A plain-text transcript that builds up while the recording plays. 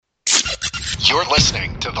You're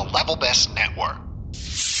listening to the Level Best Network.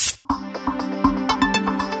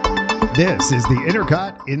 This is the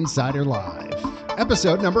Intercot Insider Live,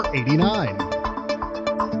 episode number 89.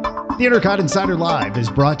 The Intercot Insider Live is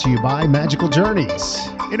brought to you by Magical Journeys,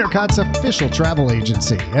 Intercot's official travel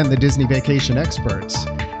agency and the Disney Vacation Experts,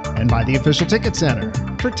 and by the Official Ticket Center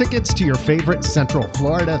for tickets to your favorite Central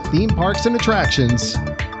Florida theme parks and attractions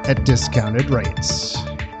at discounted rates.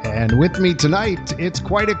 And with me tonight, it's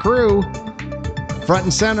quite a crew. Front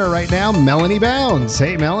and center right now, Melanie Bounds.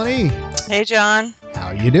 Hey, Melanie. Hey, John.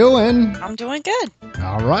 How you doing? I'm doing good.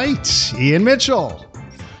 All right. Ian Mitchell.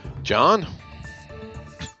 John?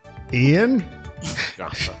 Ian?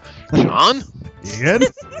 John? Ian?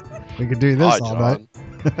 We could do this Hi, all John.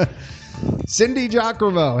 night. Cindy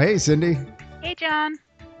Giacomo. Hey, Cindy. Hey, John.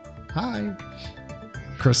 Hi.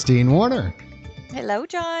 Christine Warner. Hello,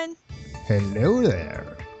 John. Hello there.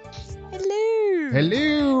 Hello.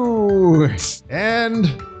 Hello. And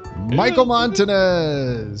Michael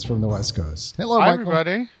Montanez from the West Coast. Hello, Hi, Michael.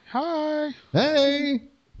 everybody. Hi. Hey.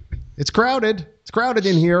 It's crowded. It's crowded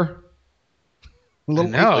in here. A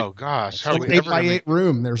little No, gosh. How are like we 8 ever by gonna 8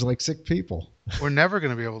 room. There's like 6 people. we're never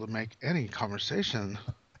going to be able to make any conversation.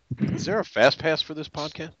 Is there a fast pass for this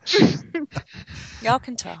podcast? Y'all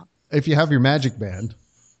can talk. If you have your Magic Band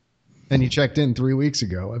and you checked in 3 weeks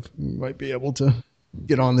ago, you might be able to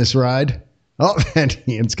get on this ride. Oh, and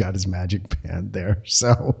Ian's got his Magic Band there.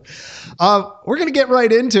 So we're going to get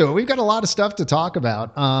right into it. We've got a lot of stuff to talk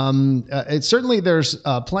about. Certainly there's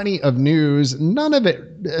plenty of news, none of it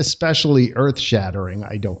especially earth-shattering,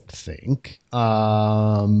 I don't think.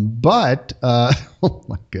 But oh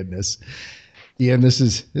my goodness. Ian, this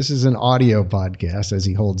is an audio podcast as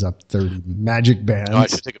he holds up 30 Magic Bands. Oh, I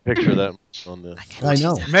should take a picture of that on the. I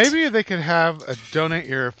know. Maybe they could have a donate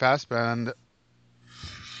your Fastband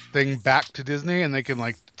thing back to Disney, and they can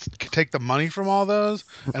like take the money from all those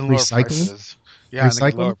and lower Recycling? prices. Yeah, and they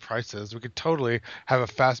could Recycling? lower prices. We could totally have a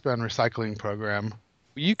Fastband recycling program.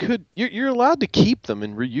 You could. You're allowed to keep them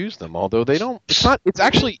and reuse them, although they don't. It's not. It's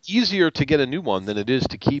actually easier to get a new one than it is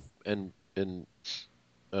to keep and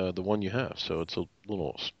the one you have. So it's a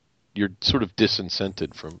little. You're sort of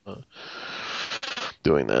disincented from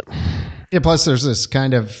doing that. Yeah, plus there's this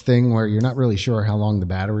kind of thing where you're not really sure how long the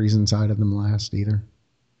batteries inside of them last either.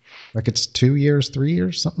 Like it's 2 years, 3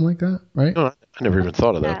 years, something like that, right? No, I never even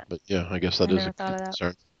thought of Yeah. that, but yeah, I guess that I is never a thought of that.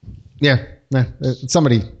 concern. Yeah.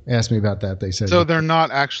 Somebody asked me about that. They said So they're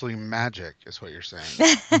not actually magic, is what you're saying.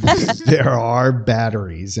 there are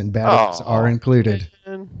batteries, and batteries are included.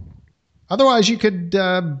 And Otherwise, you could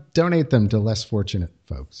donate them to less fortunate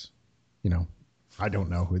folks. You know, I don't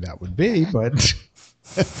know who that would be, but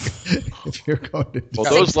if you're going to well, Six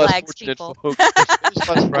those less Flags fortunate people. folks. Those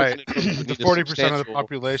less Right. fortunate folks would The need a 40% of the substantial-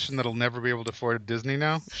 population that'll never be able to afford Disney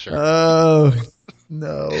now? Sure. Oh,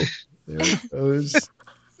 no. There it goes.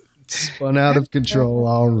 Spun out of control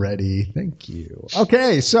already. Thank you.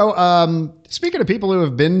 Okay, so speaking of people who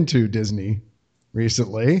have been to Disney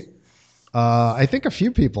recently, I think a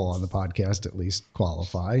few people on the podcast at least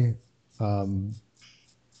qualify.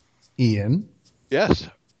 Ian, Yes,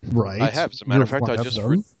 right? I have. As a matter of You're fact, one I of just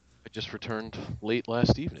them. returned late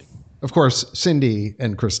last evening. Of course, Cindy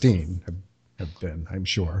and Christine have been, I'm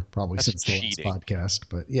sure, probably That's since the cheating. last podcast.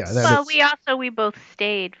 But yeah, Well, we both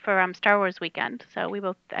stayed for Star Wars weekend, so we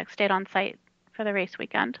both stayed on site for the race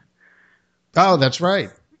weekend. Oh, that's right.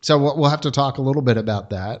 So we'll have to talk a little bit about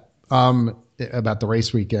that, about the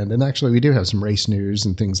race weekend. And actually, we do have some race news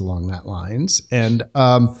and things along that lines. And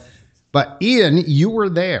but Ian, you were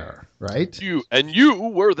there, right? You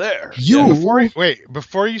were there. You?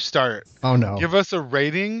 Before you start, Oh no! give us a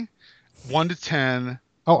rating, 1 to 10.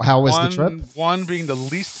 Oh, how was the trip? 1 being the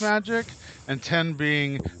least magic, and 10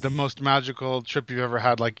 being the most magical trip you've ever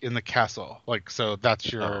had, like in the castle. Like, so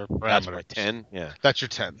that's your parameter. That's my 10. Yeah. That's your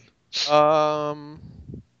 10.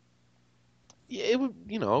 Yeah, it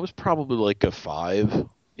was probably like a 5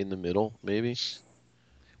 in the middle, maybe.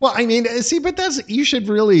 Well, I mean, see, but you should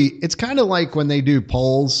really. It's kind of like when they do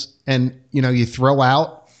polls, and you throw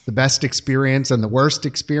out the best experience and the worst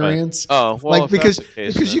experience. Right. Oh, well, like if because that's the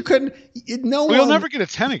case, because then- you couldn't. We'll never get a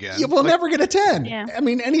 10 again. Yeah, we'll never get a 10. Yeah. I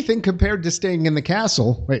mean, anything compared to staying in the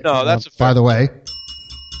castle. Wait, No, that's a by fair the way,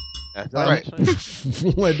 Yeah, is that what I'm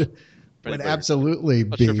saying? would anybody- absolutely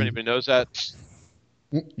Not be. sure if anybody knows that,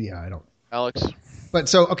 Yeah, I don't. Alex. But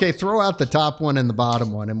so, okay, throw out the top one and the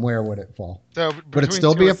bottom one, and where would it fall? So Would it between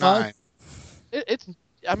still 2 be a and 5? 9.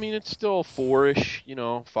 It's still 4-ish,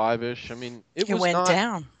 5-ish. I mean, it It was went not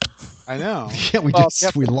down. I know. Yeah, we Well, you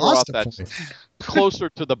have we to throw lost a out that- point. closer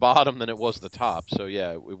to the bottom than it was the top. So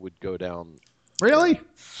yeah, it would go down. Really?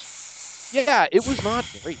 Yeah, it was not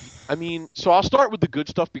great. I mean, so I'll start with the good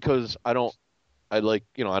stuff because I don't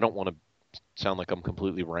want to sound like I'm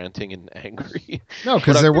completely ranting and angry. No,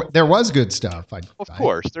 because there was good stuff. Of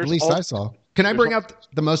course, at least I saw. Can I bring up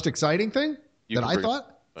the most exciting thing that I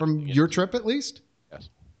thought from your trip, at least? Yes.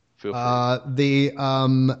 Feel free.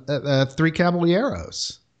 The Three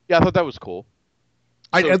Caballeros. Yeah, I thought that was cool.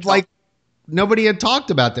 Nobody had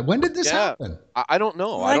talked about that. When did this happen? I don't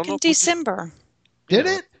know. Like I don't know in December. Did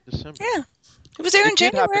it? December. Yeah. It was there in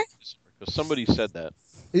January. Because somebody said that.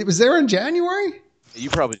 It was there in January? You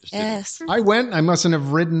probably just Yes. didn't. I went. I mustn't have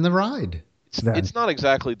ridden the ride. It's not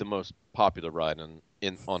exactly the most popular ride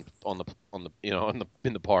in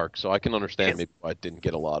the park, so I can understand maybe why it didn't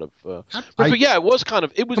get a lot of. But yeah, it was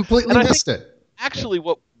completely missed it. Actually,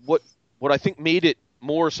 what I think made it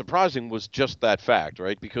more surprising was just that fact,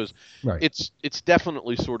 right? Because it's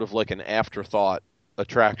definitely sort of like an afterthought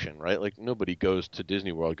attraction, right? Like nobody goes to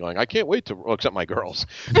Disney World going, I can't wait to, except my girls,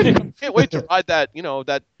 I can't wait to ride that,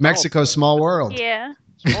 that Mexico Small World. Yeah.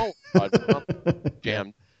 Small ride, not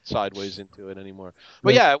jammed sideways into it anymore.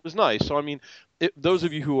 But yeah, it was nice. So I mean, those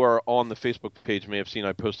of you who are on the Facebook page may have seen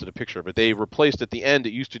I posted a picture of it. They replaced at the end.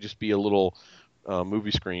 It used to just be a little movie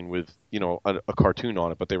screen with a cartoon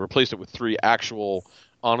on it, but they replaced it with 3 actual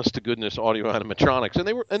honest to goodness audio animatronics,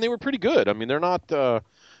 and they were pretty good. I mean, they're not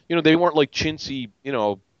they weren't like chintzy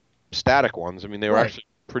static ones. I mean, they were actually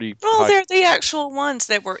pretty well, they're the actual ones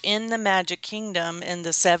that were in the Magic Kingdom in the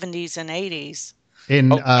 70s and 80s.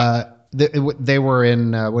 They were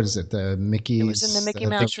in what is it? The Mickey's. It was in the Mickey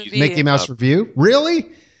Mouse Revue. Mickey Mouse Revue. Really?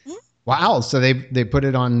 Mm-hmm. Wow. So they put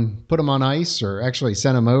them on ice, or actually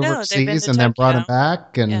sent them overseas and then brought them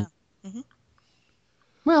back. And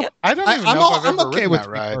well, I don't even know if I've I'm ever okay ridden with that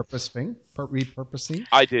ride. repurposing.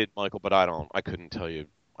 I did, Michael, but I couldn't tell you.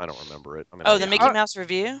 I don't remember it. I mean, the Mickey Mouse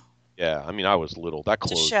Revue? Yeah, I mean, I was little. That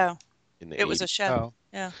closed. It's a show. In the It 80s. was a show.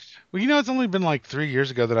 Yeah. Well, it's only been like 3 years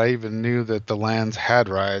ago that I even knew that the lands had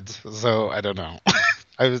rides, so I don't know.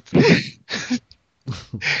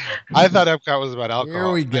 I thought Epcot was about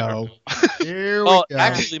alcohol. Here we go.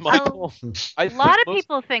 Actually, Michael, A lot of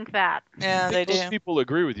people think that. Yeah, they do. Most people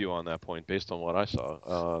agree with you on that point, based on what I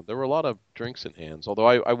saw. There were a lot of drinks in hands, although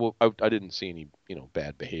I didn't see any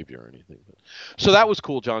bad behavior or anything. So that was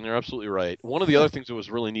cool, John. You're absolutely right. One of the other things that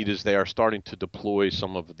was really neat is they are starting to deploy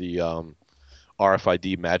some of the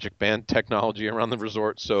RFID Magic Band technology around the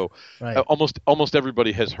resort. So almost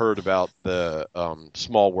everybody has heard about the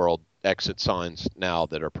Small World exit signs now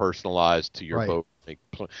that are personalized to your boat,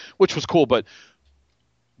 which was cool. But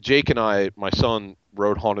Jake and I, my son,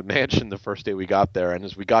 rode Haunted Mansion the first day we got there, and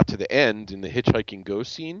as we got to the end in the hitchhiking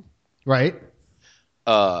ghost scene,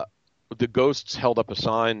 the ghosts held up a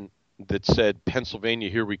sign that said "Pennsylvania,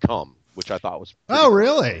 here we come," which I thought was oh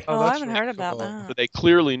really? Oh, I haven't heard about that. So they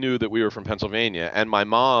clearly knew that we were from Pennsylvania, and my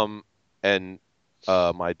mom and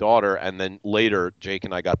my daughter, and then later Jake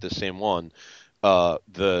and I got this same one.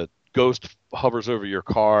 The ghost hovers over your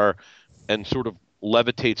car and sort of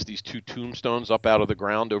levitates these 2 tombstones up out of the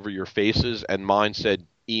ground over your faces, and mine said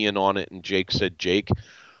Ian on it and Jake said Jake.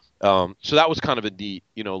 So that was kind of a neat,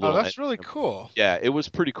 that's really cool. Yeah, it was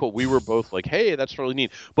pretty cool. We were both like, hey, that's really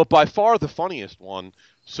neat. But by far the funniest one,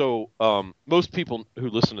 so most people who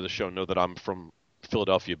listen to the show know that I'm from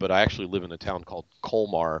Philadelphia, but I actually live in a town called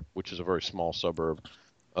Colmar, which is a very small suburb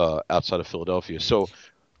outside of Philadelphia. So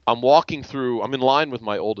I'm in line with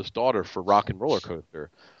my oldest daughter for Rock and Roller Coaster.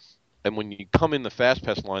 And when you come in the Fast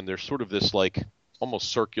Pass line, there's sort of this like almost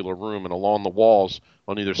circular room, and along the walls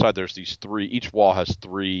on either side, there's these 3, each wall has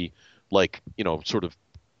 3 like, sort of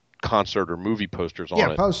concert or movie posters on it.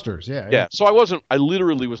 Yeah, posters. Yeah. Yeah. So I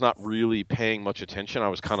literally was not really paying much attention. I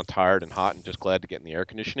was kind of tired and hot and just glad to get in the air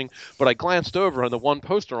conditioning. But I glanced over, and the one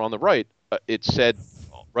poster on the right, it said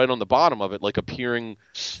right on the bottom of it, like appearing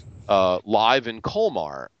live in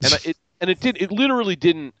Colmar. And it literally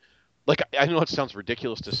didn't, like, I know it sounds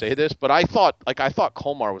ridiculous to say this, but I thought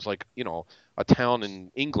Colmar was like, a town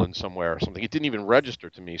in England somewhere or something. It didn't even register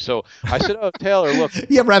to me. So I said, oh, Taylor, look.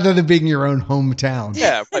 Yeah, rather than being your own hometown.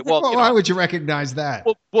 Yeah, right. Well, why would you recognize that?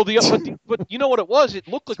 Well, but you know what it was? It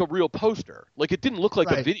looked like a real poster. Like, it didn't look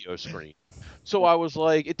like a video screen. So I was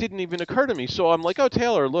like, it didn't even occur to me. So I'm like, oh,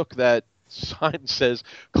 Taylor, look, that sign says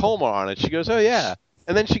Colmar on it. She goes, oh, yeah.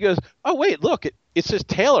 And then she goes, oh, wait, look, it says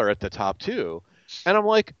Taylor at the top, too. And I'm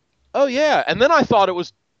like, oh, yeah. And then I thought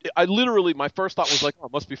my first thought was like, oh,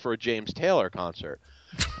 it must be for a James Taylor concert.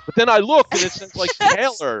 But then I looked and it says like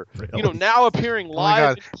Taylor, Really? now appearing Oh my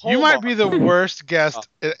live. god, in you might Colmar. be the worst guest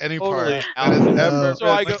at any Totally part out that has of it. ever So been.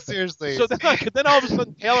 I go- Like, seriously. So then all of a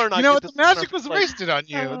sudden Taylor and I you know get what? The to sit magic there was like, wasted on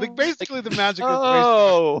you. Like, basically, the magic was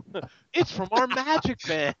oh, it's from our magic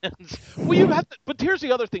bands. Well, you have to, but here's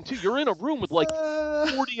the other thing too. You're in a room with like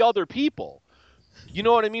 40 other people. You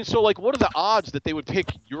know what I mean? So like, what are the odds that they would pick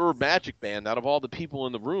your magic band out of all the people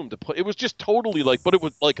in the room to put? It was just totally like, but it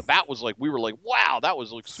was like that was like we were like, wow, that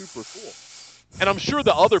was like super cool. And I'm sure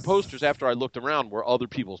the other posters after I looked around were other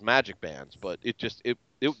people's magic bands, but it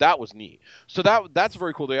that was neat. So that's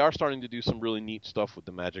very cool. They are starting to do some really neat stuff with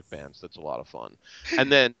the magic bands. That's a lot of fun. And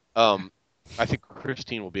then I think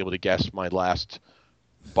Christine will be able to guess my last,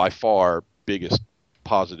 by far, biggest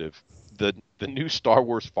positive. The new Star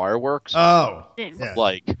Wars fireworks, Oh, yeah.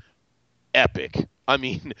 like epic. I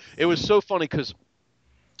mean, it was so funny because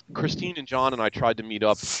Christine and John and I tried to meet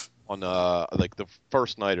up on like the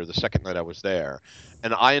first night or the second night I was there,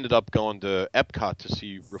 and I ended up going to Epcot to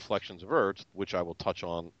see Reflections of Earth, which I will touch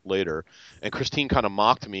on later. And Christine kind of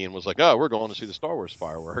mocked me and was like, "Oh, we're going to see the Star Wars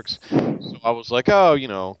fireworks." So I was like,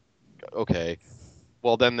 "Oh, okay."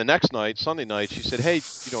 Well, then the next night, Sunday night, she said, "Hey,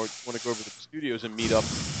 want to go over to the studios and meet up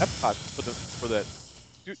at Epcot for the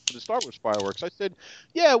Star Wars fireworks?" I said,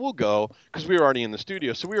 "Yeah, we'll go," because we were already in the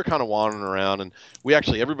studio. So we were kind of wandering around, and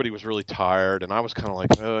everybody was really tired, and I was kind of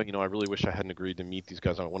like, I really wish I hadn't agreed to meet these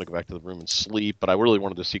guys. I don't want to go back to the room and sleep, but I really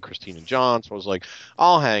wanted to see Christine and John, so I was like,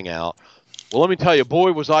 I'll hang out. Well, let me tell you,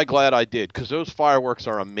 boy, was I glad I did, because those fireworks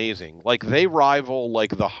are amazing. Like, they rival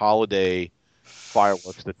like the holiday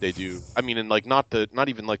fireworks that they do. I mean, and like not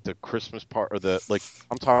even like the Christmas part or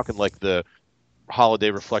I'm talking like the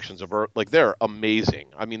holiday Reflections of Earth. Like, they're amazing.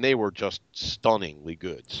 I mean, they were just stunningly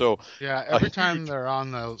good. So Yeah, every time they're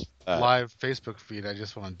on the live Facebook feed, I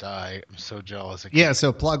just want to die. I'm so jealous. Yeah,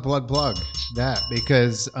 so plug that,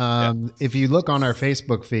 because if you look on our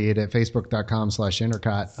Facebook feed at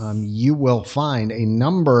facebook.com/intercot, you will find a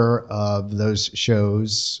number of those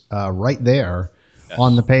shows right there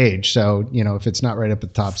on the page. So, if it's not right up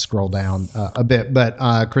at the top, scroll down a bit. But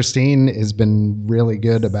Christine has been really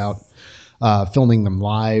good about filming them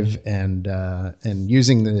live and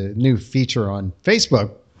using the new feature on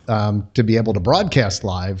Facebook to be able to broadcast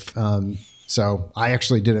live. So I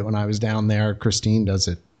actually did it when I was down there. Christine does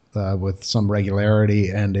it with some regularity,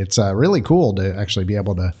 and it's really cool to actually be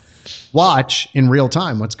able to watch in real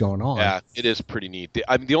time what's going on. Yeah, it is pretty neat.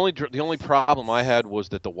 The only problem I had was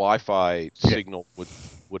that the Wi-Fi signal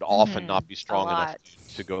would often not be strong enough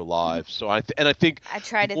to go live. So I think I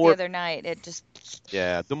tried it the other night. It just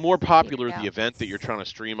the more popular the event that you're trying to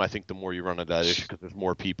stream, I think the more you run into that issue, because there's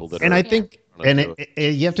more people that. And I think,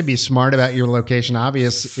 you have to be smart about your location.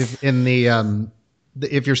 Obvious, if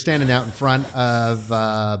you're standing out in front of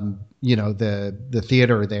the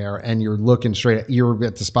theater there, and you're looking straight, you're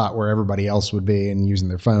at the spot where everybody else would be and using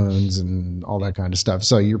their phones and all that kind of stuff.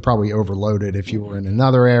 So you're probably overloaded. If you were in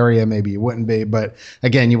another area, maybe you wouldn't be, but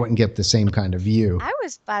again, you wouldn't get the same kind of view. I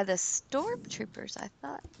was by the stormtroopers, I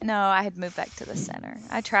thought. No, I had moved back to the center.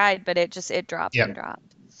 I tried, but it dropped and dropped.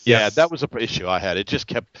 Yeah, that was a issue I had. It just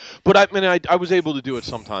kept, but I mean, I was able to do it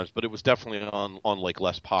sometimes, but it was definitely on like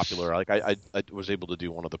less popular. Like I was able to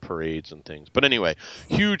do one of the parades and things. But anyway,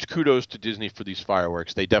 huge kudos to Disney for these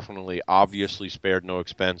fireworks. They definitely, obviously spared no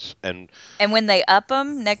expense. And when they up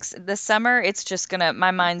them this summer, it's just my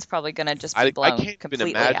mind's probably gonna just be blown completely out. I can't even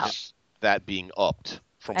imagine that being upped.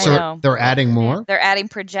 So they're adding more? They're adding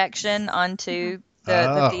projection onto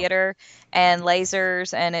the theater and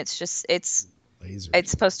lasers, and it's just, it's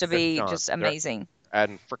supposed to be just amazing.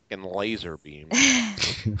 Adding freaking laser beams.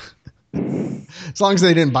 As long as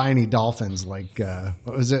they didn't buy any dolphins, like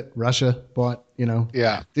what was it? Russia bought,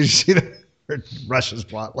 Yeah. Did you see that? Russia's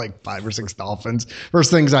bought like 5 or 6 dolphins.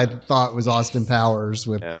 First things I thought was Austin Powers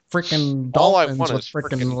with freaking dolphins with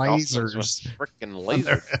freaking lasers. Freaking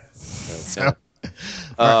lasers.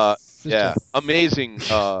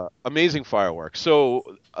 Amazing fireworks.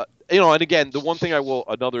 So, and again, the one thing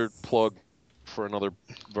another plug for another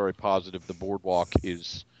very positive, the Boardwalk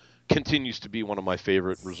continues to be one of my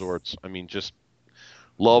favorite resorts. I mean, just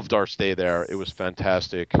loved our stay there. It was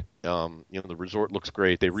fantastic. The resort looks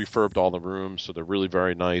great. They refurbed all the rooms, so they're really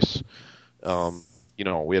very nice. We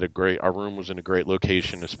had our room was in a great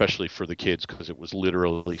location, especially for the kids, because it was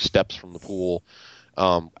literally steps from the pool.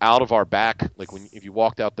 Out of our back, if you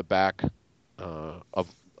walked out the back of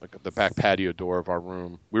the back patio door of our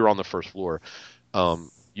room, we were on the first floor.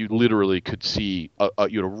 You literally could see you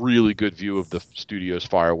had a really good view of the studio's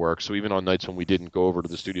fireworks. So even on nights when we didn't go over to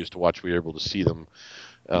the studios to watch, we were able to see them.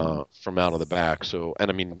 from out of the back. So, and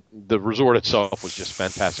I mean, the resort itself was just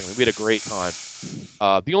fantastic. I mean, we had a great time.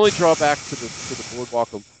 The only drawback to the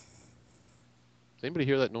boardwalk. Does anybody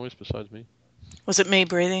hear that noise besides me? Was it me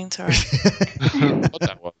breathing? Sorry. What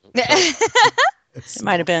that was. It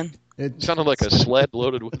might have been. It sounded like a sled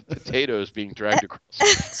loaded with potatoes being dragged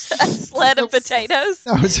across. A sled of potatoes?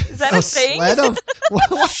 Is that a thing? Sled of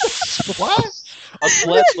what? A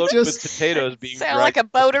sled loaded with potatoes being dragged. Sound like a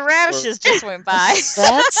boat of radishes just went by.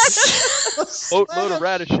 Boatload of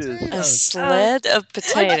radishes. A sled of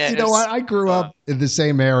potatoes. You know what? I grew up in the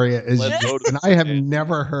same area as you, and I have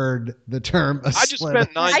never heard the term. I just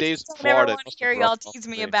spent 9 days in Florida. I never want to hear y'all tease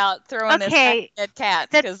me about throwing this at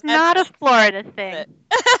cats. That's not a Florida thing.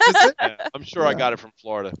 Yeah, I'm sure I got it from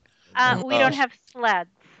Florida. We don't have sleds.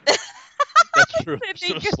 That's true. There's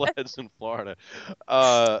no sleds in Florida.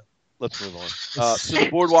 Let's move on. So the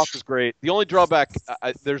boardwalk was great. The only drawback,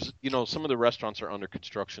 there's, some of the restaurants are under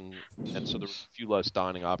construction, and so there's a few less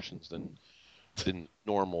dining options than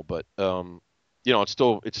normal. But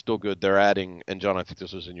it's still good. They're adding, and John, I think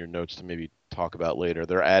this was in your notes to maybe talk about later.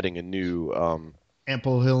 They're adding a new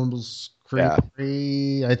Ample Hills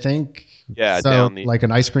Creamery, I think. Yeah, so, down the like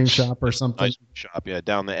an ice cream shop or something. Ice cream shop, yeah,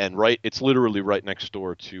 down the end. Right, it's literally right next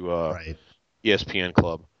door to ESPN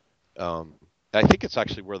Club. I think it's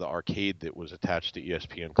actually where the arcade that was attached to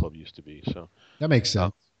ESPN Club used to be. So that makes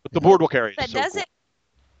sense. But the boardwalk area. But is so cool.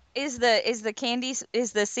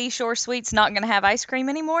 Is the Seashore Suites not going to have ice cream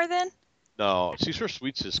anymore then? No, Seashore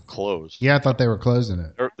Suites is closed. Yeah, I thought they were closing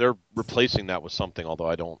it. They're replacing that with something, although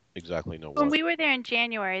I don't exactly know what. When we were there in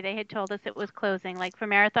January, they had told us it was closing. Like for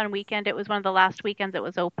Marathon Weekend, it was one of the last weekends it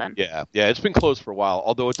was open. Yeah, it's been closed for a while,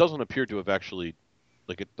 although it doesn't appear to have actually,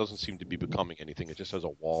 it doesn't seem to be becoming anything. It just has a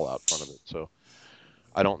wall out front of it, so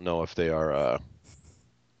I don't know if they are. I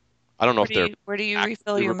don't know if they're. Where do you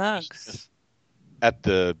refill your mugs? At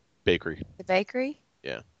the bakery. The bakery?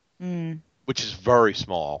 Yeah. Mm. Which is very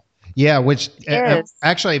small. Yeah, which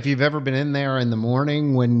actually, if you've ever been in there in the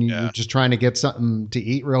morning when you're just trying to get something to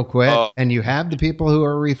eat real quick, and you have the people who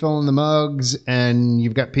are refilling the mugs, and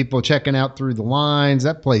you've got people checking out through the lines,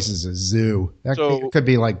 that place is a zoo. It could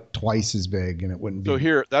be like twice as big, and it wouldn't be. So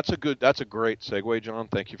here, that's a great segue, John.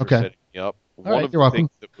 Thank you for setting me up. One of the things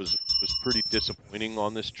that was pretty disappointing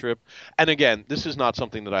on this trip, and again, this is not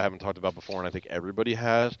something that I haven't talked about before, and I think everybody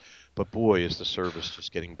has, but boy, is the service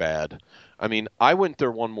just getting bad. I mean, I went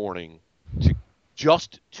there one morning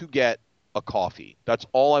to get a coffee. That's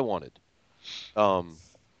all I wanted.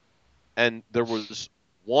 And there was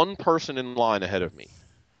one person in line ahead of me.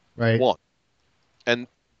 Right. One. And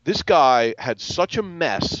this guy had such a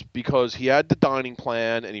mess because he had the dining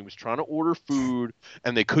plan and he was trying to order food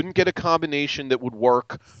and they couldn't get a combination that would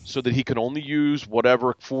work so that he could only use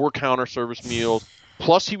 4 counter service meals.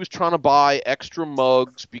 Plus he was trying to buy extra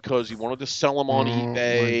mugs because he wanted to sell them on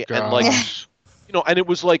eBay and and it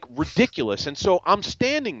was ridiculous. And so I'm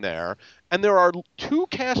standing there and there are 2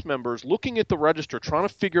 cast members looking at the register trying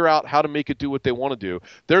to figure out how to make it do what they want to do.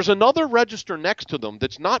 There's another register next to them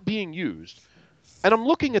that's not being used. And I'm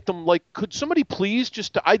looking at them could somebody please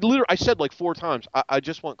just I said 4 times, I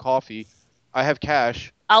just want coffee. I have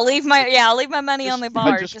cash. I'll leave my money on the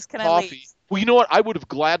bar. Just can I leave? Well, you know what? I would have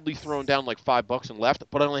gladly thrown down $5 and left,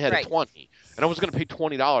 but I only had 20. And I was going to pay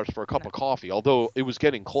 $20 for a cup of coffee, although it was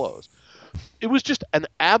getting close. It was just an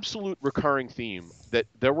absolute recurring theme that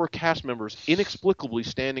there were cast members inexplicably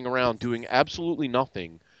standing around doing absolutely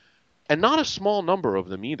nothing, and not a small number of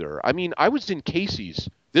them either. I mean, I was in Casey's.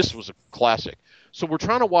 This was a classic. So we're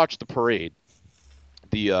trying to watch the parade,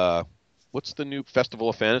 the what's the new Festival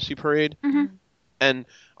of Fantasy parade? Mm-hmm. And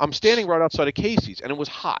I'm standing right outside of Casey's, and it was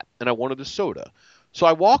hot, and I wanted a soda. So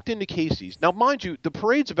I walked into Casey's. Now, mind you, the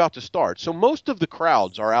parade's about to start, so most of the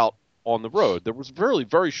crowds are out on the road. There was really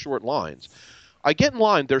very short lines. I get in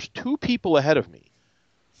line. There's 2 people ahead of me.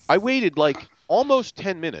 I waited almost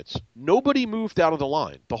 10 minutes. Nobody moved out of the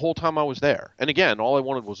line the whole time I was there. And again, all I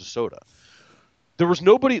wanted was a soda. There was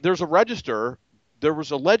nobody. There's a register. There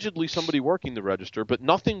was allegedly somebody working the register, but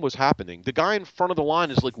nothing was happening. The guy in front of the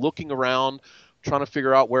line is looking around, trying to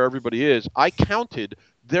figure out where everybody is. I counted.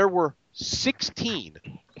 There were 16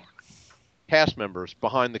 cast members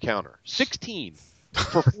behind the counter. 16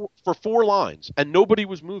 for 4 lines, and nobody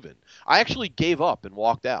was moving. I actually gave up and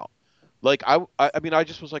walked out. I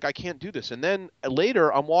just was I can't do this. And then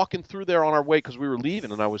later, I'm walking through there on our way because we were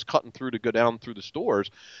leaving, and I was cutting through to go down through the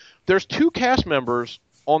stores. There's 2 cast members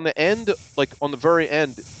on the end, on the very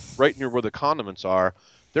end, right near where the condiments are.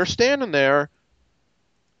 They're standing there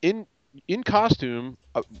in in costume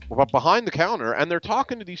behind the counter, and they're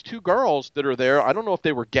talking to these two girls that are there. I don't know if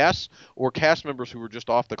they were guests or cast members who were just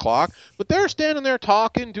off the clock, but they're standing there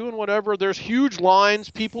talking, doing whatever. There's huge lines.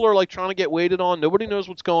 People are like trying to get waited on. Nobody knows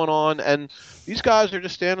what's going on, and these guys are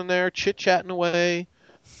just standing there chit-chatting away.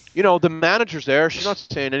 You know, the manager's there. She's not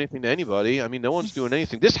saying anything to anybody. I mean, no one's doing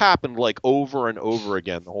anything. This happened like over and over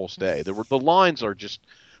again the whole stay. The lines are just,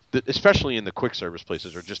 especially in the quick service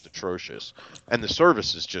places, are just atrocious. And the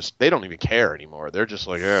service is just, they don't even care anymore. They're just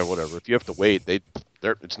like, yeah, whatever. If you have to wait,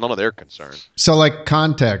 it's none of their concern. So, like,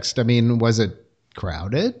 context, I mean, was it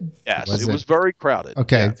crowded? Yes, it was very crowded.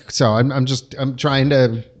 Okay, yeah. So I'm trying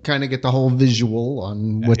to kind of get the whole visual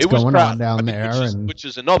on what's going on down there. Which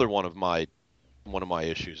is another one of my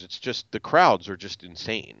issues. It's just the crowds are just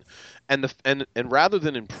insane, and rather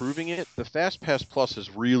than improving it, the FastPass Plus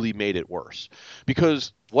has really made it worse,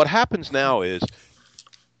 because what happens now is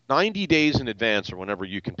 90 days in advance, or whenever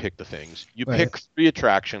you can pick the things, you pick 3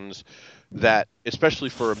 attractions that, especially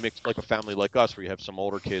for a mix, like a family like us, where you have some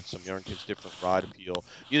older kids, some young kids, different ride appeal.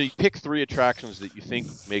 You pick 3 attractions that you think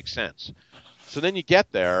make sense. So then you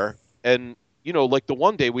get there, and like the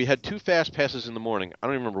one day we had 2 fast passes in the morning. I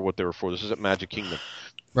don't even remember what they were for. This is at Magic Kingdom.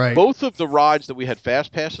 Right. Both of the rides that we had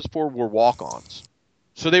fast passes for were walk-ons.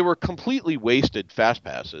 So they were completely wasted fast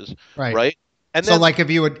passes. Right. And so, like, if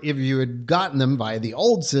you had gotten them via the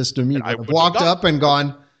old system, you would have walked up and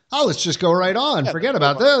gone, oh, let's just go right on. Forget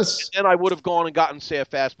about this. And I would have gone and gotten, say, a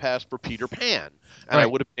fast pass for Peter Pan. And I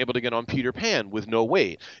would have been able to get on Peter Pan with no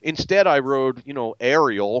wait. Instead, I rode,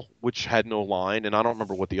 Ariel, which had no line, and I don't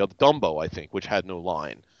remember what the other, Dumbo, I think, which had no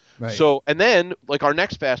line. Right. So, and then, like, our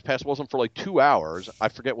next fast pass wasn't for like 2 hours. I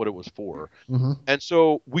forget what it was for. Mm-hmm. And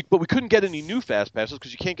so, we couldn't get any new fast passes,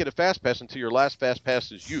 because you can't get a fast pass until your last fast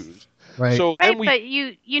pass is used. Right. So but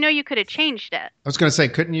you could have changed it. I was going to say,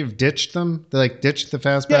 couldn't you have ditched them? Ditched the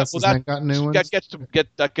fast passes and gotten new ones?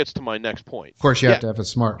 That gets to my next point. Of course, you have to have a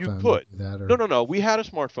smartphone. You could. No. We had a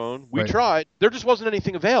smartphone. We tried. There just wasn't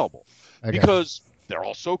anything available because they're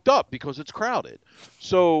all soaked up because it's crowded.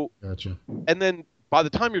 So, gotcha. And then by the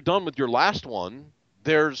time you're done with your last one,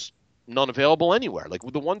 there's none available anywhere. Like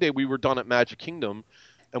the one day we were done at Magic Kingdom,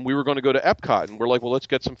 and we were going to go to Epcot, and we're like, well, let's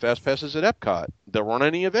get some fast passes at Epcot. There weren't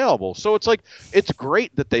any available. So it's like, it's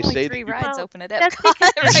great that they say 3 that rides open at Epcot.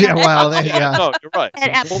 No, you're right.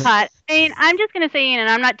 At Epcot. I mean, I'm just going to say, and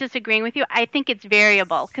I'm not disagreeing with you, I think it's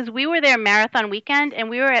variable, because we were there marathon weekend, and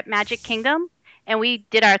we were at Magic Kingdom, and we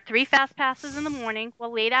did our 3 fast passes in the morning,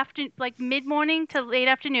 mid-morning to late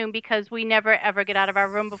afternoon, because we never, ever get out of our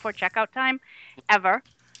room before checkout time, ever.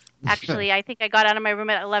 Actually, I think I got out of my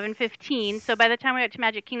room at 11:15. So by the time we got to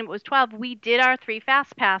Magic Kingdom, it was 12. We did our 3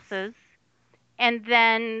 fast passes, and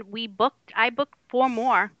then I booked 4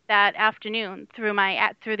 more that afternoon through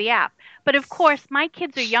the app. But of course, my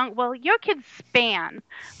kids are young. Well, your kids span.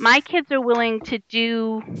 My kids are willing to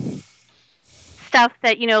do stuff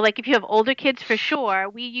that, like if you have older kids, for sure.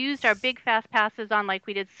 We used our big fast passes on, like,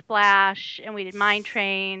 we did Splash and we did Mine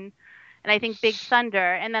Train, and I think Big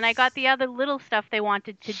Thunder. And then I got the other little stuff they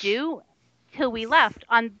wanted to do till we left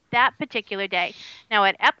on that particular day. Now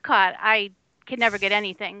at Epcot, I can never get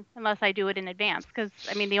anything unless I do it in advance. Because,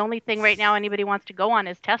 I mean, the only thing right now anybody wants to go on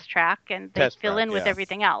is Test Track, and they fill in with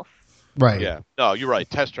everything else. Right. Yeah. No, you're right.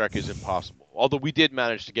 Test Track is impossible. Although we did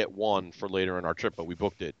manage to get one for later in our trip, but we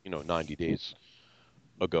booked it, 90 days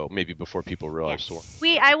ago, maybe before people realized.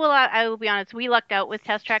 Yeah. I will be honest, we lucked out with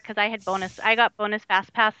Test Track, because I got bonus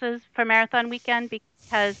fast passes for marathon weekend,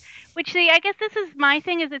 I guess this is my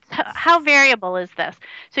thing, is it's how variable is this?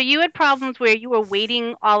 So you had problems where you were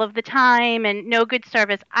waiting all of the time and no good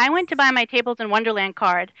service. I went to buy my Tables in Wonderland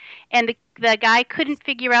card, and the guy couldn't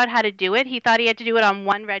figure out how to do it. He thought he had to do it on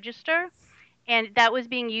one register, and that was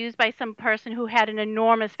being used by some person who had an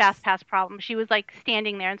enormous fast pass problem. She was like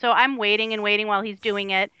standing there. And so I'm waiting and waiting while he's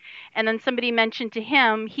doing it. And then somebody mentioned to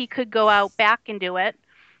him he could go out back and do it.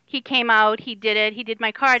 He came out, he did it, he did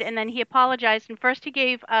my card, and then he apologized. And first he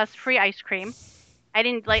gave us free ice cream. I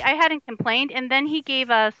hadn't complained. And then he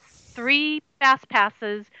gave us 3 fast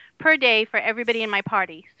passes per day for everybody in my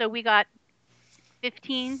party. So we got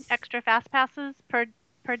 15 extra fast passes per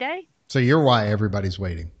day. So you're why everybody's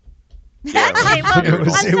waiting. Yeah. Okay, well, on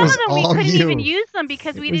some of them we couldn't even use them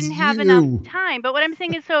because we didn't have enough time. But what I'm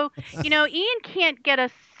saying is, so, Ian can't get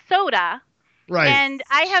a soda. Right. And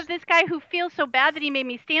I have this guy who feels so bad that he made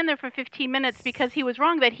me stand there for 15 minutes because he was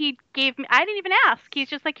wrong, that he gave me, I didn't even ask. He's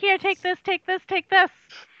just like, here, take this, take this, take this.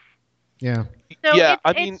 Yeah. So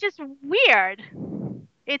it's just weird.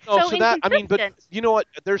 It's so inconsistent. But you know what?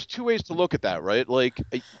 There's 2 ways to look at that, right? Like,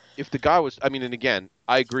 if the guy was, and again,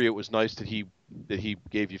 I agree it was nice that he that he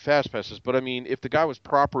gave you fast passes, but I mean, if the guy was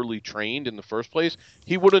properly trained in the first place,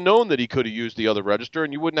 he would have known that he could have used the other register,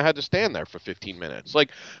 and you wouldn't have had to stand there for 15 minutes.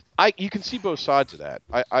 Like, you can see both sides of that.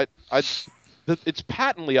 It's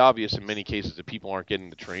patently obvious in many cases that people aren't getting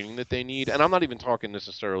the training that they need, and I'm not even talking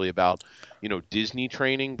necessarily about, Disney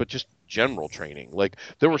training, but just general training. Like,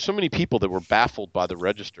 there were so many people that were baffled by the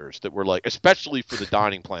registers that were like, especially for the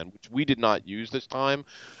dining plan, which we did not use this time.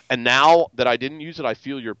 And now that I didn't use it, I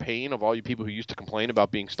feel your pain of all you people who used to complain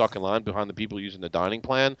about being stuck in line behind the people using the dining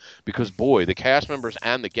plan, because boy, the cast members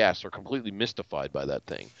and the guests are completely mystified by that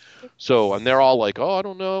thing. So, and they're all like, oh, I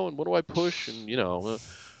don't know, and what do I push, and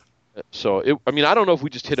So, I don't know if we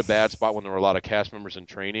just hit a bad spot when there were a lot of cast members in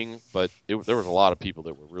training, but there was a lot of people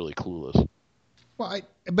that were really clueless. Well,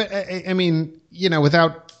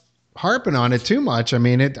 without harping on it too much, I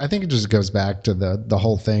think it just goes back to the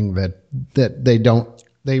whole thing that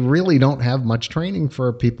they really don't have much training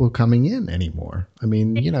for people coming in anymore.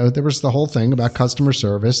 There was the whole thing about customer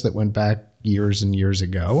service that went back years and years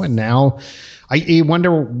ago, and now I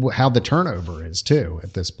wonder how the turnover is too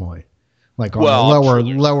at this point. Like on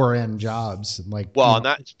the lower end jobs, and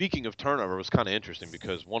that, speaking of turnover, was kind of interesting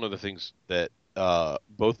because one of the things that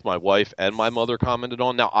both my wife and my mother commented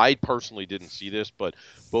on. Now, I personally didn't see this, but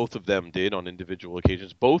both of them did on individual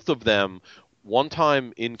occasions. Both of them, one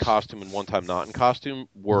time in costume and one time not in costume,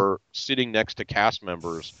 were sitting next to cast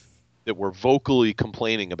members that were vocally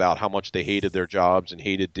complaining about how much they hated their jobs and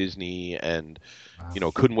hated Disney and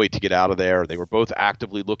couldn't wait to get out of there. They were both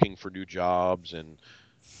actively looking for new jobs, and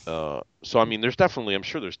so there's definitely, I'm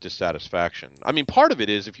sure there's dissatisfaction. Part of it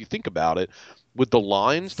is, if you think about it, with the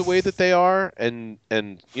lines the way that they are, and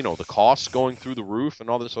the costs going through the roof and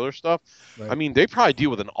all this other stuff. Right. They probably deal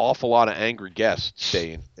with an awful lot of angry guests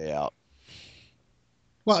day in, day out.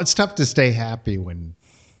 Well, it's tough to stay happy when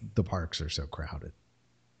the parks are so crowded.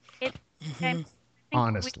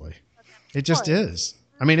 Honestly, it just is.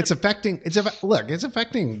 It's affecting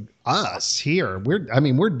us here.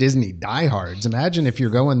 We're Disney diehards. Imagine if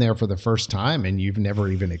you're going there for the first time and you've never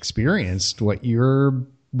even experienced what you're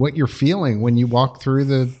feeling when you walk through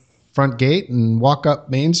the front gate and walk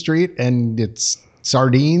up Main Street, and it's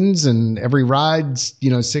sardines, and every ride's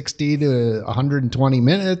 60 to 120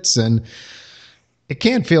 minutes, and it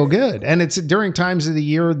can't feel good. And it's during times of the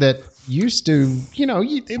year that used to,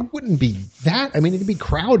 it wouldn't be that. It'd be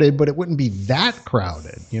crowded, but it wouldn't be that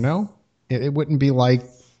crowded. It wouldn't be like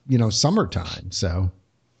summertime. So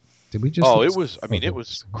did we just? Oh, it was. It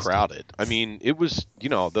was crowded. It was.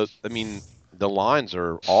 The lines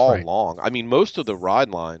are all long. Most of the ride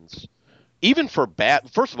lines, even for bad.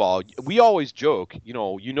 First of all, we always joke.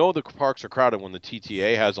 The parks are crowded when the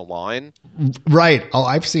TTA has a line. Right. Oh,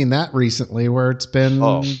 I've seen that recently where it's been.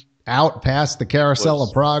 Oh. Out past the Carousel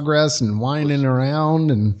of Progress and winding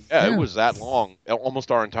around, and it was that long.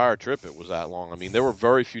 Almost our entire trip, it was that long. There were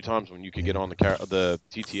very few times when you could get on the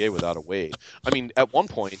TTA without a wait. At one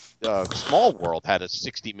point, Small World had a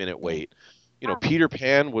 60-minute wait. Peter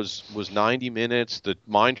Pan was 90 minutes. The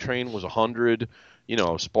Mine Train was 100.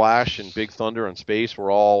 Splash and Big Thunder and Space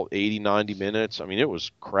were all 80, 90 minutes. It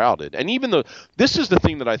was crowded. And even this is the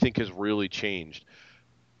thing that I think has really changed.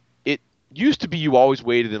 Used to be you always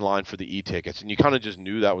waited in line for the e-tickets, and you kind of just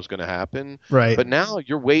knew that was going to happen. Right. But now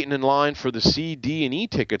you're waiting in line for the C, D, and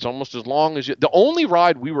E-tickets almost as long as you. The only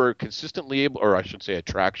ride we were consistently able, or I should say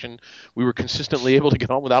attraction, we were consistently able to get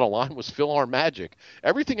on without a line was PhilharMagic.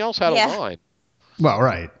 Everything else had a line. Well,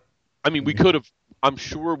 right. We could have. I'm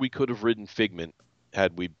sure we could have ridden Figment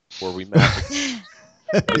had we magic.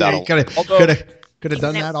 Could have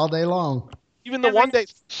done that all day long. Even the one day,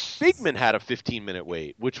 Figment had a 15-minute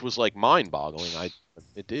wait, which was like mind-boggling.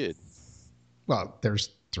 It did. Well,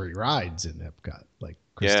 there's 3 rides in Epcot. Like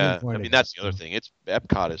Christine pointed out. That's the other thing.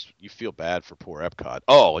 Epcot is, you feel bad for poor Epcot.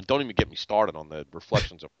 Oh, and don't even get me started on the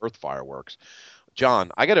Reflections of Earth fireworks.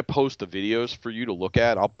 John, I got to post the videos for you to look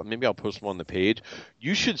at. Maybe I'll post them on the page.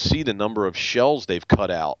 You should see the number of shells they've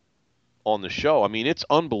cut out on the show. It's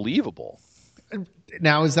unbelievable.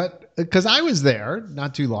 Now, is that because I was there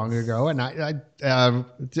not too long ago, and I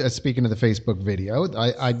speaking of the Facebook video,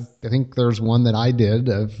 I think there's one that I did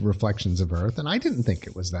of Reflections of Earth, and I didn't think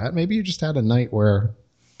it was that. Maybe you just had a night where.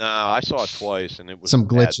 No, I saw it twice, and it was some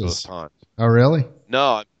glitches. Both times. Oh, really?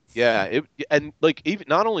 No, yeah, even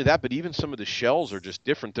not only that, but even some of the shells are just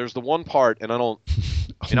different. There's the one part, and I'm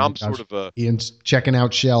sort of a Ian's checking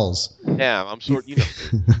out shells. Yeah, I'm sort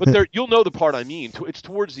but you'll know the part I mean. It's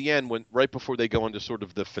towards the end right before they go into sort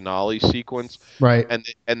of the finale sequence, right?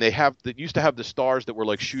 And they used to have the stars that were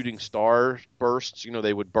like shooting star bursts.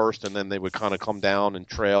 They would burst and then they would kind of come down in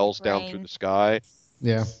trails down through the sky.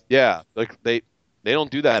 Yeah, yeah, like They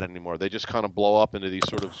don't do that anymore. They just kind of blow up into these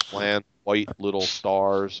sort of bland white little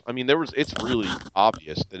stars. I mean, it's really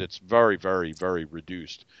obvious that it's very, very, very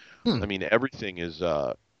reduced. I mean, everything is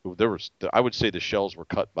I would say the shells were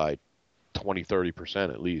cut by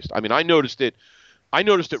 20-30% at least. I mean, I noticed it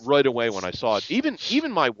right away when I saw it.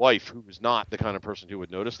 Even my wife, who was not the kind of person who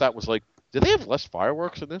would notice that, was like, "Do they have less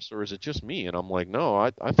fireworks in this, or is it just me?" And I'm like, "No,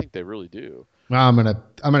 I think they really do." Well, I'm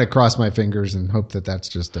gonna cross my fingers and hope that that's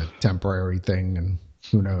just a temporary thing, and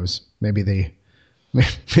who knows, maybe the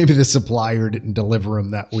supplier didn't deliver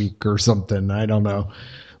them that week or something. I don't know,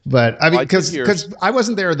 but I mean, because I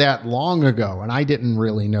wasn't there that long ago, and I didn't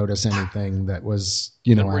really notice anything that was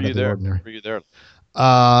out of the ordinary. Were you there?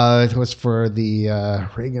 It was for the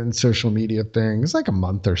Reagan social media thing. It's like a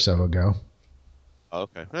month or so ago.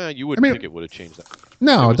 Okay, you wouldn't think it would have changed that.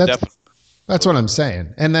 No, that's what I'm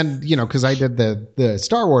saying. And then, because I did the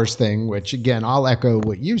Star Wars thing, which again, I'll echo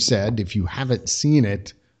what you said. If you haven't seen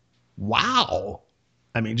it, wow.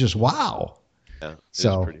 I mean, just wow. Yeah.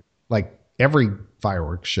 So like every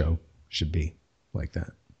fireworks show should be like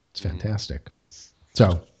that. It's fantastic.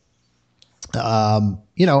 So,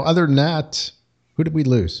 other than that, who did we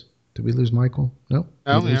lose? Did we lose Michael? No.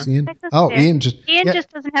 Ian? Ian just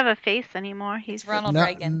doesn't have a face anymore. He's Ronald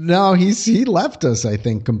Reagan. No, he left us, I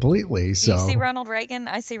think, completely. So. Do you see Ronald Reagan?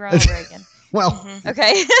 I see Ronald Reagan. Well,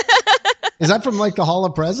 okay. Is that from like the Hall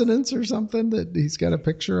of Presidents or something that he's got a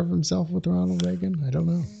picture of himself with Ronald Reagan? I don't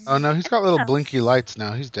know. Oh no, he's got little blinky lights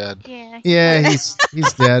now. He's dead. Yeah, he's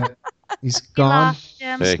dead. He's gone.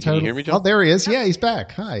 Hey, can you hear me, John? Oh, there he is. Yeah, he's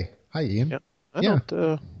back. Hi, Ian.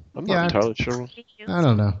 Yeah. I'm not entirely sure. I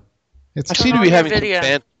don't know. I seem to be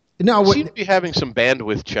having some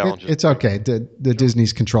bandwidth challenges. It's okay. The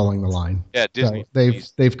Disney's controlling the line. Yeah, Disney.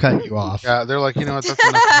 So they've cut you off. Yeah, they're like, what?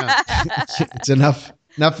 That's enough.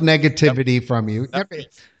 It's enough negativity from you.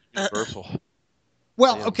 Universal.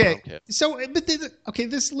 Well, okay. So,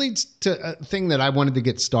 this leads to a thing that I wanted to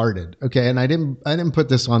get started. Okay, and I didn't put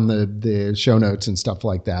this on the show notes and stuff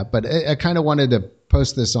like that, but I kind of wanted to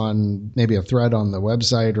post this on maybe a thread on the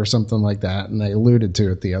website or something like that, and I alluded to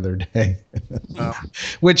it the other day,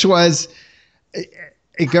 which was,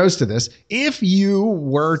 it goes to this: if you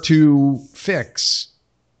were to fix,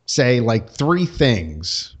 say, like 3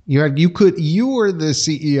 things, you were the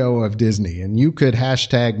CEO of Disney, and you could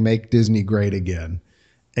hashtag make Disney great again.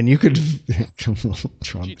 And you could Trump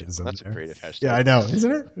is that's a great hashtag. Yeah, I know, isn't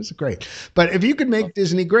it? It's great. But if you could make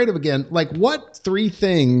Disney great again, like what 3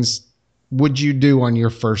 things would you do on your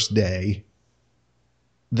first day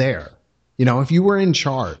there? If you were in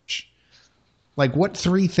charge, like what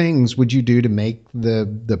 3 things would you do to make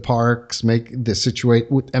the parks, make the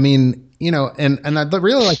situation? I mean, and I'd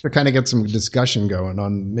really like to kind of get some discussion going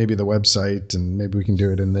on maybe the website, and maybe we can do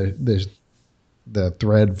it in the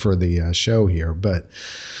thread for the show here. But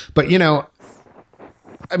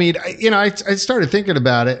I mean, I started thinking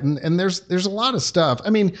about it, and there's a lot of stuff.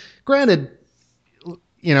 I mean, granted,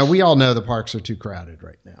 we all know the parks are too crowded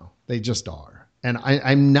right now. They just are. And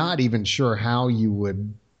I'm not even sure how you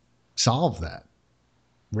would solve that.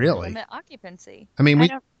 Really. Limit occupancy. I mean,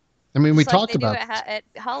 we talked about at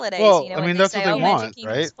holidays. Well, I mean, that's what they want,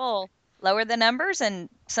 right? Full. Lower the numbers, and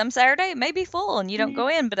some Saturday it may be full, and you don't go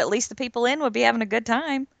in, but at least the people in would be having a good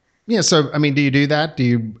time. Yeah. So, I mean, do you do that? Do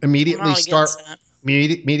you immediately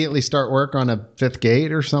start work on a 5th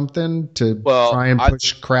gate or something to try and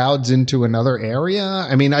push crowds into another area?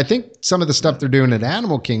 I mean, I think some of the stuff they're doing at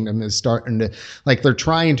Animal Kingdom is starting to, like, they're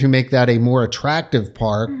trying to make that a more attractive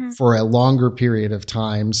park for a longer period of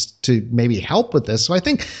times to maybe help with this. So I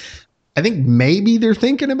think maybe they're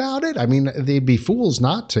thinking about it. I mean, they'd be fools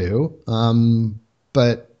not to.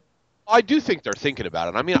 But I do think they're thinking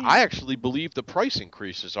about it. I mean, I actually believe the price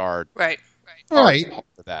increases are right. For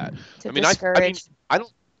that. I mean, I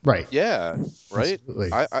don't. Right. Yeah. Right.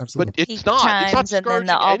 Absolutely. But it's Peak not. times, It's not and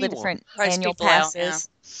then all the anyone. different Price annual people out, passes.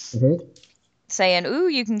 Saying, "Ooh,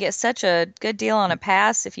 you can get such a good deal on a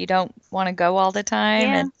pass if you don't want to go all the time."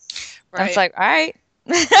 Yeah. And I was like, "All right,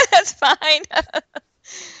 that's fine,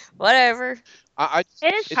 whatever."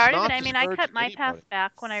 It is part of it. I mean, I cut my pass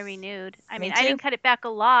back when I renewed. I mean, I didn't cut it back a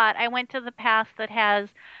lot. I went to the pass that has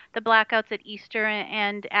the blackouts at Easter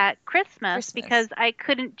and at Christmas because I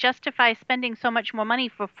couldn't justify spending so much more money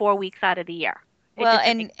for 4 weeks out of the year. Well,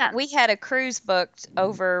 and we had a cruise booked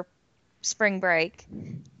over spring break,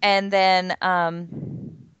 and then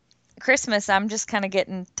Christmas, I'm just kind of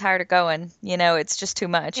getting tired of going. It's just too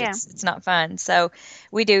much. Yeah. It's not fun. So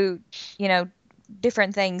we do,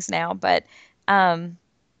 different things now. But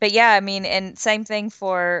yeah, I mean, and same thing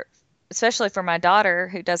for especially for my daughter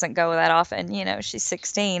who doesn't go that often, she's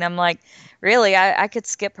 16. I'm like, really, I could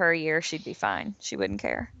skip her a year. She'd be fine. She wouldn't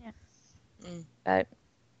care. Yeah. But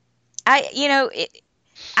I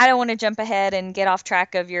don't want to jump ahead and get off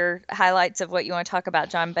track of your highlights of what you want to talk about,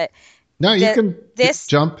 John, but no, you can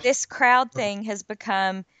jump. This crowd thing has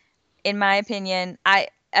become, in my opinion,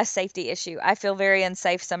 a safety issue. I feel very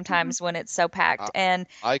unsafe sometimes when it's so packed, and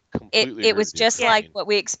I completely it was just like what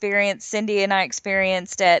we experienced. Cindy and I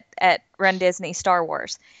experienced at Run Disney Star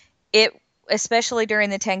Wars. It, especially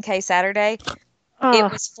during the 10K Saturday,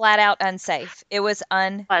 it was flat out unsafe. It was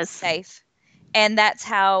unsafe, and that's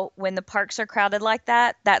how, when the parks are crowded like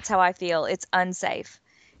that, that's how I feel. It's unsafe.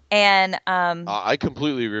 And I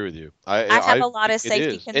completely agree with you. I have a lot of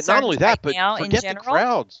safety concerns. And not only that, right but now, forget in general. the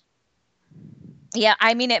crowds. Yeah,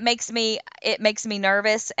 I mean, it makes me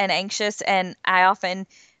nervous and anxious, and I often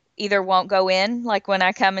either won't go in, like when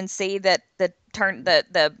I come and see that the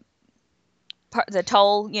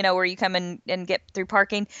toll, where you come in and get through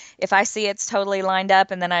parking. If I see it's totally lined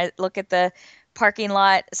up, and then I look at the parking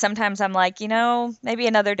lot, sometimes I'm like, maybe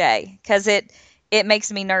another day, because it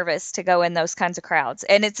makes me nervous to go in those kinds of crowds,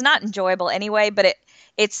 and it's not enjoyable anyway. But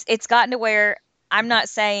it's gotten to where I'm not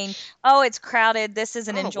saying, oh, it's crowded, this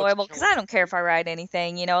isn't enjoyable, because I don't care if I ride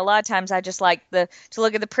anything. A lot of times I just like to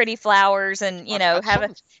look at the pretty flowers and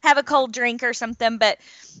have a cold drink or something. But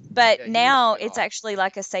now it's actually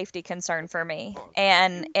like a safety concern for me,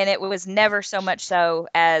 and it was never so much so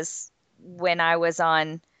as when I was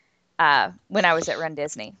at Run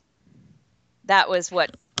Disney. That was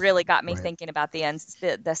what really got me thinking about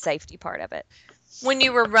the safety part of it. When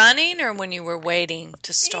you were running or when you were waiting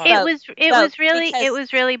to start? It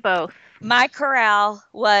was really both. My corral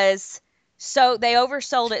was, so they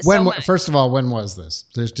oversold it so much. First of all, when was this?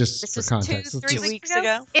 There's just this for was context. 2-3 weeks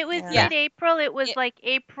ago. It was mid-April. It was like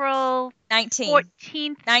April 19th.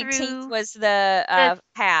 14th. 19th was the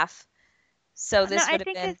half. So this would have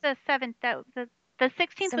been. I think it's the 7th. The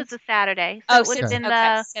 16th was the Saturday, so it would have been the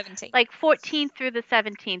 17th. like 14th through the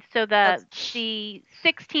 17th. So the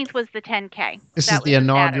 16th was the 10K. This is the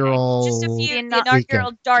inaugural. Just the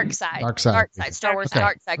inaugural Dark Side. Star Wars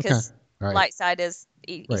Dark Side, because Light Side is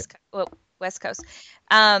West Coast.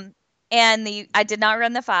 And I did not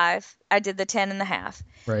run the 5. I did the 10 and the half.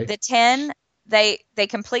 Right. The 10. They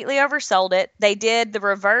completely oversold it. They did the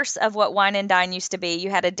reverse of what Wine and Dine used to be.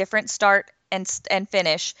 You had a different start and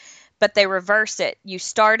finish. But they reversed it. You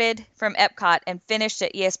started from Epcot and finished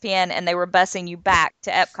at ESPN, and they were busing you back to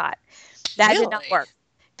Epcot. That did not work.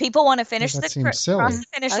 People want to finish cross the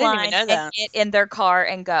finish line and get in their car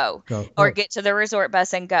and go. Or get to the resort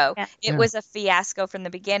bus and go. Yeah. It was a fiasco from the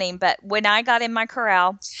beginning. But when I got in my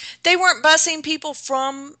corral, they weren't busing people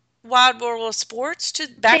from Wide World of Sports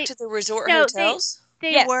back to the resort hotels.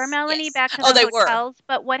 They were, Melanie, back to the hotels.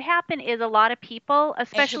 But what happened is a lot of people,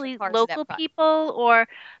 especially local people or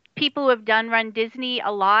people who have done Run Disney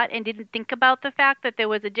a lot and didn't think about the fact that there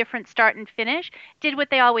was a different start and finish, did what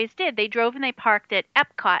they always did. They drove and they parked at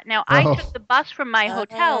Epcot. Now, I took the bus from my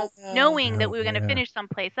hotel knowing that we were going to finish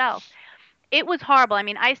someplace else. It was horrible. I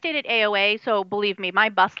mean, I stayed at AOA, so believe me, my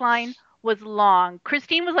bus line was long.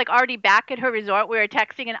 Christine was like already back at her resort. We were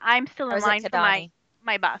texting, and I'm still in line for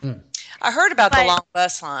my bus. I heard about the long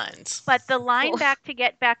bus lines. But the line to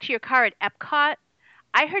get back to your car at Epcot,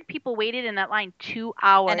 I heard people waited in that line 2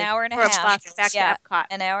 hours. An hour and a half. Bus back to Epcot.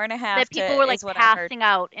 An hour and a half. That people were like passing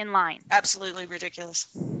out in line. Absolutely ridiculous.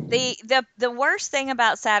 The worst thing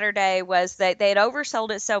about Saturday was that they had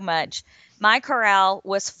oversold it so much. My corral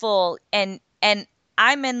was full, and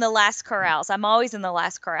I'm in the last corrals. I'm always in the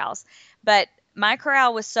last corrals. But my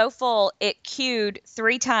corral was so full, it queued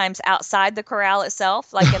 3 times outside the corral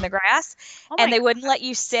itself, like in the grass, and they wouldn't let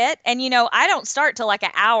you sit. And, I don't start till like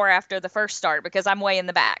an hour after the first start because I'm way in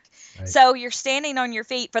the back. Right. So you're standing on your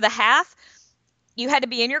feet. For the half, you had to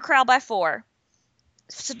be in your corral by 4.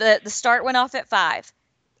 So the start went off at 5.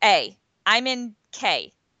 I'm in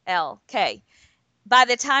K. By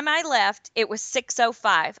the time I left, it was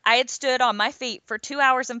 6:05. I had stood on my feet for 2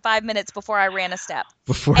 hours and 5 minutes before I ran a step.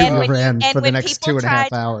 Before you ran for the next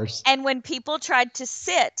 2.5 hours. And when people tried to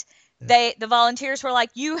sit, the volunteers were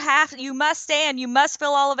like, you must stand, you must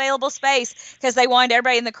fill all available space, because they wanted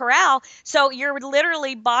everybody in the corral. So you're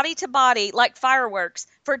literally body to body like fireworks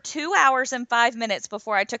for 2 hours and 5 minutes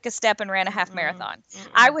before I took a step and ran a half marathon.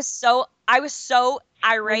 I was so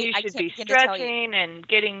irate. You should be stretching and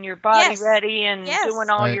getting your body ready and doing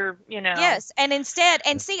all your, Yes, and instead,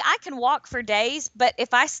 I can walk for days, but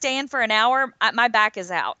if I stand for an hour, my back is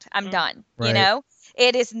out. I'm done. Right.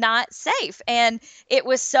 It is not safe, and it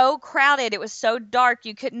was so crowded. It was so dark.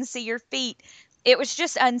 You couldn't see your feet. it was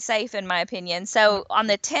just unsafe in my opinion. So on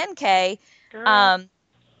the 10K, Girl.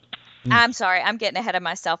 I'm sorry, I'm getting ahead of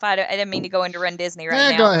myself. I didn't mean to go into Run Disney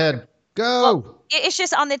right now. Go ahead. Go. Well, it's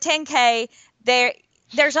just on the 10K,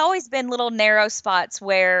 there's always been little narrow spots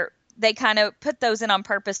where they kind of put those in on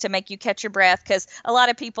purpose to make you catch your breath, because a lot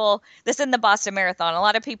of people, this in the Boston Marathon, a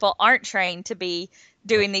lot of people aren't trained to be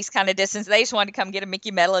doing these kind of distances. They just want to come get a Mickey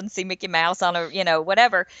medal and see Mickey Mouse on a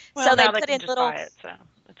whatever. Well, so they now put can in just little. buy it, so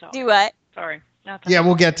it's all Do right. what? Sorry. Nothing. Yeah,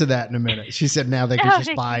 we'll get to that in a minute. She said now they can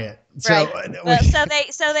just buy it. So, Right.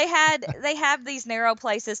 So they have these narrow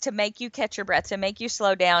places to make you catch your breath, to make you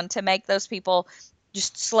slow down, to make those people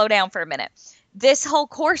just slow down for a minute. This whole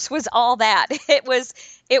course was all that. It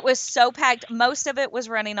was so packed. Most of it was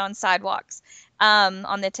running on sidewalks.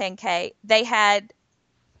 On the 10K, they had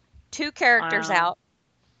 2 characters out.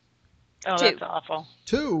 Oh, 2. That's awful.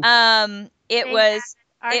 2.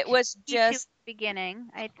 It was just beginning,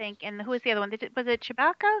 I think. And who was the other one? Was it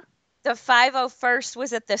Chewbacca? The 501st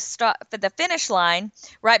was at the start for the finish line,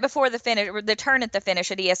 right before the finish, the turn at the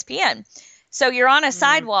finish at ESPN. So you're on a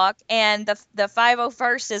sidewalk, and the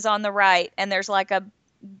 501st is on the right, and there's like a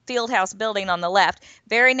Fieldhouse building on the left.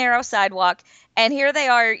 Very narrow sidewalk. And here they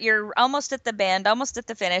are. You're almost at the bend, almost at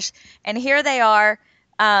the finish, and here they are.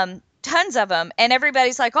 Tons of them, and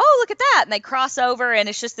everybody's like, oh, look at that, and they cross over, and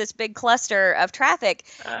it's just this big cluster of traffic.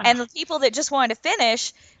 And the people that just wanted to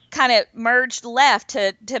finish kind of merged left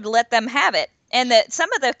to let them have it. And that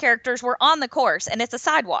some of the characters were on the course, and it's a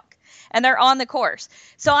sidewalk, and they're on the course.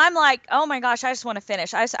 So I'm like, oh my gosh, I just want to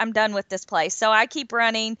finish. I'm done with this place. So I keep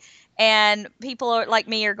running, and people like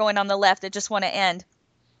me are going on the left that just want to end.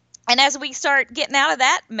 And as we start getting out of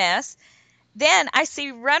that mess, then I see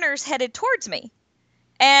runners headed towards me.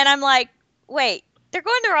 And I'm like, wait, they're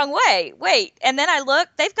going the wrong way. Wait. And then I look,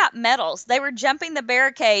 they've got medals. They were jumping the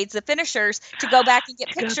barricades, the finishers, to go back and get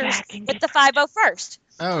pictures with the 501st.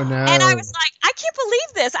 Oh, no. And I was like, I can't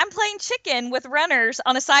believe this. I'm playing chicken with runners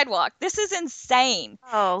on a sidewalk. This is insane.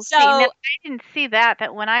 Oh, so see, no, I didn't see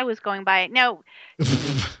that when I was going by. No.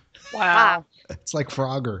 Wow. It's like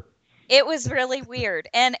Frogger. It was really weird,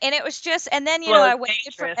 and it was just, and then I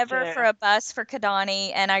waited forever for a bus for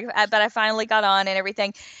Kidani, and but I finally got on and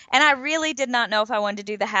everything, and I really did not know if I wanted to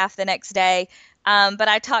do the half the next day, but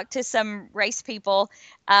I talked to some race people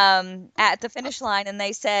at the finish line, and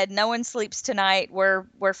they said no one sleeps tonight.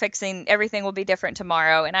 We're fixing, everything will be different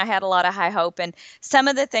tomorrow, and I had a lot of high hope, and some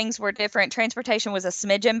of the things were different. Transportation was a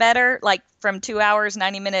smidgen better, like from 2 hours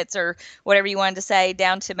 90 minutes or whatever you wanted to say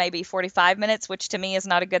down to maybe 45 minutes, which to me is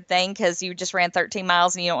not a good thing because you just ran 13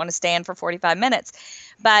 miles and you don't want to stand for 45 minutes.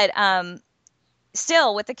 But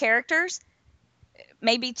still, with the characters,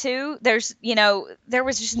 maybe 2, there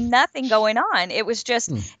was just nothing going on. It was just,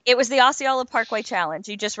 it was the Osceola Parkway Challenge.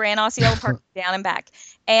 You just ran Osceola Parkway down and back.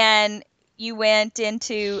 And you went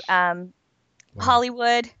into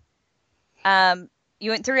Hollywood. You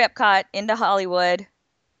went through Epcot into Hollywood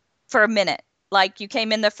for a minute. Like you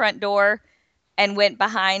came in the front door and went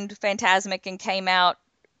behind Fantasmic and came out,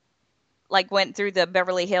 like went through the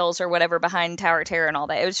Beverly Hills or whatever behind Tower of Terror and all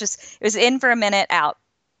that. It was in for a minute, out.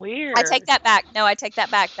 Weird. I take that back. No, I take that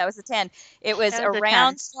back. That was a 10. It was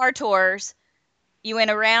around Star Tours. You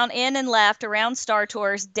went around in and left around Star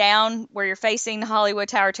Tours, down where you're facing Hollywood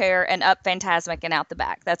Tower Terror, and up Fantasmic and out the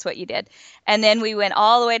back. That's what you did. And then we went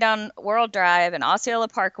all the way down World Drive and Osceola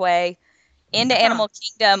Parkway into Animal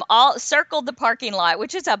Kingdom, all circled the parking lot,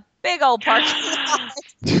 which is a big old parking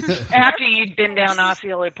lot. After you'd been down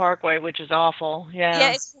Osceola Parkway, which is awful. Yeah.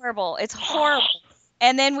 Yeah, it's horrible. It's horrible.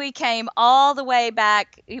 And then we came all the way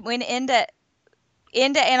back, went into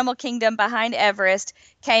Animal Kingdom behind Everest,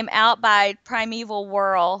 came out by Primeval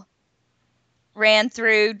Whirl, ran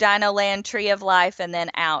through Dino Land, Tree of Life, and then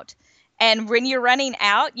out. And when you're running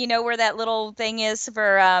out, you know where that little thing is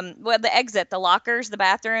for the exit, the lockers, the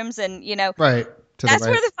bathrooms, and right. That's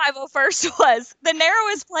where the 501st was. The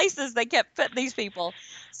narrowest places they kept putting these people.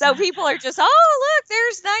 So people are just, oh, look,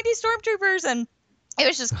 there's 90 stormtroopers, and it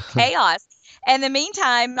was just chaos. And in the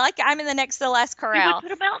meantime, like I'm in the next to the last corral. You would put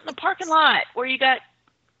them out in the parking lot where you got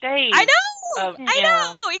days. I know,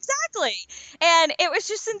 exactly. And it was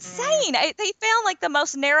just insane. They found like the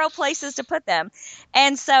most narrow places to put them.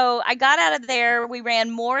 And so I got out of there. We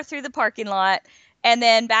ran more through the parking lot, and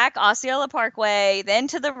then back Osceola Parkway, then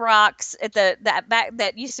to the rocks at that back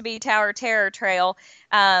that used to be Tower Terror Trail,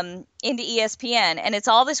 into ESPN, and it's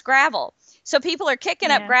all this gravel. So people are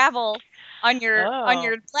kicking up gravel on your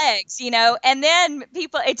legs, and then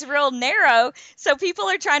it's real narrow, so people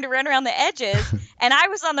are trying to run around the edges. And I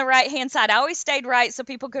was on the right hand side. I always stayed right so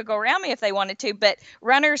people could go around me if they wanted to, but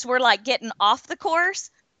runners were like getting off the course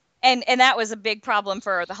and that was a big problem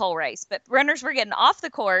for the whole race. But runners were getting off the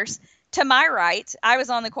course to my right. I was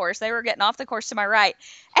on the course. They were getting off the course to my right.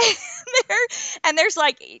 And there's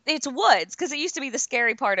like, it's woods, because it used to be the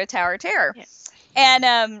scary part of Tower of Terror. Yeah.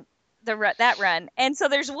 And that run. And so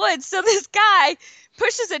there's woods. So this guy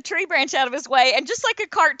pushes a tree branch out of his way, and just like a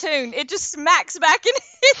cartoon, it just smacks back and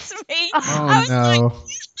hits me. Oh, I was no. like,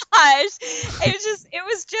 gosh. It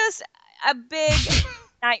was just a big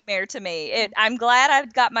nightmare to me. I'm glad I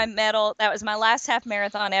got my medal. That was my last half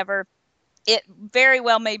marathon ever. It very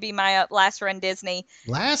well may be my last Run Disney.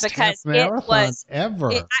 Last because half marathon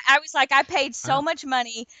ever. I was like, I paid so much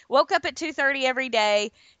money, woke up at 2:30 every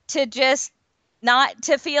day to just not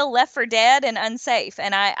to feel left for dead and unsafe.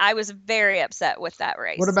 And I was very upset with that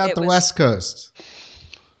race. What about the West Coast?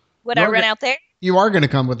 Would I run out there? You are going to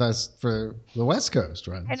come with us for the West Coast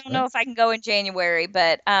run. I don't know if I can go in January,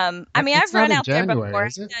 but I mean, I've run out there before.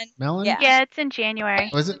 Is it, Melanie? Yeah, it's in January.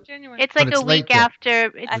 Was it? It's like a week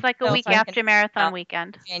after. It's like a week after marathon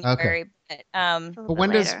weekend. January. Okay. But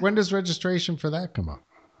when does registration for that come up?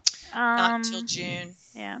 Not until June.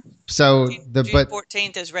 Yeah. So June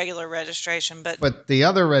 14th is regular registration, but the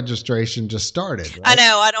other registration just started. Right? I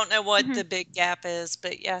know. I don't know what the big gap is,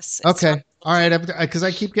 but yes. Okay. All right. Because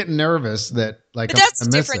I keep getting nervous that but that's the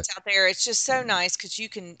difference out there. It's just so nice because you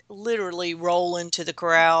can literally roll into the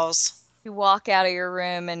corrals. You walk out of your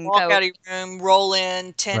room and out of your room, roll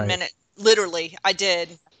in 10 minutes. Literally, I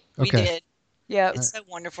did. We did. Yeah, it's so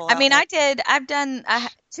wonderful. I mean, I've done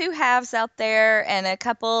 2 halves out there and a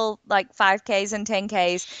couple like 5Ks and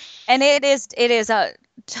 10Ks, and it is a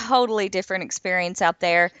totally different experience out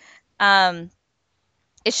there.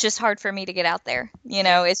 It's just hard for me to get out there. You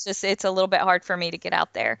know, it's a little bit hard for me to get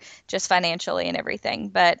out there, just financially and everything.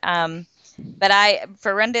 But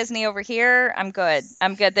for Run Disney over here, I'm good.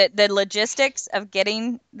 The logistics of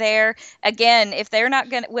getting there, again, if they're not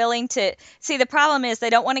willing to see, the problem is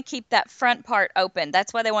they don't want to keep that front part open.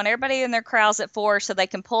 That's why they want everybody in their corrals at 4 so they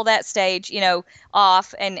can pull that stage,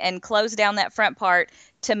 off and close down that front part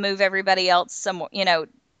to move everybody else somewhere,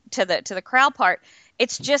 to the corral part.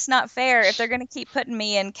 It's just not fair if they're going to keep putting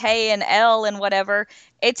me in K and L and whatever.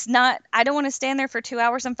 It's not, I don't want to stand there for 2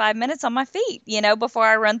 hours and 5 minutes on my feet, before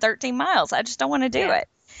I run 13 miles. I just don't want to do it.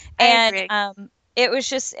 And it was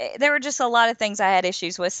just, there were just a lot of things I had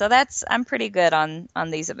issues with. So I'm pretty good on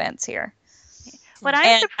these events here. What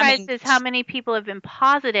I'm surprised is how many people have been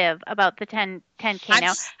positive about the 10K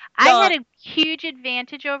now. I had a huge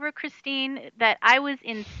advantage over Christine that I was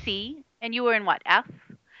in C and you were in what, F?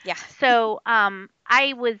 Yeah. So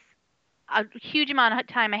I was a huge amount of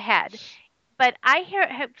time ahead. But I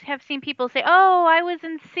have seen people say, oh, I was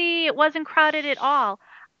in C. It wasn't crowded at all.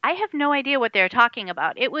 I have no idea what they're talking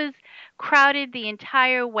about. It was crowded the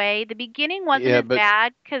entire way. The beginning wasn't as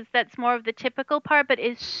bad because that's more of the typical part. But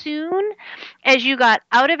as soon as you got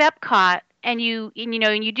out of Epcot and you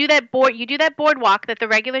do that boardwalk that the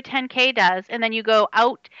regular 10K does, and then you go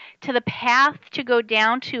out to the path to go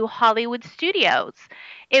down to Hollywood Studios.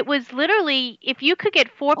 It was literally, if you could get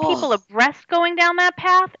 4 people abreast going down that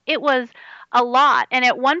path, it was a lot. And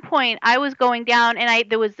at one point, I was going down, and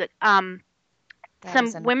there was some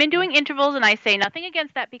women doing intervals, and I say nothing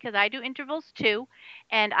against that because I do intervals too.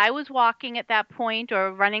 And I was walking at that point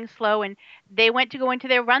or running slow, and they went to go into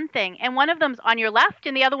their run thing. And one of them's on your left,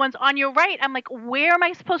 and the other one's on your right. I'm like, where am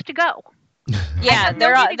I supposed to go? Yeah, that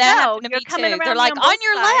happened to me too. They're like, on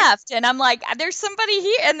your left. And I'm like, there's somebody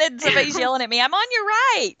here. And then somebody's yelling at me, I'm on your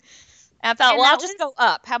right. And I thought, I'll just go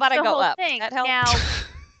up. How about I go up? That helps. Now,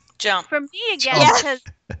 jump. For me again, because,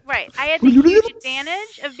 I had the huge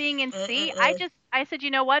advantage of being in C. I said, you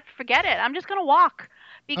know what? Forget it. I'm just going to walk.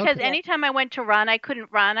 Because anytime I went to run, I couldn't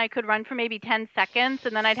run. I could run for maybe 10 seconds,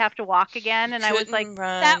 and then I'd have to walk again. And I was like,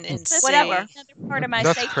 that was whatever. Another part of my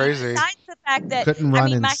That's safety. crazy. Besides the fact that my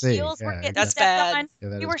heels were getting stepped on.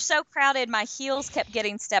 Yeah, We were so crowded, my heels kept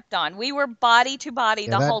getting stepped on. We were body to body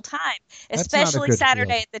the whole time, especially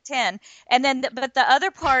Saturday at the 10. And then, but the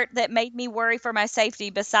other part that made me worry for my safety,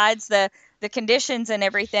 besides the conditions and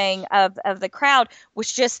everything of the crowd,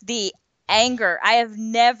 was just the anger. I have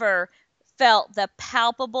never felt the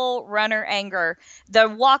palpable runner anger. The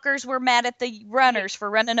walkers were mad at the runners for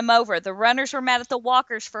running them over. The runners were mad at the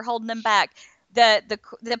walkers for holding them back.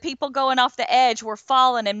 The people going off the edge were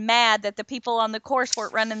falling and mad that the people on the course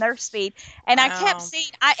weren't running their speed. And I kept seeing,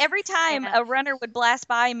 every time a runner would blast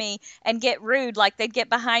by me and get rude, like they'd get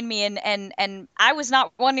behind me, and I was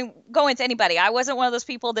not wanting go into anybody. I wasn't one of those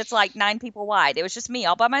people that's like 9 people wide. It was just me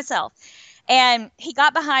all by myself. And he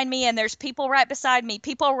got behind me, and there's people right beside me,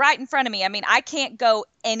 people right in front of me. I mean, I can't go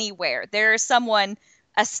anywhere. There is someone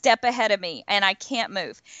a step ahead of me, and I can't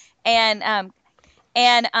move. And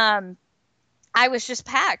And I was just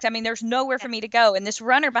packed. I mean, there's nowhere for me to go, and this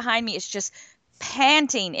runner behind me is just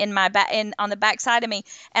panting in my back, on the back side of me.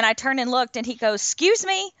 And I turned and looked, and he goes, "Excuse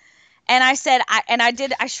me." And I said, I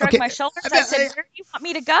shrugged my shoulders. I said, "Where do you want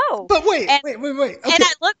me to go?" But wait. Okay. And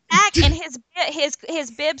I looked back, and his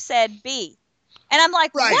bib said B. And I'm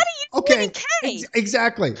like, right. "What are you doing, K?"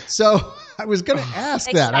 Exactly. So I was going to ask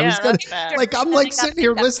that. I was going to, I'm like sitting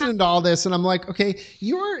here listening to all this, and I'm like, okay,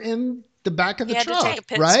 you're in the back of the truck,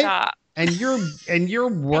 right? Stop. And you're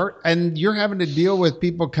having to deal with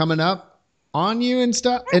people coming up on you and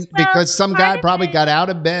stuff, and because some guy probably got out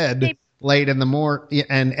of bed late in the morning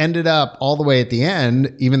and ended up all the way at the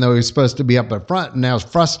end, even though he was supposed to be up at front, and now is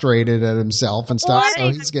frustrated at himself and stuff.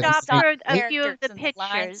 Well, so he's getting a few of the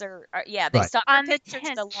pictures. They stopped on the the pictures.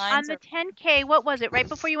 10, on the 10K. What was it? Right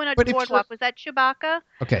before you went out to Boardwalk, was that Chewbacca?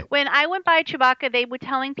 Okay. When I went by Chewbacca, they were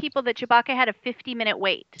telling people that Chewbacca had a 50-minute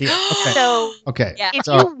wait. Yeah, okay.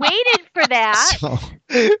 So if you waited for that,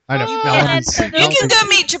 I know. You can go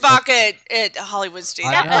meet Chewbacca at Hollywood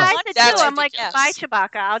Studios. That's what I said too. I'm like, bye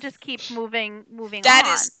Chewbacca. I'll just keep moving on.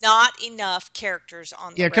 That is not enough characters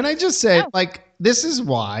on the road. Can I just say, this is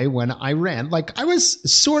why when I ran, I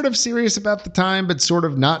was sort of serious about the time, but sort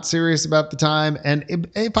of not serious about the time. And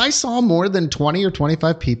if I saw more than 20 or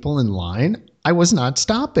 25 people in line, I was not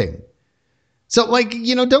stopping. So,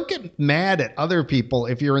 don't get mad at other people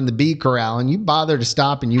if you're in the B corral and you bother to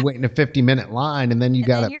stop and you wait in a 50-minute line and then you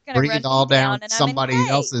got to breathe all down somebody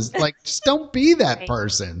else's. Just don't be that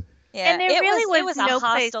person. Yeah, and there really was a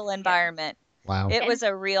hostile environment. Wow. It was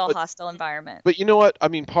a real hostile environment. But you know what? I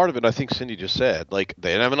mean, part of it, I think Cindy just said, they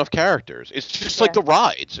didn't have enough characters. It's just like the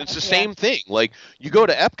rides. It's the same thing. You go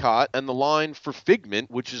to Epcot and the line for Figment,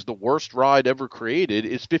 which is the worst ride ever created,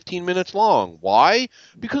 is 15 minutes long. Why?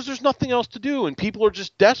 Because there's nothing else to do and people are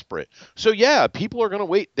just desperate. So yeah, people are going to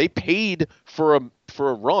wait. They paid for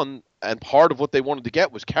a run, and part of what they wanted to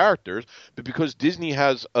get was characters, but because Disney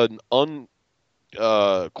has an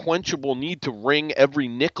quenchable need to wring every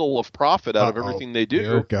nickel of profit out of everything they do.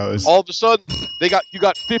 Here it goes. All of a sudden, you got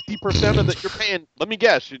 50% of that you're paying. Let me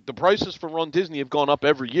guess, the prices for Run Disney have gone up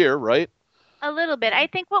every year, right? A little bit. I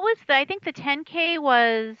think I think the 10K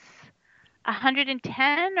was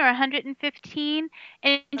 110 or 115.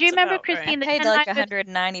 And do you remember, Christine? I paid like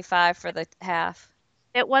 195 for the half.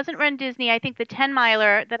 It wasn't Run Disney. I think the 10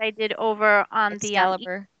 miler that I did over on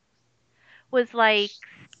Excalibur was like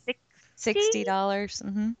 $60.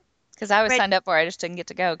 Mm-hmm. Because I was signed up for it. I just didn't get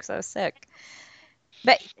to go because I was sick.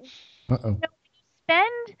 But you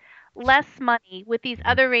spend less money with these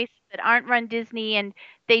other races that aren't Run Disney and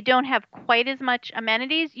they don't have quite as much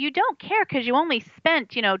amenities. You don't care because you only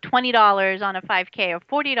spent, $20 on a 5K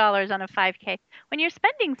or $40 on a 5K. When you're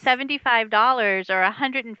spending $75 or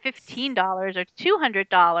 $115 or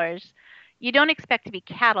 $200, you don't expect to be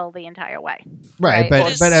cattle the entire way. Right.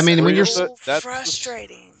 But I mean, when you're that's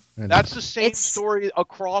frustrating. That's the same story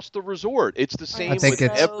across the resort. It's the same with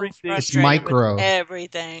everything. It's micro.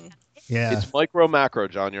 Everything. Yeah. It's micro macro,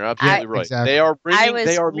 John. You're absolutely right. Exactly. They are bringing. I was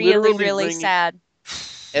they are really sad.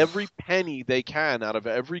 Every penny they can out of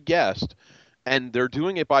every guest, and they're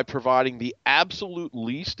doing it by providing the absolute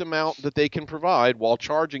least amount that they can provide while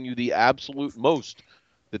charging you the absolute most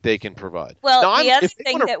that they can provide. Well, now, the other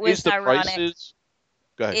thing that was ironic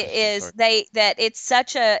is that it's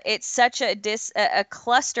such a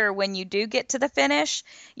cluster when you do get to the finish.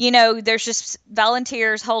 There's just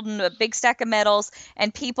volunteers holding a big stack of medals,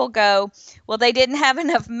 and people go, well, they didn't have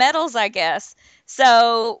enough medals, I guess.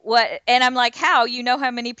 So what? And I'm like, how?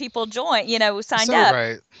 How many people signed up?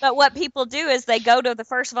 Right. But what people do is they go to the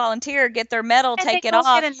first volunteer, get their medal, take it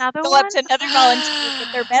off, go one? up to another volunteer,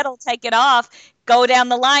 get their medal, take it off, go down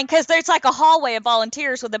the line, because there's like a hallway of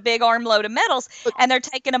volunteers with a big armload of medals, and they're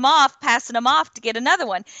taking them off, passing them off to get another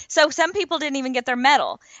one. So some people didn't even get their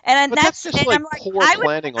medal, and that's just poor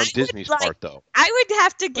planning on Disney's part, though. I would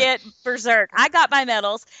have to get berserk. I got my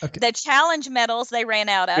medals. Okay. The challenge medals they ran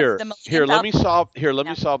out of. Let me solve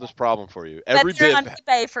this problem for you. Every bib on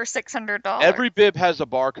eBay for $600. Every bib has a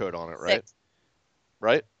barcode on it, right?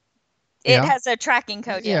 Right. It has a tracking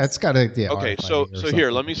code. Yeah, it's got a Okay, so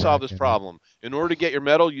here, let me solve this problem. In order to get your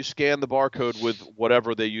medal, you scan the barcode with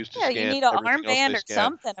whatever they use to scan. Yeah, you need an armband or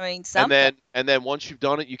something. I mean, something. And then once you've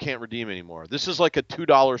done it, you can't redeem anymore. This is like a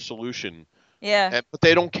 $2 solution. Yeah. But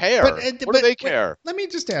they don't care. What do they care? Let me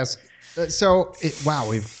just ask.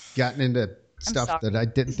 We've gotten into stuff that I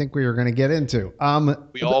didn't think we were going to get into.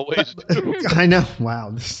 We always do. I know.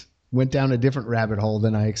 Wow, this went down a different rabbit hole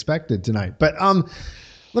than I expected tonight. But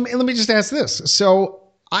let me just ask this. So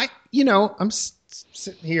I'm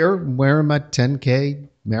sitting here wearing my 10K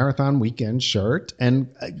Marathon Weekend shirt. And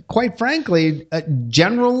quite frankly,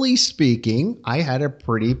 generally speaking, I had a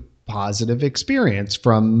pretty positive experience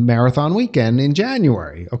from Marathon Weekend in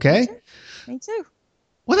January. Okay. Me too.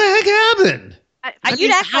 What the heck happened?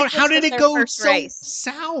 How did it go so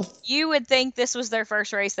south? You would think this was their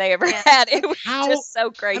first race they ever had. It was just so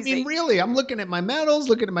crazy. I mean, really, I'm looking at my medals,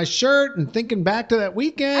 looking at my shirt, and thinking back to that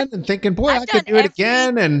weekend, and thinking, boy, I could do it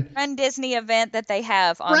again. And Run Disney event that they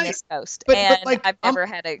have on this coast, and I've never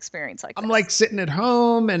had an experience like that. I'm like sitting at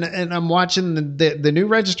home, and I'm watching the new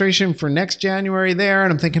registration for next January there,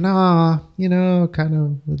 and I'm thinking, kind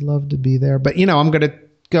of would love to be there, but I'm going to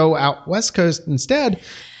go out West Coast instead.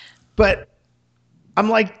 But I'm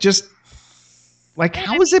like,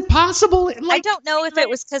 how is it possible? I don't know if it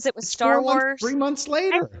was because it was Star Wars. 3 months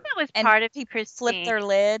later. I think that was part of people flipped their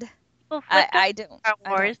lid. I don't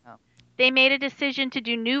know. They made a decision to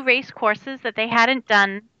do new race courses that they hadn't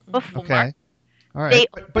done before. Okay. All right.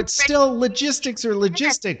 But still, logistics are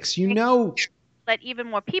logistics. Let even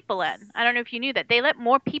more people in. I don't know if you knew that. They let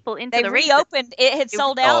more people into the race. They reopened. It had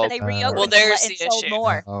sold out. They reopened. Well, there's the sold issue.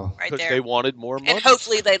 More. Right there. They wanted more money. And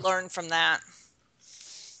hopefully they learned from that.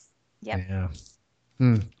 Yep. Yeah.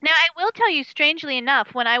 Now, I will tell you, strangely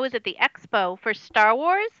enough, when I was at the expo for Star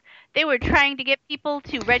Wars, they were trying to get people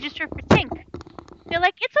to register for Tink. They're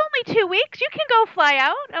like, it's only 2 weeks. You can go fly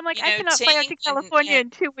out. I'm like, I cannot fly out to California in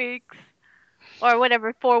 2 weeks. Or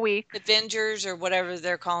whatever, 4 weeks. Avengers or whatever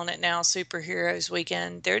they're calling it now, Superheroes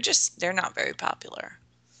Weekend. They're not very popular.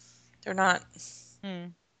 They're not.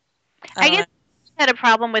 I guess I had a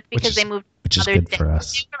problem with because they moved to other things. For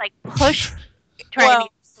us. They were like push trying to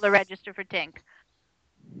get people to register for Tink.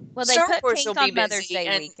 Well, they Star put Tink on Mother's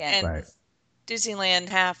Day weekend. And Disneyland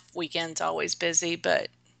half weekend's always busy, but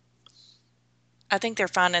I think they're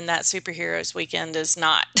finding that Superheroes Weekend is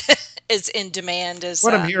not as in demand as.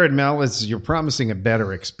 What I'm hearing, Mel, is you're promising a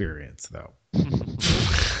better experience, though.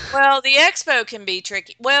 Well, the expo can be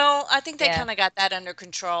tricky. Well, I think they kind of got that under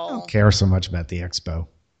control. I don't care so much about the expo.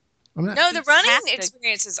 No, the running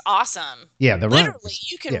experience is awesome. Yeah, the literally,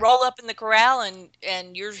 you can roll up in the corral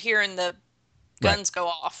and you're hearing the guns go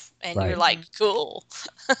off, and you're like, cool.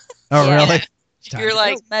 Oh, really? You're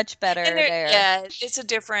like much better there. Yeah, it's a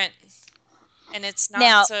different, and it's not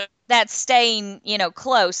now so. That's staying,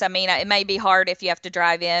 close. I mean, it may be hard if you have to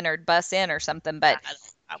drive in or bus in or something, but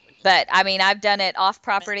I mean, I've done it off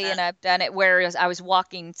property and I've done it where I was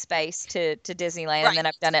walking space to Disneyland, and then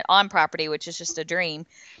I've done it on property, which is just a dream,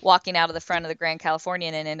 walking out of the front of the Grand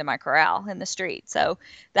Californian and into my corral in the street. So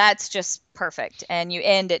that's just perfect. And you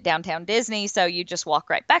end at downtown Disney, so you just walk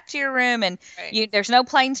right back to your room, and there's no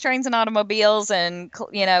planes, trains, and automobiles, and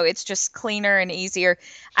it's just cleaner and easier.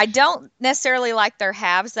 I don't necessarily like their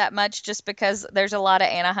halves that much, just because there's a lot of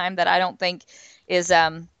Anaheim that I don't think is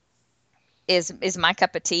my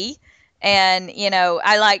cup of tea. And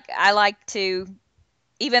I like to,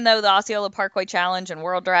 even though the Osceola Parkway Challenge and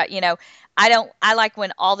World Drive, I like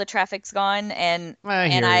when all the traffic's gone, and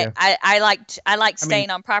I like staying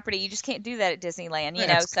on property. You just can't do that at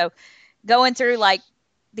Disneyland, so going through like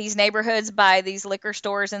these neighborhoods by these liquor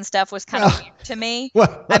stores and stuff was kind of weird to me.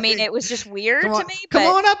 I mean, it was just weird to me.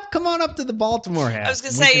 Come on up to the Baltimore house. I was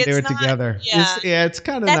going to say, do it together. Yeah, it's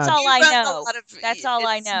kind of. That's all I know. That's all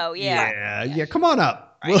I know. Yeah. Come on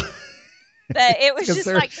up. Right. But it was just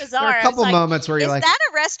like bizarre. There are a couple moments where you're like, is that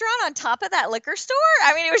a restaurant on top of that liquor store?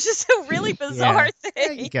 I mean, it was just a really bizarre thing.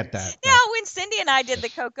 Yeah, you get that. Now, when Cindy and I did the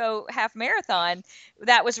Cocoa Half Marathon,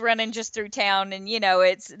 that was running just through town, and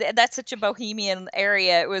that's such a bohemian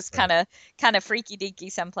area. It was kind of freaky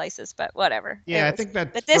deaky some places, but whatever. Yeah, I think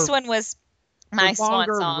that. But this one was my swan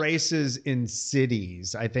longer song. Races in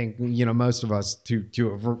cities, I think most of us to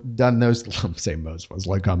have done those. I'm saying most of us,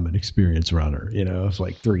 like I'm an experienced runner, of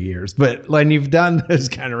like 3 years. But when you've done those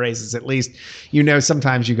kind of races, at least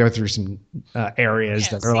sometimes you go through some areas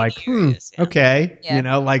that are like, okay,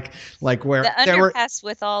 like where the underpass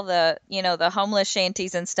with all the the homeless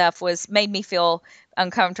shanties and stuff made me feel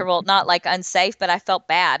uncomfortable, not like unsafe, but I felt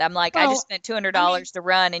bad. I'm like, I just spent $200 to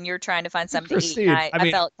run, and you're trying to find something to eat. I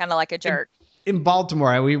felt kind of like a jerk. In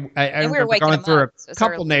Baltimore, I remember going through a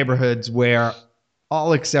couple neighborhoods where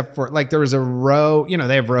all except for there was a row,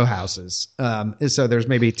 they have row houses. So there's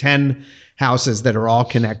maybe 10 houses that are all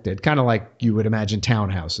connected, kind of like you would imagine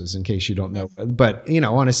townhouses, in case you don't know, but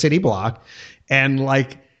on a city block, and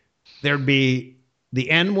there'd be the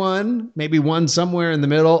end one, maybe one somewhere in the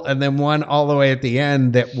middle, and then one all the way at the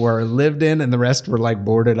end that were lived in, and the rest were like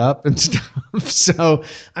boarded up and stuff. So,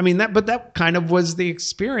 I mean, that kind of was the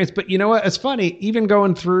experience. But you know what? It's funny, even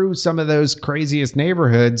going through some of those craziest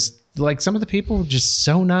neighborhoods, like some of the people were just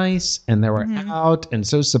so nice, and they were out and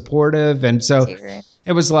so supportive. And so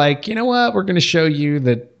it was like, you know what? We're going to show you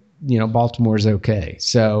that, Baltimore's okay.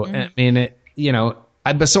 So, I mean,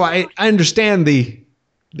 I understand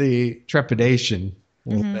the trepidation a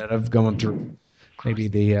little bit of going through maybe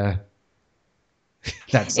the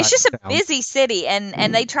it's just a busy city,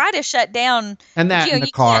 and they try to shut down and the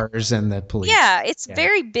cars and the police. Yeah, it's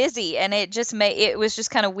very busy, and it was just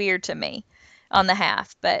kind of weird to me on the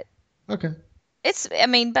half, but okay. But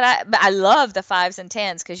I love the 5s and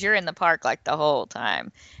 10s because you're in the park like the whole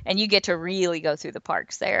time, and you get to really go through the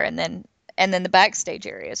parks there, and then the backstage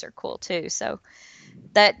areas are cool too. So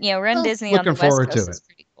that Run Disney on the West Coast is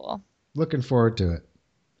pretty cool. Looking forward to it.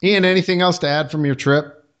 Ian, anything else to add from your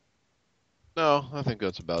trip? No, I think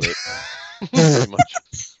that's about it. Pretty much.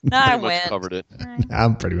 No, I pretty much covered it.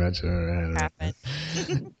 I'm pretty much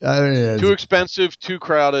too expensive, too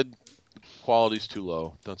crowded, quality's too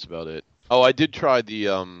low. That's about it. Oh, I did try the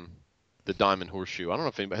Diamond Horseshoe. I don't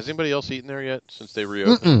know if has anybody else eaten there yet since they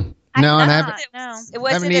reopened. No, I haven't.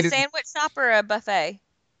 Was it a sandwich shop or a buffet?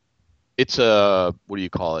 It's a, what do you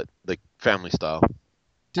call it? Like family style.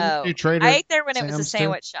 I ate there when it was a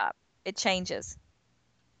sandwich shop. It changes.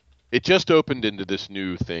 It just opened into this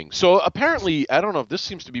new thing. So apparently, I don't know if this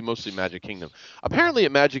seems to be mostly Magic Kingdom. Apparently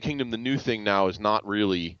at Magic Kingdom, the new thing now is not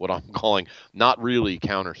really what I'm calling not really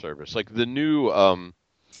counter service. Like the new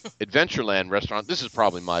Adventureland restaurant, this is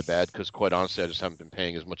probably my bad because quite honestly, I just haven't been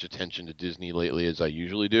paying as much attention to Disney lately as I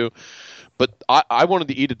usually do. But I wanted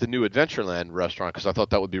to eat at the new Adventureland restaurant because I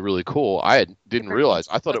thought that would be really cool. I didn't realize.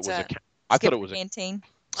 I thought it was a canteen.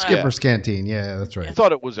 Skipper's Canteen. Yeah, that's right. I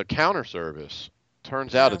thought it was a counter service.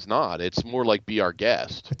 Turns out it's not. It's more like Be Our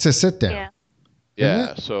Guest. It's a sit down.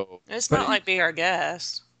 Yeah. So it's not like Be Our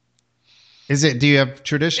Guest. Is it? Do you have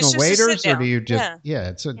traditional waiters, or do you just?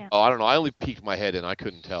 Oh, I don't know. I only peeked my head in. I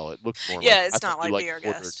couldn't tell. It looked more. Yeah, it's not like Be Our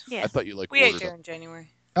Guest. I thought you We ate there in January.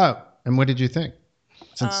 Oh, and what did you think?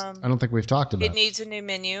 Since I don't think we've talked about it. It needs a new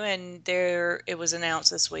menu, and it was announced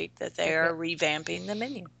this week that they are revamping the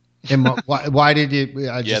menu. And why did you?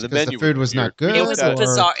 Just because the food was not good. It was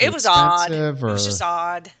bizarre. It was odd. It was just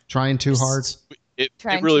odd. Trying too hard. It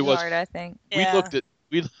really was. Hard, I think.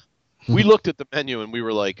 We looked at the menu and we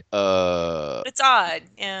were like, it's odd.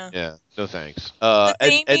 Yeah. Yeah. No thanks. The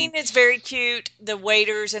theming is very cute. The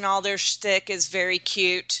waiters and all their shtick is very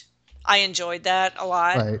cute. I enjoyed that a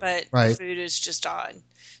lot, but the food is just odd.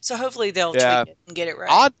 So hopefully they'll tweak it and get it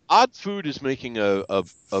right. Odd food is making a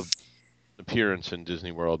appearance in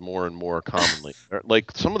Disney World more and more commonly. Like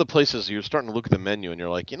some of the places you're starting to look at the menu and you're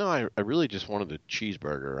like, I really just wanted a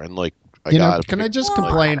cheeseburger, and like can I just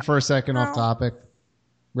complain for a second off topic,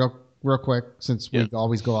 real quick, since we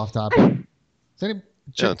always go off topic. Is any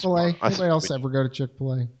Chick-fil-A? Anybody else ever go to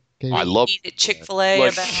Chick-fil-A? I love eat at Chick-fil-A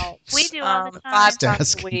about we do all the time. 5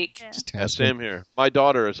 times a week. Yeah, same here. My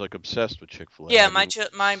daughter is like obsessed with Chick-fil-A. Yeah, my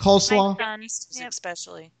coleslaw,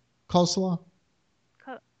 especially coleslaw.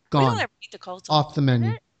 Gone. We don't ever eat the coleslaw. Off the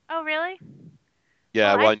menu. Oh, really?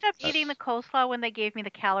 Yeah, I stopped eating the coleslaw when they gave me the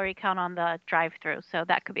calorie count on the drive-through, so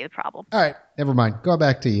that could be the problem. All right, never mind. Go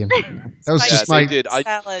back to Ian. That was just my salad.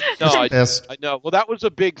 I know. Well, that was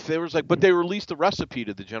a big thing. It was like, but they released the recipe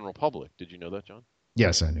to the general public. Did you know that, John?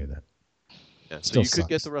 Yes, I knew that. Yeah, so you could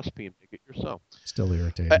get the recipe and make it yourself. Still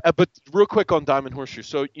irritating. But real quick on Diamond Horseshoe.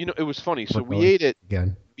 So it was funny. So we ate it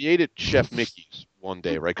again. We ate at Chef Mickey's one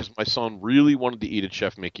day, right? Because my son really wanted to eat at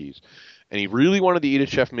Chef Mickey's, and he really wanted to eat at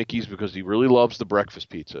Chef Mickey's because he really loves the breakfast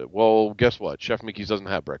pizza. Well, guess what? Chef Mickey's doesn't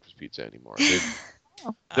have breakfast pizza anymore.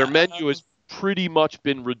 Their menu has pretty much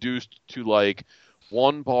been reduced to like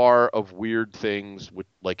one bar of weird things, with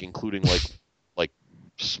like including like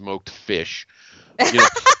smoked fish.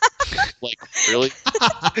 Like really?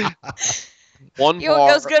 One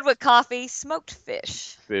bar goes good with coffee. Smoked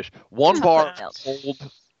fish. One bar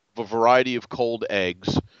of a variety of cold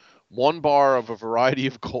eggs. One bar of a variety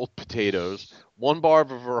of cold potatoes. One bar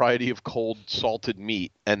of a variety of cold salted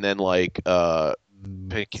meat, and then like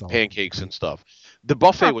pancakes and stuff. The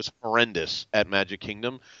buffet was horrendous at Magic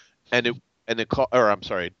Kingdom,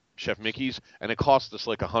 Chef Mickey's, and it cost us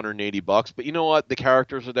like $180. But you know what? The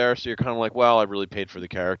characters are there, so you're kind of like, well, I really paid for the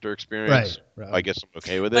character experience. Right. I guess I'm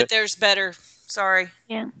okay with it. But there's better. Sorry.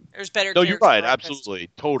 Yeah. There's better. No, you're right.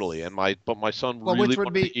 Absolutely, totally. And my son really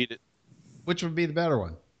wanted to eat it. Which would be the better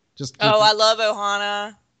one? I love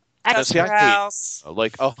Ohana. House.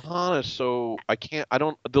 Like Ohana, so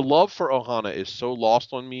the love for Ohana is so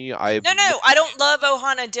lost on me. No, I don't love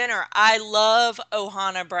Ohana dinner. I love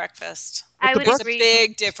Ohana breakfast. There's a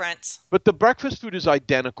big difference. But the breakfast food is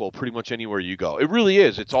identical pretty much anywhere you go. It really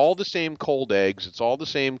is. It's all the same cold eggs. It's all the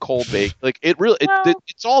same cold bake. Like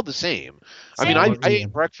it's all the same. I mean, I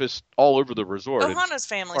ate breakfast all over the resort. Ohana's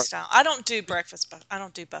family style. I don't do breakfast, but I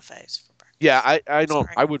don't do buffets for breakfast. Yeah, I don't.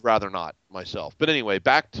 Sorry. I would rather not myself. But anyway,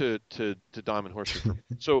 back to Diamond Horse.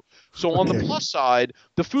 So on the plus side,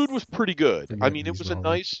 the food was pretty good. I mean, it was a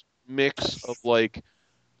nice mix of like.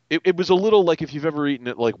 It was a little like if you've ever eaten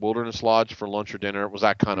at like Wilderness Lodge for lunch or dinner. It was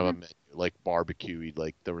that kind of a menu, like barbecue-y.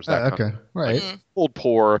 Like there was that kind of right. Pulled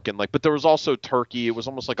pork and but there was also turkey. It was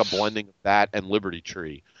almost like a blending of that and Liberty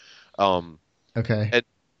Tree. Okay.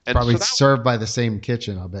 And probably served by the same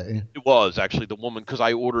kitchen, I'll bet you. It was actually the woman, because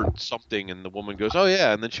I ordered something and the woman goes, "Oh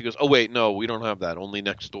yeah," and then she goes, "Oh wait, no, we don't have that. Only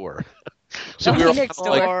next door." So we were next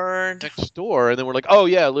door, and then we're like, "Oh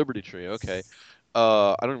yeah, Liberty Tree, okay."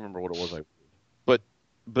 I don't remember what it was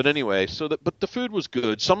But anyway, but the food was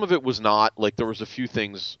good. Some of it was not. Like there was a few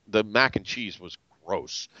things. The mac and cheese was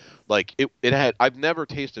gross. Like it had. I've never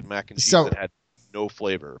tasted mac and cheese that had no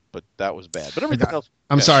flavor, but that was bad. But everything else.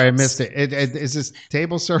 I'm sorry, I missed it. Is this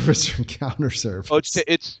table service or counter service? Oh,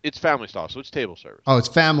 it's family style, so it's table service. Oh, it's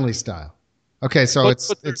family style. Okay, so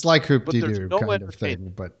it's like Hoop-Dee-Doo kind of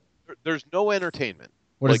thing, but there's no entertainment.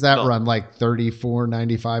 What does that run, like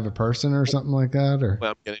 $34.95 a person or something like that? Or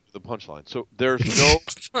well, I'm getting to the punchline. So there's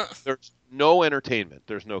no entertainment.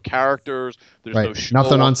 There's no characters. There's no show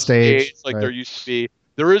nothing on stage like there used to be.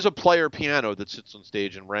 There is a player piano that sits on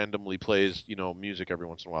stage and randomly plays, music every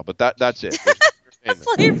once in a while. But that's it. A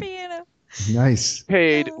player piano. Nice.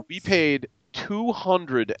 We paid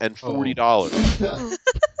 $240.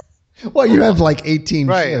 Well, you have like 18 kids,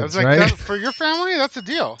 I was like, right? For your family, that's a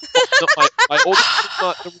deal. No, my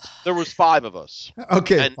oldest, there was 5 of us.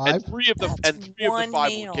 Okay, and 5? And three of the 5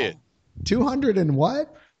 were kids. 200 and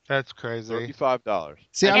what? That's crazy. $35.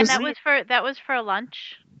 See, and that was for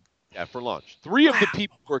lunch. Yeah, for lunch. 3 of the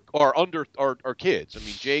people are kids. I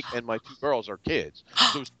mean, Jake and my 2 girls are kids.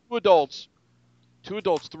 So it was 2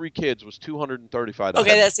 adults, 3 kids was $235.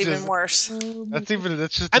 Okay, that's even worse. That's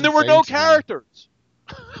just. And there were no characters.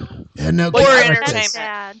 Yeah, no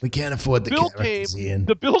entertainment. We can't afford the characters, Ian.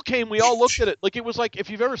 The bill came. We all looked at it. Like it was like if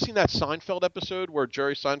you've ever seen that Seinfeld episode where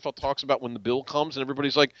Jerry Seinfeld talks about when the bill comes and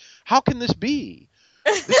everybody's like, "How can this be?"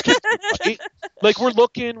 This can't be right. Like we're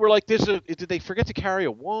looking. We're like, "Did they forget to carry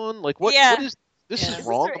a 1? Like what? Yeah. What is this? Is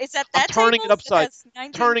wrong." Is that I'm turning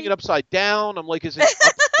it upside down. I'm like, "Is it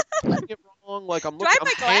wrong?" Like I'm looking. I'm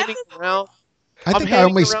handing around. I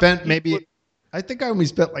think I only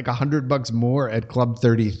spent like $100 more at Club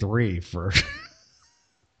 33 for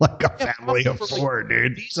like a family of 4,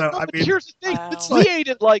 dude. So I mean, here's the thing: we ate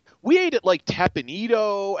at like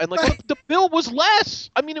Tapanito, and like the bill was less.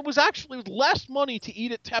 I mean, it was actually less money to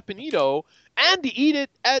eat at Tapanito and to eat it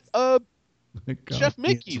at Chef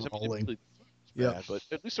Mickey's. I mean, yeah, but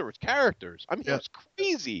at least there was characters. I mean, it was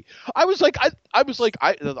crazy. I was like, I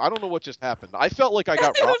don't know what just happened. I felt like I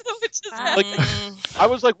got robbed. Like, I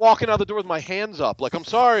was like walking out the door with my hands up, like I'm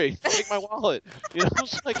sorry, take my wallet. It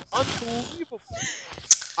was like unbelievable.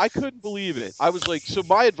 I couldn't believe it. I was like, so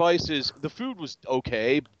my advice is, the food was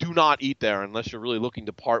okay. Do not eat there unless you're really looking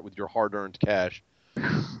to part with your hard-earned cash.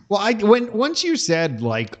 Well, once you said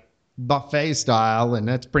like buffet style, and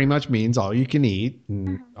that pretty much means all you can eat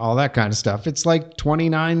and all that kind of stuff, it's like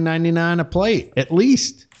 $29.99 a plate at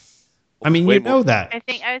least. I mean, you know that. I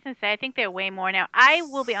was gonna say, I think they're way more now. I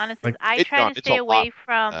will be honest, I try to stay away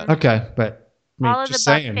from but all of the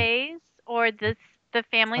buffets or the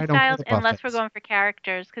family styles unless we're going for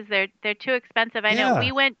characters, because they're too expensive. I know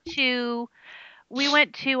we went to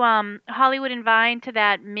Hollywood and Vine to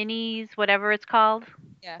that Minis, whatever it's called,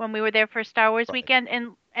 when we were there for Star Wars weekend,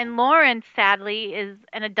 and Lauren sadly is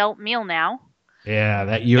an adult meal now. Yeah,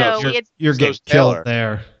 that you're getting killed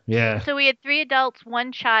there. Yeah. So we had 3 adults,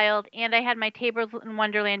 1 child, and I had my Tables in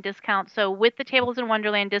Wonderland discount. So with the Tables in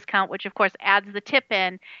Wonderland discount, which of course adds the tip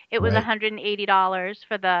in, it was $180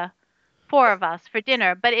 for the 4 of us for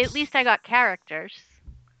dinner. But at least I got characters.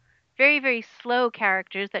 Very, very slow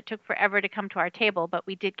characters that took forever to come to our table, but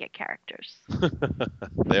we did get characters.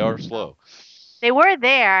 They are slow. They were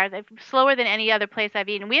there. They're slower than any other place I've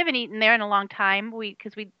eaten. We haven't eaten there in a long time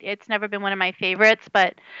it's never been one of my favorites,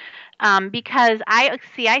 but because I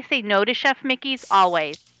say no to Chef Mickey's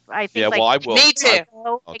always. I think I will. Me too.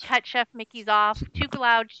 I cut Chef Mickey's off. Too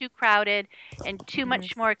loud, too crowded, and too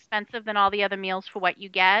much more expensive than all the other meals for what you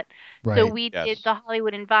get. Right. So we did the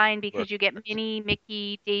Hollywood and Vine because you get Minnie,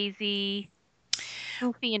 Mickey, Daisy.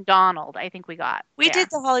 Goofy and Donald, I think we got. We did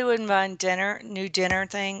the Hollywood and Vine new dinner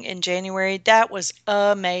thing in January. That was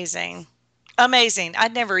amazing. Amazing.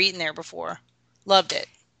 I'd never eaten there before. Loved it.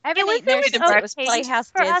 It was Playhouse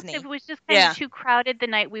for Disney. us. It was just kind of too crowded the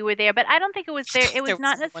night we were there, but I don't think it was their. It was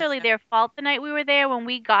not necessarily their fault the night we were there. When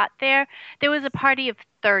we got there was a party of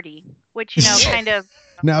 30, which kind of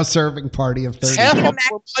now serving party of 30. The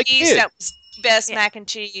mac and cheese, that was best mac and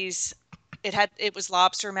cheese. It was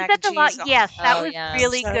lobster mac and cheese. Yes, that was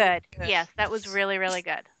really good. Yes, that was really, really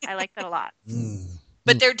good. I liked that a lot.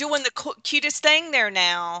 But they're doing the cutest thing there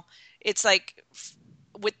now. It's like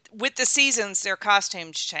with the seasons, their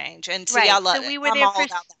costumes change. And see, I love it. We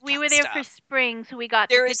were there for spring, so we got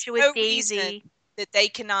to picture with Daisy. That they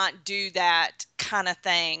cannot do that kind of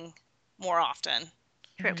thing more often.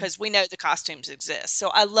 True. Because we know the costumes exist. So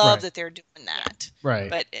I love that they're doing that. Right.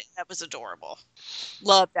 But that was adorable.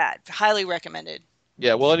 Love that. Highly recommended.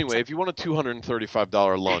 Yeah, well, anyway, if you want a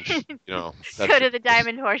 $235 lunch, go to the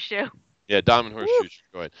Diamond Horseshoe. Yeah, Diamond Horseshoe.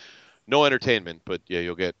 Go ahead. No entertainment, but yeah,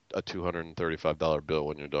 you'll get a $235 bill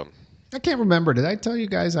when you're done. I can't remember. Did I tell you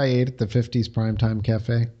guys I ate at the 50s Primetime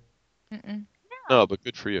Cafe? No, but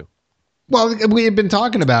good for you. Well, we had been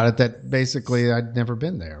talking about it, that basically I'd never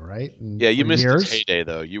been there, right? Yeah, you missed its heyday,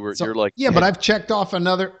 though. You're like... Yeah, but I've checked off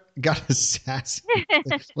another... Got a sassy...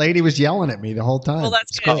 lady was yelling at me the whole time. Well,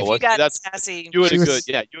 that's good. You got sassy. You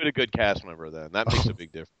had a good cast member then. That makes a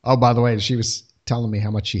big difference. Oh, by the way, she was telling me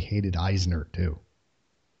how much she hated Eisner, too.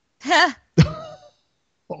 Because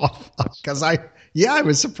I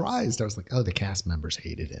was surprised. I was like, oh, the cast members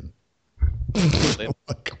hated him.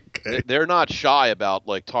 They're not shy about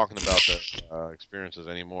talking about the experiences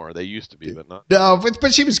anymore. They used to be, but not. No,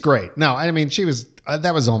 but she was great. No, I mean, she was.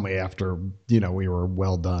 That was only after we were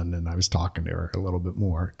well done, and I was talking to her a little bit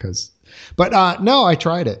more no, I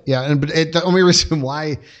tried it. Yeah, but the only reason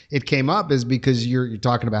why it came up is because you're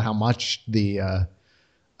talking about how much the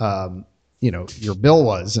your bill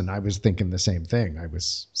was, and I was thinking the same thing. I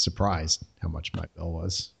was surprised how much my bill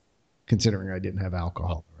was, considering I didn't have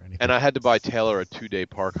alcohol or anything. And I had to buy Taylor a 2-day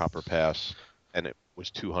park hopper pass, and it was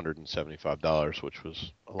 $275, which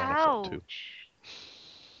was a lot of fun too.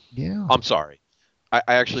 Yeah, I'm sorry. I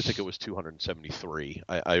actually think it was $273.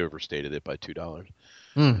 I overstated it by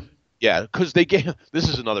 $2. Yeah, because they gave. This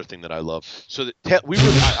is another thing that I love. So that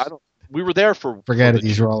we were there for. Forget it.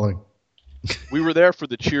 He's rolling. We were there for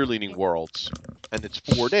the cheerleading worlds, and it's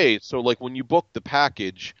 4 days. So when you book the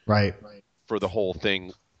package, right, for the whole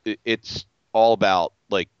thing, it's all about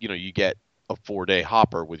you get a 4-day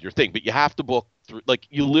hopper with your thing, but you have to book through.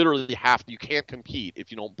 You literally have to. You can't compete if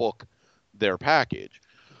you don't book their package.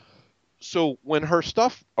 So when her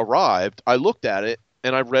stuff arrived, I looked at it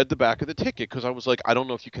and I read the back of the ticket because I was like, I don't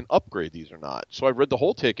know if you can upgrade these or not. So I read the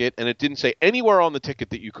whole ticket, and it didn't say anywhere on the ticket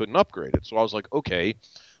that you couldn't upgrade it. So I was like, okay,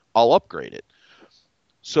 I'll upgrade it.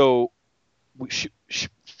 So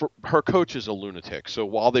her coach is a lunatic. So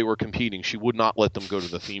while they were competing, she would not let them go to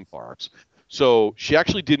the theme parks. So she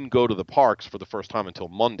actually didn't go to the parks for the first time until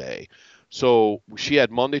Monday. So she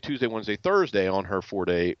had Monday, Tuesday, Wednesday, Thursday on her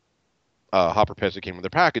 4-day hopper pass that came with their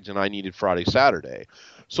package, and I needed Friday, Saturday.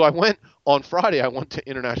 So on Friday, I went to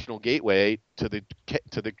International Gateway to the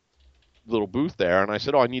little booth there, and I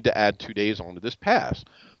said, I need to add 2 days onto this pass.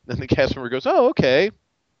 And the cast member goes, oh, okay.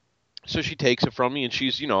 So she takes it from me, and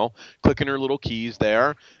she's, clicking her little keys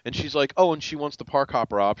there. And she's like, oh, and she wants the park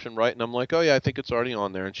hopper option, right? And I'm like, oh, yeah, I think it's already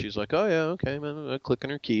on there. And she's like, oh, yeah, okay, man, clicking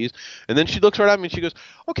her keys. And then she looks right at me, and she goes,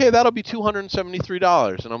 okay, that'll be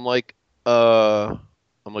 $273. And I'm like,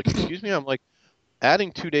 excuse me? I'm like,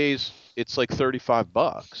 adding 2 days, it's like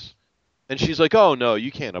 $35. And she's like, oh, no,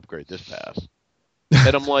 you can't upgrade this pass.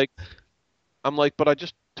 And I'm like, but I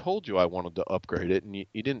just told you I wanted to upgrade it, and you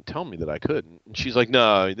didn't tell me that I couldn't. And she's like,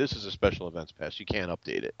 no, this is a special events pass. You can't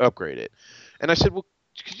upgrade it. And I said, well,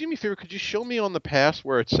 could you do me a favor? Could you show me on the pass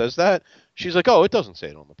where it says that? She's like, oh, it doesn't say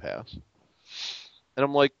it on the pass. And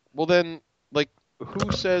I'm like, well, then,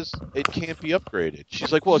 who says it can't be upgraded?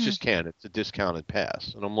 She's like, well, it just can't. It's a discounted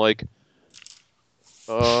pass. And I'm like,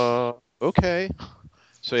 okay.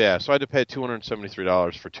 So yeah, so I had to pay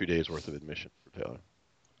 $273 for 2 days worth of admission for Taylor.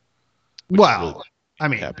 Wow.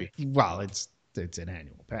 Happy. Well, it's an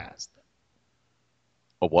annual pass.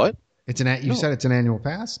 A what? You said it's an annual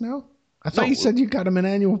pass? No? I thought you said you got him an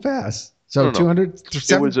annual pass. So no. 200.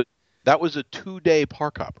 That was a 2-day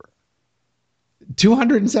park hopper.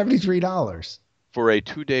 $273 for a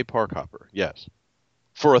 2-day park hopper. Yes,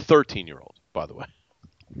 for a 13-year-old, by the way.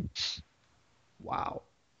 Wow.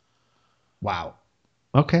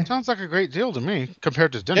 Okay. Sounds like a great deal to me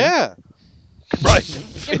compared to dinner. Yeah. Right.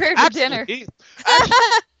 Compared to dinner.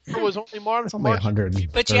 It was only March. It's only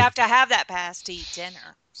 100. But you have to have that pass to eat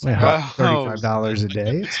dinner. So. $35 a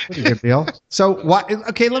day. It's a pretty good deal. So why?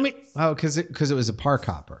 Okay, let me. Oh, because it was a park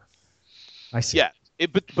hopper. I see. Yeah.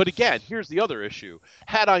 But again, here's the other issue.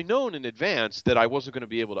 Had I known in advance that I wasn't going to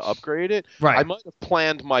be able to upgrade it, I might have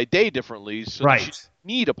planned my day differently so that you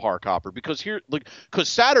need a park hopper. Because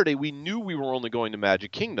Saturday we knew we were only going to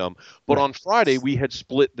Magic Kingdom, but on Friday we had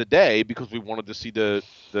split the day because we wanted to see the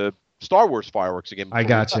Star Wars fireworks again. I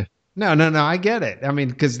got you. No, I get it. I mean,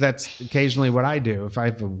 because that's occasionally what I do. If I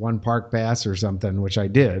have a one park pass or something, which I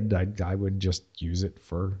did, I would just use it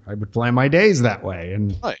I would plan my days that way.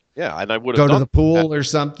 And and I would go to the pool or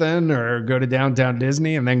something, or go to downtown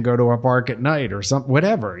Disney and then go to a park at night or something,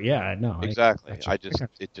 whatever. Yeah, no. Exactly.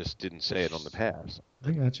 It just didn't say it on the pass.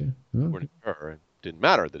 I got you. According to her, it didn't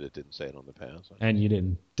matter that it didn't say it on the pass. And you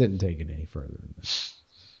didn't take it any further than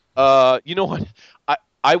that. You know what?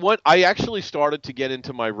 I actually started to get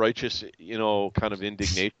into my righteous, kind of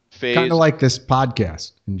indignation phase. Kind of like this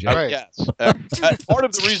podcast in general. Yes. Part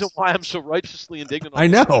of the reason why I'm so righteously indignant. I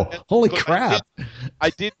know. Holy crap.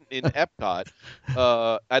 I didn't in Epcot.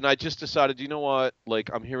 And I just decided, you know what?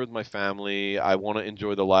 Like, I'm here with my family. I want to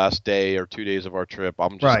enjoy the last day or 2 days of our trip.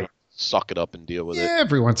 I'm just going to suck it up and deal with it. Yeah,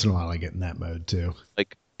 every once in a while I get in that mode too.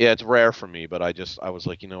 Like, yeah, it's rare for me, but I was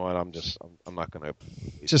like, you know what? I'm not going to.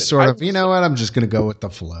 Just sort of, you know what? I'm just going to go with the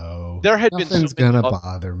flow. Nothing's going to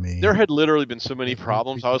bother me. There had literally been so many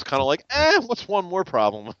problems. I was kind of like, what's one more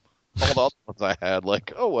problem? All the other ones I had,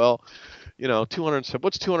 like, oh, well, what's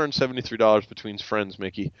 $273 between friends,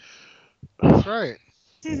 Mickey? That's right.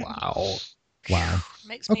 Wow.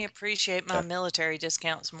 Makes me appreciate my military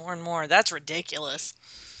discounts more and more. That's ridiculous.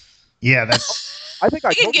 Yeah, that's. I think you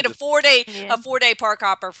can get a 4-day park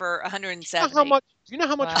hopper for $170. You know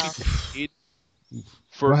how much we paid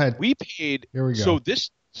for? Go ahead. We paid. Here we go.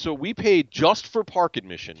 So we paid just for park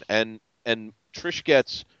admission, and Trish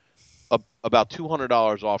gets about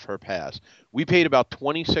 $200 off her pass. We paid about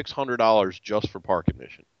 $2,600 just for park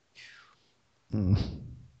admission.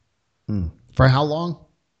 For how long?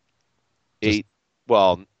 9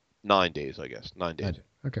 days, I guess. 9 days.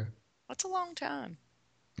 Okay. That's a long time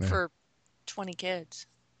for 20 kids.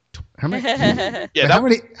 How many?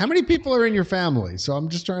 How many people are in your family? So I'm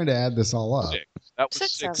just trying to add this all up. 6. That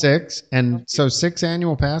was 6. 6, and so 6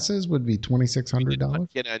 annual passes would be $2,600. We did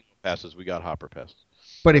not get annual passes. We got hopper passes.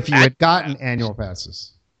 But if you had gotten annual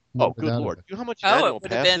passes, good lord! You know how much annual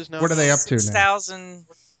passes now? What are they up to now? 6,000.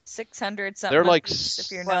 600 something. They're like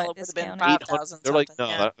if you're not discounting. 5,000. They're like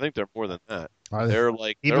I think they're more than that. Are they? They're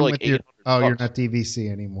like even with $800. you're not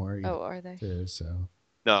DVC anymore. Are they? Too, so.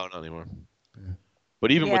 No, not anymore. Yeah.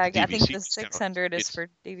 But even with the DVC, I think the 600 is for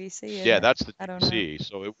DVC. Yeah, that's the DVC.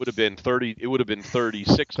 So it would have been 30. It would have been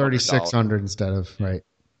 $3,600. $3,600 instead of right.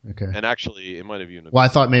 Okay. And actually, it might have even. Well, I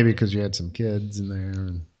thought maybe because you had some kids in there.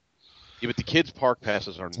 And... Yeah, but the kids' park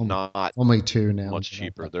passes are not only 2 now. Much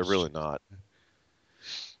cheaper. They're really not.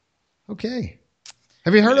 Okay.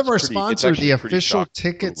 Have you heard of our sponsor, the Official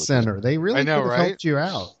Ticket Center? They really could have helped you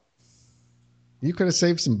out. You could have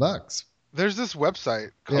saved some bucks. There's this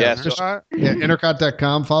website called Intercot.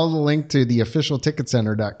 Intercot.com. Follow the link to the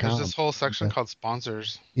officialticketcenter.com. There's this whole section called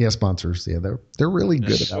sponsors. Yeah, sponsors. Yeah, they're really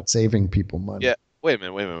good about saving people money. Yeah. Wait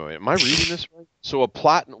a minute. Am I reading this right? So a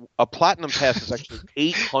platinum pass is actually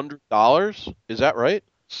 $800. Is that right?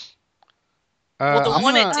 Well, the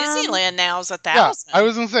one at Disneyland now is $1,000. Yeah, I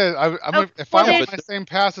was gonna say, if I want my same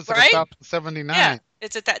pass, it's like $1,079. Yeah,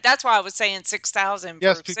 it's at that. That's why I was saying 6,000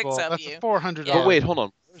 for 6 of that's you. $400. But wait, hold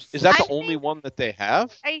on. Is that the only one that they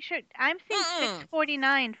have? I'm seeing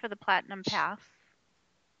 $649 for the Platinum Pass.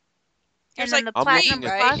 There's and then like the Platinum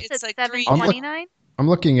Plus, it's like $729. I'm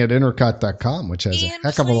looking at Intercot.com, which has a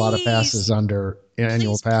heck of a lot of passes under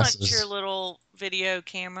annual passes. Punch your little video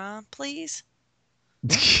camera, please.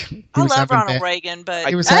 I love Ronald Reagan, but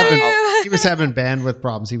he was having bandwidth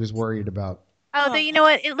problems. He was worried about. Oh, you know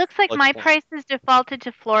what? It looks like my price is defaulted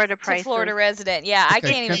to Florida prices. Florida resident. Yeah, I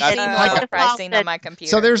can't even see the pricing on my computer.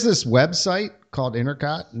 So there's this website called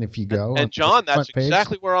Intercot, and if you go, and John, that's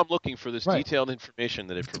exactly where I'm looking for this detailed information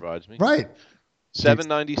that it provides me. Right.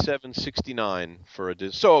 $797.69 for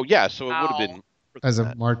a. So yeah, so it would have been as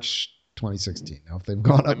of March 2016. Now, if they've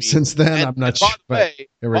gone up since then, I'm not sure. By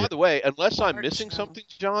the way, unless I'm missing something,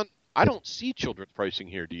 John, I don't see children's pricing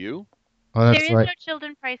here. Do you? Oh, that's there is no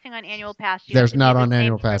children pricing on annual passes. There's not on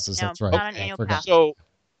annual passes. That's right. Not on annual passes.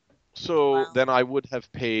 So then I would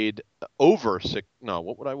have paid over six. No,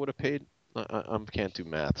 what would I would have paid? I can't do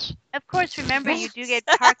maths. Of course, remember you do get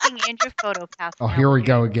parking and your photo pass. Oh, here we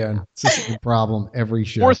go again. This is the problem every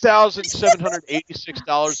show.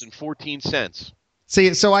 $4,786.14.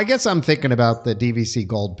 See, so I guess I'm thinking about the DVC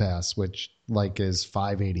Gold Pass, which is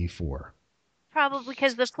 $584. Probably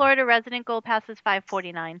because the Florida Resident Gold Pass is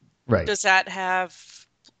 $549. Right. Does that have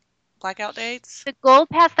blackout dates? The Gold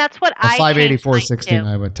Pass, that's what I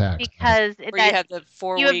 $584.69 with tax. Because you have the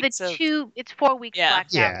 4 weeks. You have the two. It's 4 weeks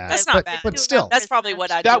blacked out. Yeah, that's not bad. But still, that's probably what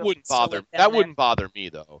I. That wouldn't bother. That wouldn't bother me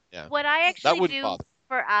though. Yeah. What I actually do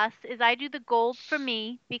for us is I do the gold for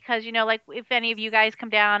me because like if any of you guys come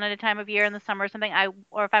down at a time of year in the summer or something,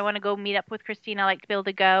 or if I want to go meet up with Christina, I like to be able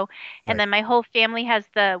to go. And then my whole family has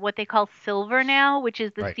what they call silver now, which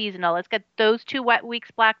is the seasonal. It's got those 2 wet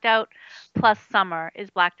weeks blacked out, plus summer is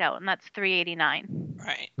blacked out, and that's $389.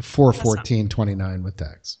 Right. $414.29 with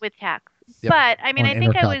tax. With tax. Yep. But I mean, I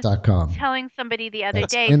think I was telling somebody the other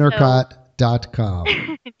day. Intercot.com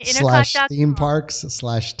 /theme parks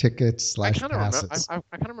 /tickets /passes. I kind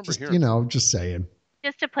of remember hearing. Just saying.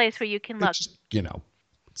 Just a place where you can look.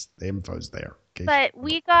 The info's there. But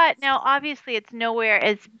we got now. Obviously, it's nowhere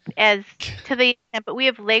as to the extent. But we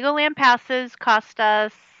have Legoland passes cost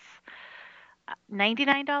us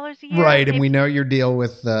 $99 a year. Right, and we know your deal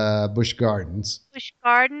with Busch Gardens. Busch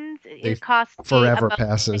Gardens, it costs forever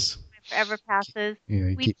passes. Forever passes.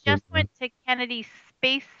 Yeah, we just went to Kennedy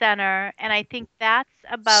Space Center, and I think that's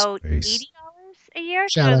about $80 a year.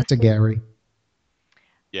 Shout out to Gary.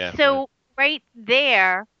 Yeah. So right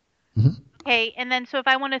there. Mm-hmm. Okay, and then so if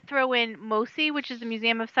I want to throw in MOSI, which is the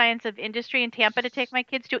Museum of Science of Industry in Tampa to take my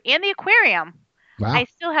kids to, and the aquarium. Wow. I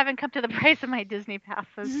still haven't come to the price of my Disney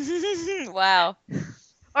passes. Wow.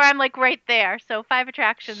 Or I'm right there. So 5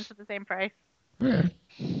 attractions for the same price. Yeah.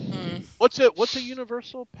 What's a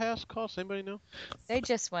Universal pass cost? Anybody know? They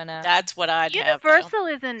just went up. That's what I'd have. Universal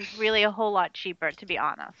isn't really a whole lot cheaper, to be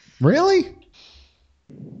honest. Really?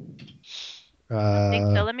 I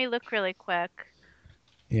think so. Let me look really quick.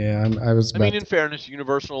 Yeah, I mean, in fairness,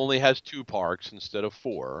 Universal only has 2 parks instead of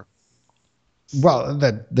 4. Well,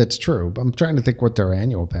 that's true. I'm trying to think what their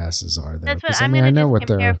annual passes are. That's what I'm going to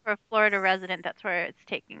compare for a Florida resident. That's where it's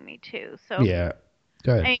taking me to. So yeah,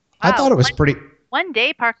 good. I thought it was pretty. One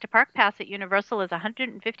day park-to-park pass at Universal is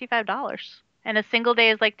 $155, and a single day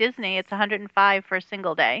is like Disney. It's $105 for a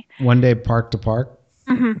single day. One day park-to-park?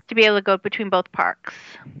 Mm-hmm, to be able to go between both parks.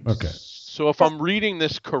 Okay. So if I'm reading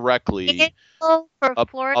this correctly, for a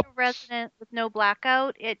Florida resident with no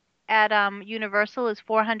blackout, it at Universal is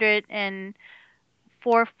 $444.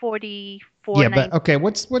 Yeah, but okay.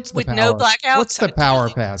 What's the with power? No blackout? What's the Power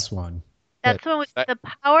Pass one? That's the one with the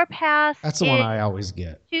Power Pass. That's the one I always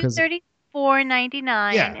get.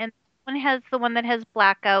 $234.99, and one has the one that has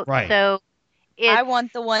blackout. Right. So I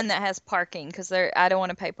want the one that has parking because I don't want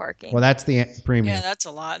to pay parking. Well, that's the premium. Yeah, that's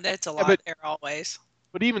a lot. That's a lot there always.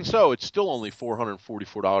 But even so, it's still only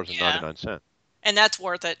 $444.99. And that's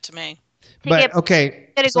worth it to me. But okay,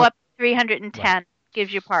 got to go up to $310.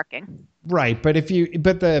 Gives you parking. Right, but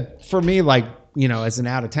for me, as an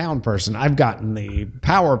out of town person, I've gotten the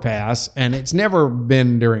Power Pass, and it's never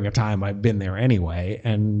been during a time I've been there anyway,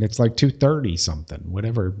 and it's like $230 something,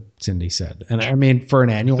 whatever Cindy said. And I mean, for an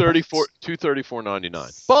annual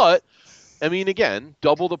 $234.99. But I mean, again,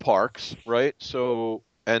 double the parks, right? So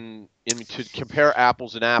to compare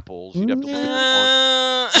apples and apples, you'd have to look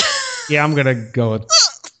at the Yeah, I'm gonna go with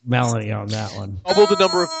Melanie on that one. Double the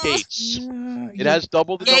number of gates. It has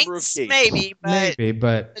double the number of gates. Maybe,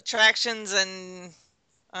 but attractions and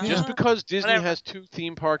just because Disney has 2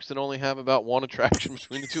 theme parks that only have about 1 attraction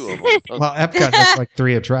between the 2 of them. Well, Epcot has like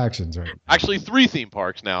 3 attractions, right? Actually, 3 theme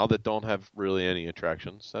parks now that don't have really any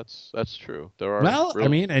attractions. That's true. There are. Well, I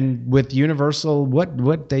mean, and with Universal,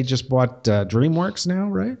 what they just bought DreamWorks now,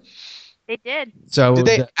 right? They did. So did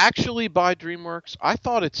they actually buy DreamWorks? I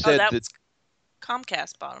thought it said that.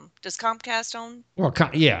 Comcast bought them. Does Comcast own? Well,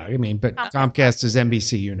 yeah, I mean, but Comcast is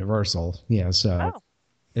NBC Universal. Yeah, so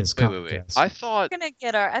it's Comcast. Wait. I thought we're gonna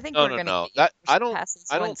get our. I think we're gonna. Get I don't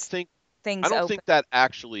think that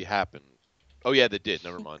actually happened. Oh yeah, that did.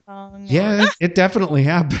 Never mind. Yeah, it definitely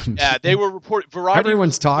happened. Yeah, they were reporting.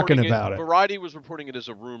 Everyone's talking about it. Variety was reporting it as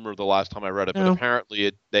a rumor the last time I read it, but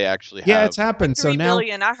apparently they actually have. Yeah, it's happened. So now, $3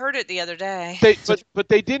 billion. I heard it the other day. But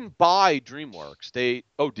they didn't buy DreamWorks.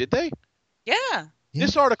 Did they? Yeah.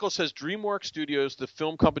 This article says DreamWorks Studios, the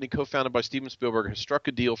film company co-founded by Steven Spielberg, has struck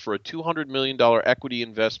a deal for a $200 million equity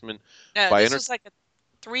investment. No, this was like a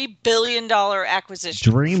 $3 billion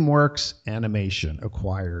acquisition. DreamWorks Animation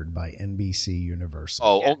acquired by NBC Universal.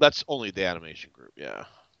 Oh, that's only the animation group. Yeah.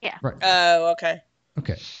 Yeah. Right. Oh, okay.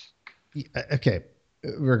 Okay.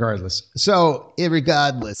 Regardless. So,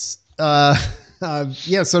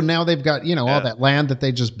 so now they've got, all that land that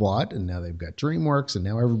they just bought, and now they've got DreamWorks, and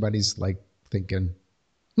now everybody's thinking,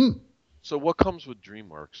 So what comes with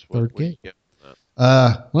DreamWorks? Third gate.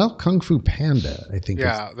 that. Well, Kung Fu Panda, I think,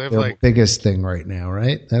 is their biggest thing right now,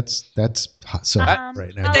 right? That's so hot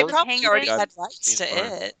right now. They probably already had rights to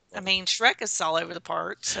it. I mean, Shrek is all over the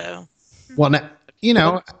park, so. Well, now,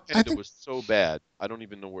 I think it was so bad. I don't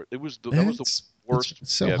even know where it was. That was the worst.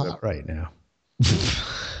 It's so hot right now.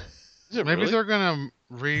 Maybe they're gonna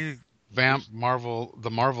revamp the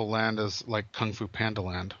Marvel Land as like Kung Fu Panda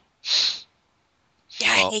Land.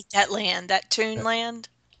 Yeah, I hate that land, that Toon Land.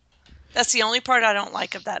 That's the only part I don't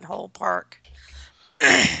like of that whole park.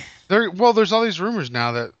 There's all these rumors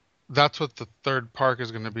now that that's what the third park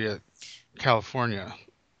is going to be at California.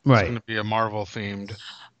 Right. It's going to be a Marvel themed.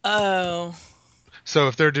 Oh. So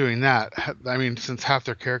if they're doing that, I mean, since half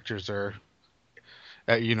their characters are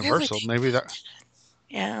at Universal, maybe that.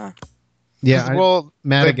 Yeah. Yeah.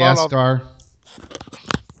 Madagascar.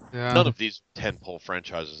 Yeah. None of these tentpole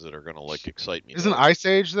franchises that are going to excite me. Isn't Ice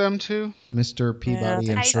Age them too? Mr. Peabody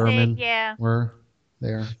and Sherman were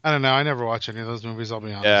there. I don't know. I never watch any of those movies. I'll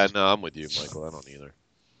be honest. Yeah, no, I'm with you, Michael. I don't either.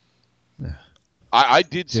 Yeah. I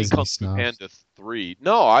did see Kung Fu Panda 3.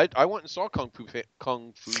 No, I went and saw Kung Fu.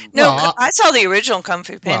 No, I saw the original Kung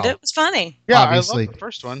Fu Panda. It was funny. Yeah, obviously. I loved the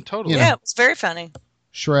first one. Totally. Yeah, it was very funny.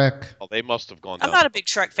 Shrek. Oh, they must have gone. I'm not a big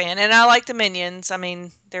Shrek fan, and I like the Minions. I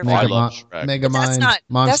mean, they're I love Shrek. Megamind,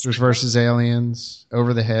 Monsters vs. Aliens,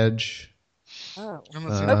 Over the Hedge. Oh, Over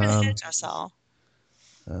the Hedge I saw.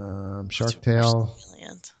 Shark Tale.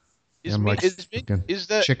 Is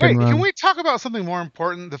that Chicken Run. Can we talk about something more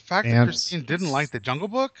important? The fact that Christine didn't like the Jungle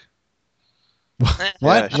Book.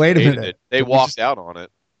 What? Wait a minute. They walked out on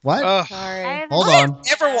it. What? Sorry. Hold on. I've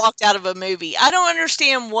never walked out of a movie. I don't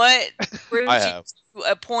understand what I have.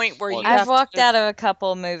 A point where I've walked out of a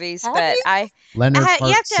couple movies, but you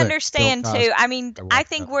have to understand too. I mean, I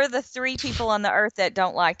think we're the 3 people on the earth that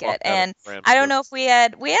don't like it, and I don't know if we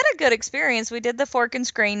had a good experience. We did the fork and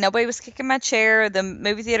screen. Nobody was kicking my chair. The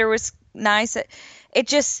movie theater was nice.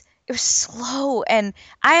 It was slow, and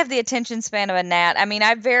I have the attention span of a gnat. I mean,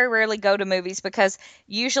 I very rarely go to movies because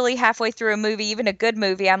usually halfway through a movie, even a good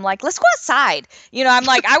movie, I'm like, let's go outside. I'm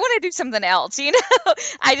like, I want to do something else.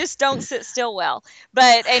 I just don't sit still well.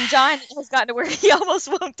 And John has gotten to where he almost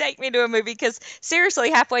won't take me to a movie because seriously,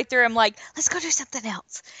 halfway through, I'm like, let's go do something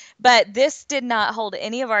else. But this did not hold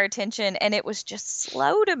any of our attention, and it was just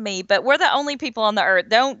slow to me. But we're the only people on the earth.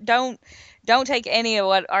 Don't take any of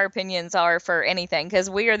what our opinions are for anything, because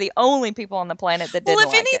we are the only people on the planet that didn't like it.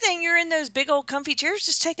 Well, if anything, you're in those big old comfy chairs,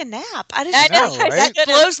 just take a nap. I know, right? That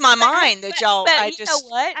blows my mind that y'all. But you know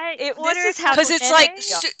what? This is how because it's like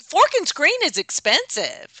fork and screen is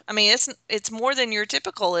expensive. I mean, it's more than your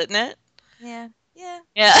typical, isn't it? Yeah.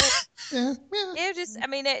 It just. I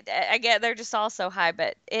mean, I get they're just all so high,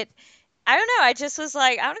 but I don't know. I just was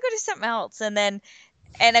like, I want to go do something else,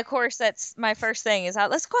 and of course, that's my first thing is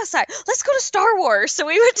let's go outside. Let's go to Star Wars. So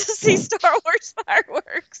we went to see Star Wars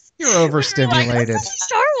fireworks. You're overstimulated. Let's go see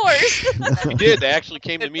Star Wars. We did. They actually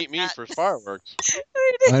came to meet me for fireworks.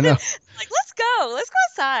 I know. Let's go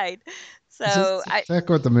outside. So Check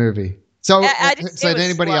with the movie. So, had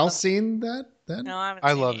anybody else seen that? Then? No, I haven't.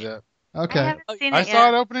 I loved it. Okay. I saw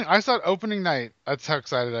it opening. I saw it opening night. That's how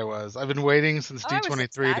excited I was. I've been waiting since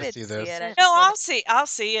D23 to see this. No, I'll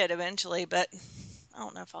see it eventually, but I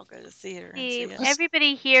don't know if I'll go to the theater and see it.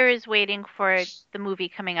 Everybody here is waiting for the movie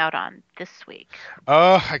coming out on this week.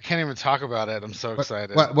 Oh, I can't even talk about it. I'm so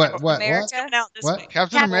excited. What? Coming out this week.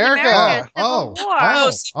 Captain America. I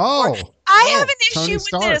have an issue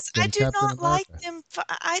with this. I do not like them.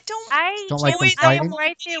 I don't like them fighting. I'm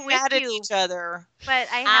right there with you. Each other. But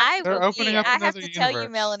I have to tell you,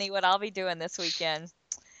 Melanie, what I'll be doing this weekend.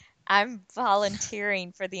 I'm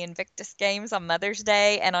volunteering for the Invictus Games on Mother's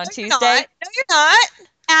Day and on Tuesday. No, you're not.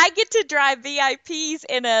 I get to drive VIPs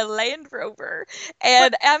in a Land Rover.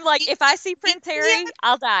 And I'm like, if I see Prince Harry,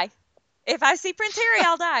 I'll die. If I see Prince Harry,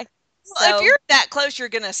 I'll die. Well, if you're that close, you're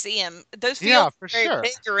going to see him. Those fields aren't very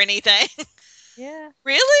big or anything. Yeah.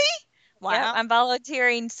 Really? Wow. Yeah, I'm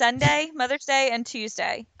volunteering Sunday, Mother's Day, and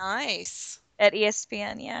Tuesday. Nice. At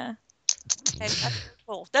ESPN, yeah. That's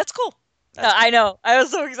cool. That's cool. I know. I was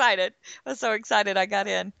so excited. I got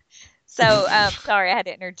in. So, sorry, I had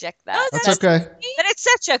to interject that. That's okay. But it's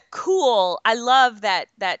such a cool. I love that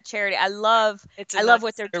charity. I love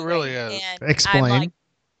what they're doing. It really is. And explain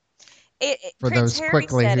for Prince those Harry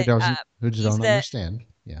quickly who don't understand.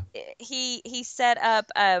 Yeah. He set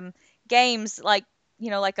up games like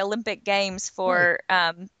Olympic games for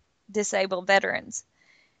disabled veterans,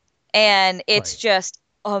 and it's just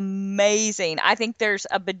amazing. I think there's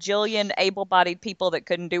a bajillion able-bodied people that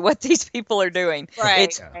couldn't do what these people are doing. Right.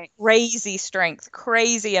 It's crazy strength,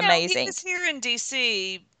 crazy amazing. He was here in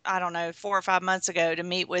DC, I don't know, 4 or 5 months ago to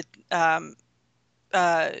meet with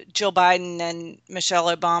Jill Biden and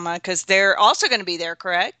Michelle Obama, because they're also going to be there,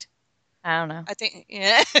 correct? I don't know. I think,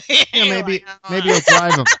 yeah. Maybe he'll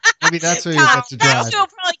drive them. Maybe that's who he gets to drive. He'll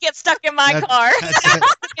probably get stuck in my car.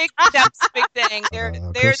 That's the big thing. They're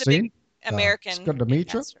the big American. It's good to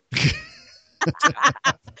meet you.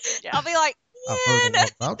 Yeah. I'll be like,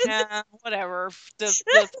 yeah, whatever.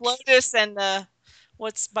 The FLOTUS and the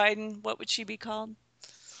what's Biden? What would she be called?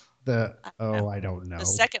 I don't know. The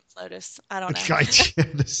second FLOTUS. I don't know.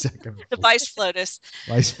 The second. The vice FLOTUS.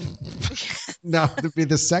 No, it'd be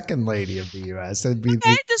the second lady of the U.S. It'd be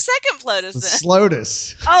the second FLOTUS. The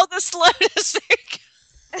SLOTUS. Oh, the SLOTUS.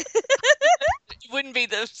 It wouldn't be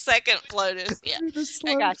the second FLOTUS. Yeah,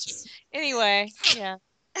 I got you. Anyway, yeah.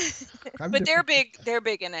 But they're big. They're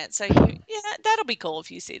big in it. So that'll be cool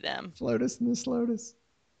if you see them. FLOTUS and the SLOTUS.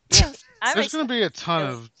 Yeah. There's going to be a ton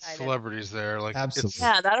of celebrities there. Like, absolutely.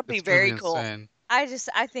 Yeah, that'll be very cool. I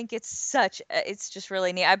think it's just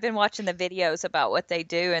really neat. I've been watching the videos about what they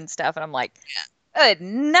do and stuff, and I'm like, good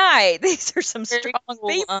night. These are some strong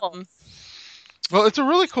people. Well, it's a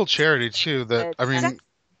really cool charity too.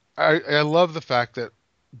 I love the fact that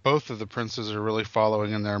both of the princes are really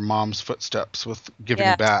following in their mom's footsteps with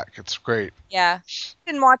giving back. It's great. Yeah. I've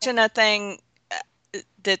been watching a thing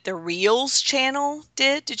that the Reels channel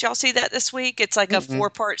did. Did y'all see that this week? It's like a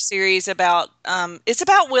 4-part series about it's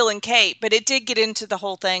about Will and Kate, but it did get into the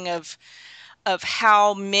whole thing of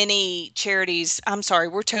how many charities. I'm sorry,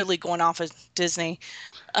 we're totally going off of Disney.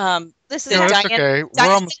 This is okay. We're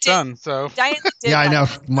almost done. So Diana did I know.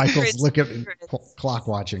 Michael's looking clock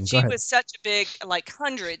watching. She was such a big, like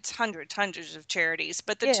hundreds of charities,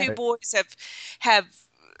 but the two boys have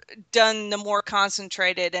done the more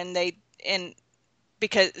concentrated, and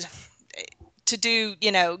because to do,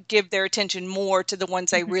 give their attention more to the ones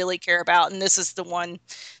they really care about. And this is the one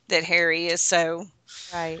that Harry is so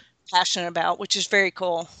passionate about, which is very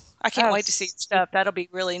cool. I can't wait to see stuff. That'll be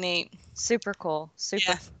really neat. Super cool.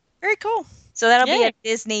 Super. Yeah. Very cool. So that'll be at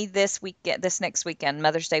Disney this next weekend,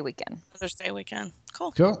 Mother's Day weekend.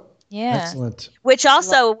 Cool. Yeah. Excellent. Which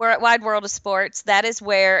also, we're at Wide World of Sports. That is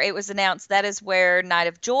where it was announced. That is where Night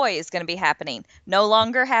of Joy is going to be happening. No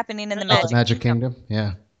longer happening in the Magic Kingdom.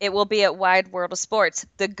 Yeah. It will be at Wide World of Sports.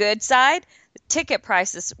 The good side, the ticket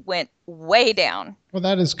prices went way down. Well,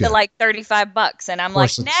 that is good. To like $35, and I'm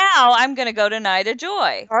like, now I'm going to go to Night of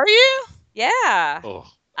Joy. Are you? Yeah. Oh.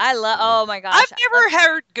 Oh my gosh. I've never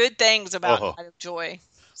heard good things about Night of Joy.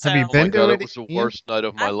 So. Have you been to it? It was the worst night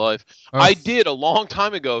of my life. I did a long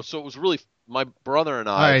time ago, so it was really my brother and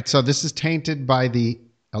I. All right, so this is tainted by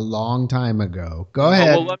a long time ago. Go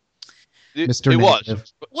ahead, Mr.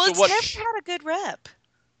 Negative. Well, it's never had a good rep.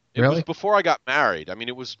 It was before I got married. I mean,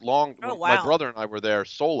 it was long. Oh, wow. My brother and I were there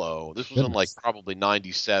solo. This was in like probably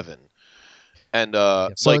 97. And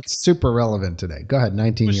so it's super relevant today. Go ahead,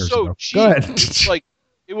 19 years ago. Cheap. Go ahead.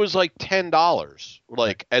 It was like $10.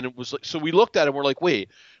 And it was like, so we looked at it and we're like, wait,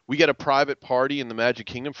 we get a private party in the Magic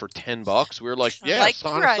Kingdom for $10? We were like, yeah,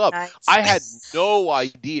 sign us up. Nights. I had no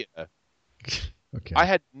idea. Okay. I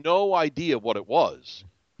had no idea what it was.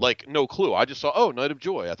 Like, no clue. I just saw, Night of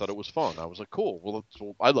Joy. I thought it was fun. I was like, cool.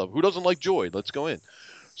 Well, I love. Who doesn't like joy? Let's go in.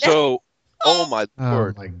 So, my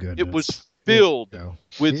Lord, my goodness, it was filled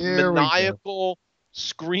with maniacal,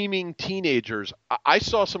 screaming teenagers. I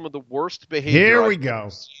saw some of the worst behavior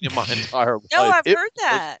I've seen in my entire life. No, I've heard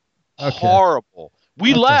that. Horrible.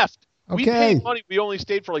 We left. We paid money. We only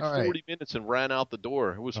stayed for 40 minutes and ran out the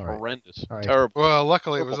door. It was horrendous. Terrible. Well,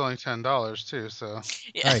 luckily it was only $10 too. So.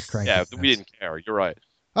 Yeah. All right, yeah, we didn't care. You're right.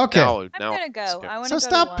 Okay. I'm gonna go. I want to go. So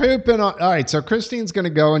stop pooping on. All right. So Christine's gonna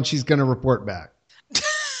go and she's gonna report back.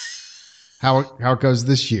 How it goes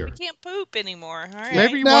this year? We can't poop anymore. All right.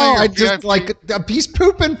 Maybe I just like he's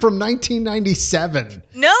pooping from 1997.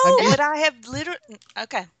 No, but I have literally.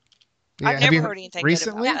 Okay. Yeah, I've never heard anything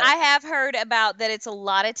recently. good about I have heard about that it's a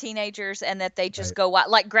lot of teenagers and that they just go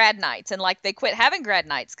wild, like grad nights, and like they quit having grad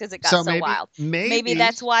nights because it got so wild. Maybe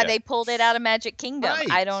that's why they pulled it out of Magic Kingdom.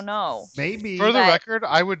 Right. I don't know. Maybe. For the record,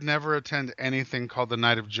 I would never attend anything called the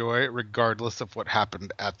Night of Joy, regardless of what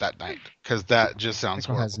happened at that night, because that just sounds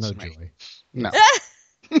horrible. Has no to me. joy. No.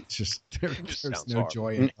 There's no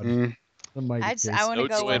joy in it. I want to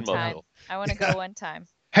go one time. I want to go one time.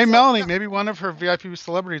 Hey, Melanie, maybe one of her VIP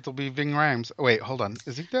celebrities will be Ving Rhames. Oh, wait, hold on.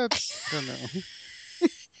 Is he dead? I don't know.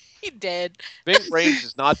 He's dead. Ving Rhames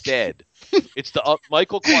is not dead. It's the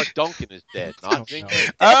Michael Clark Duncan is dead, not Ving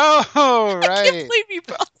Rhames. Oh, right. I can't believe you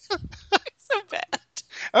brought that. So bad.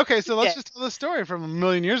 Okay, so let's just tell the story from a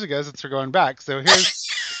million years ago since we're going back. So here's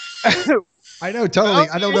I know, totally.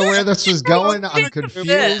 I don't know where this was going. I'm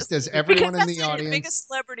confused as everyone in the the audience. biggest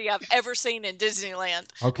celebrity I've ever seen in Disneyland.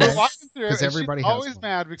 Okay. We're walking through, Because everybody she's has always one.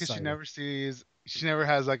 mad because she never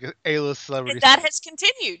has like an A-list celebrity. And that has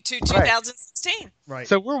continued to 2016. Right.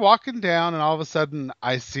 So we're walking down, and all of a sudden,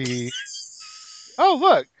 I see, oh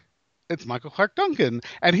look, it's Michael Clark Duncan,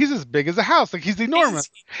 and he's as big as a house, like he's enormous.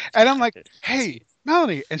 And I'm like, hey,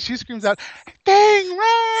 Melanie, and she screams out, "Dang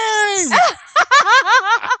rhyme!"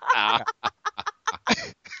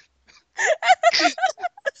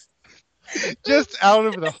 Just out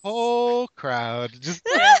of the whole crowd. Just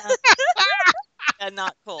Yeah,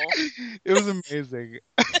 not cool. it was amazing.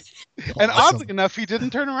 And oddly enough, he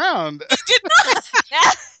didn't turn around. He did not.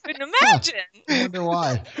 Couldn't imagine. I wonder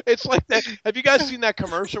why. It's like that. Have you guys seen that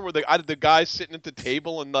commercial where the guy's sitting at the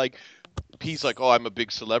table and like he's like, "Oh, I'm a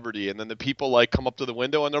big celebrity," and then the people like come up to the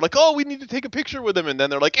window and they're like, "Oh, we need to take a picture with him," and then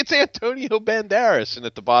they're like, "It's Antonio Banderas," and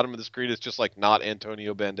at the bottom of the screen it's just like not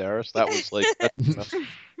Antonio Banderas. That was like, I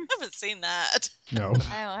haven't seen that. No.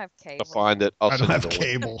 I don't have cable. to find it. I don't have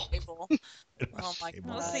cable. Oh my I don't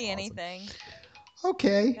god. see anything.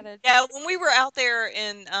 Okay. Yeah, when we were out there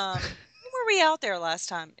in when were we out there last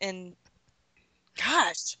time?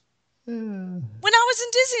 Gosh. When I was in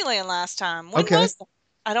Disneyland last time. When was that?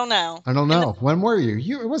 I don't know. I don't know. When were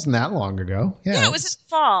you? It wasn't that long ago. Yeah. It was in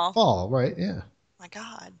fall. Fall, right? Yeah. My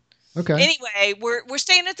god. Okay. Anyway, we're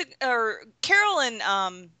staying at Carol and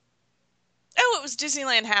it was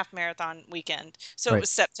Disneyland Half Marathon weekend, so it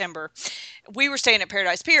was September. We were staying at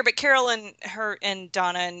Paradise Pier, but Carol and her and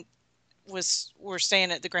Donna were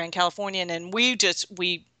staying at the Grand Californian, and we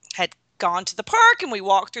had gone to the park and we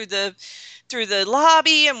walked through the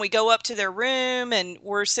lobby and we go up to their room and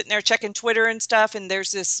we're sitting there checking Twitter and stuff, and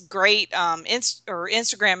there's this great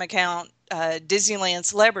Instagram account, Disneyland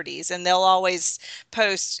Celebrities, and they'll always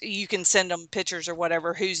post, you can send them pictures or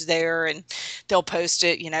whatever, who's there, and they'll post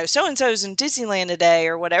it, so and so's in Disneyland today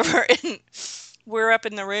or whatever. And we're up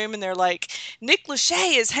in the room and they're like, Nick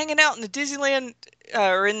Lachey is hanging out in the Disneyland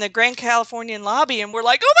or in the Grand Californian lobby, and we're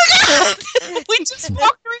like, oh my god, we just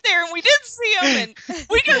walked through there and we didn't see him, and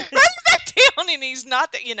we can run back down and he's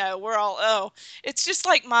not that. We're all, it's just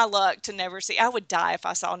like my luck to never see. I would die if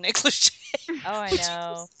I saw Nick Lachey. Oh, I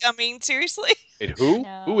know. I mean, seriously. Wait, who?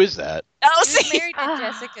 No. Who is that? Oh, He was married to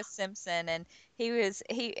Jessica Simpson, and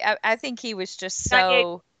I think he was just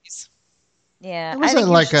so. Yeah, It was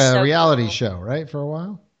like a reality show, right? For a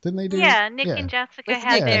while, didn't they do? Yeah, Nick and Jessica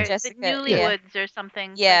had their the Newlywoods or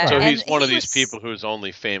something. Yeah. So he's one of these people who's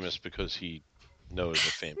only famous because he knows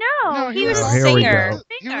the fame. No, he was a singer.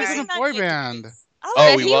 He was in a boy band.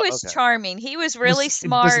 Oh, he was charming. He was really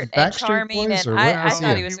smart and charming, and I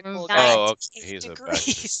thought he was a cool guy. Oh, okay. He's a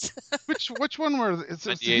Which one were? It's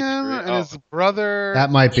him and his brother.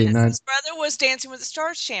 That might be. His brother was Dancing with the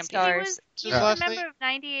Stars champion. He was a member of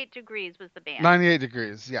 98 Degrees was the band. 98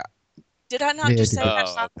 Degrees, yeah. Did I not just say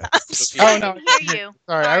that? Oh no! I hear you.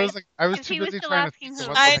 Sorry, I was too busy trying to think of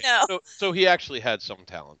what I know. So he actually had some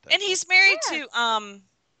talent. And he's married to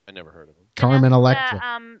I never heard of him. Carmen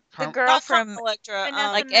Electra. The girl from Electra,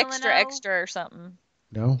 like Extra or something.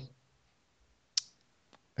 No.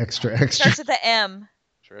 Extra. Starts with the M.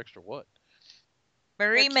 Extra what?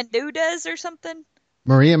 Marie Menounos or something.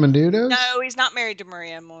 Maria Menounos? No, he's not married to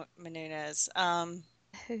Maria Menounos.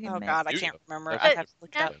 Oh God, I can't remember. I have to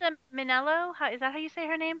look it up. Vanessa Minnello? Is that how you say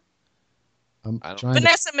her name?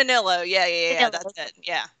 Vanessa Minnello. Yeah. That's it.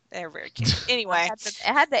 Yeah, they're very cute. Anyway, it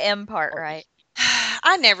had the M part right.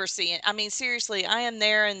 I never see it. I mean, seriously, I am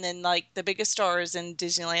there, and then like the biggest star is in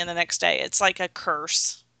Disneyland the next day. It's like a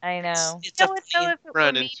curse. I know. If it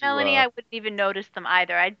were me, Melanie, I wouldn't even notice them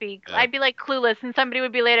either. I'd be like clueless, and somebody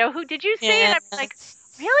would be later, "Who did you see?" And I'd be like,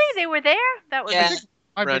 "Really? They were there?" That was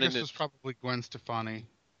my biggest was probably Gwen Stefani.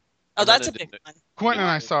 Oh, that's a big one. Gwen and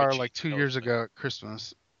I saw her like 2 years ago at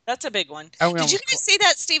Christmas. That's a big one. Did you guys see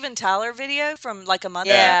that Steven Tyler video from like a month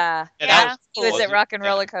ago? Yeah. He was at Rock and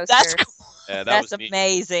Roller Coaster. That's cool. Yeah, that's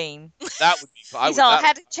amazing. That would be. He's all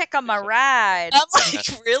had to check on my ride. I'm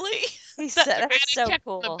like, really? That's so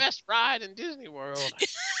cool. The best ride in Disney World.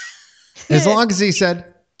 As long as he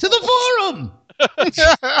said to the forum.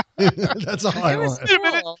 That's all I want. Wait a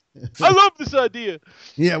minute. I love this idea.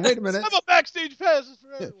 Yeah, wait a minute. I'm a backstage passes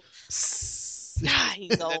for everyone.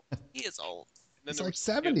 He's old. He is old. It's like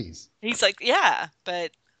 70s. He's like,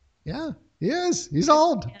 but yeah, he is. He's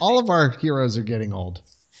old. All of our heroes are getting old.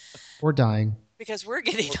 Or dying. Because we're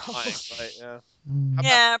getting old. Right, yeah.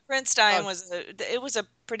 Yeah, Prince dying was a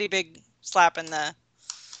pretty big slap in the.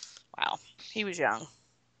 Wow, he was young.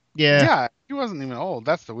 Yeah, he wasn't even old.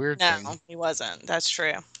 That's the weird thing. No, he wasn't. That's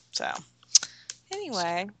true. So,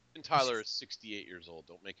 anyway, Tyler is 68 years old.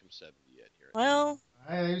 Don't make him 70 yet. Here. Well,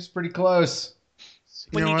 he was pretty close.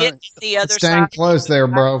 when You you know get what? to the other Staying side, close there,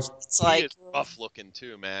 bro. it's He like is rough looking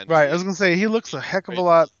too, man. Right. I was gonna say he looks a heck of a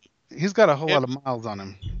lot. He's got a whole lot of miles on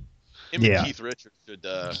him. Him and Keith Richards should.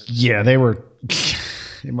 Yeah, they were.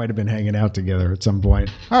 They might have been hanging out together at some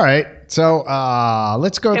point. All right, so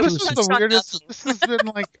let's go through. This is the weirdest. This has been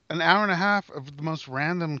like an hour and a half of the most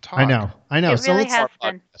random talk. I know. It really has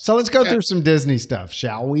been. So let's go through some Disney stuff,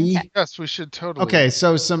 shall we? Yes, we should totally. Okay,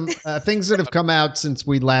 so some things that have come out since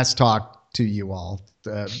we last talked to you all,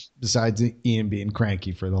 besides Ian being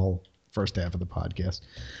cranky for the whole first half of the podcast.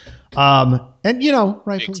 And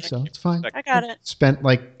rightfully so. It's fine. I got it. Spent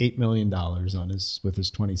like $8 million with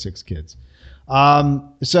his 26 kids.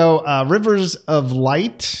 So Rivers of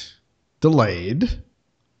Light delayed.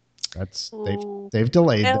 They've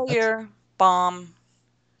delayed. Failure, bomb.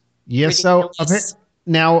 Yes. So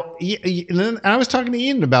now, and I was talking to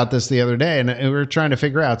Ian about this the other day, and we were trying to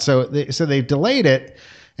figure out. So they've delayed it,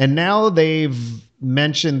 and now they've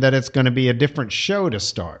mentioned that it's going to be a different show to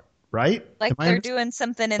start. Right? Like they're doing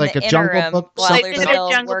something in like the a Jungle interim Book while something? they're still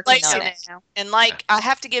working on it. And like, I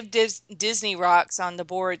have to give Disney Rocks on the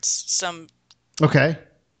boards some. Okay.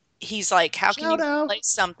 He's like, how can Shout you out. replace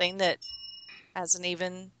something that hasn't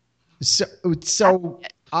even? So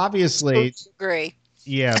obviously, agree.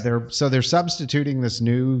 Yeah, they're substituting this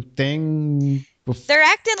new thing. They're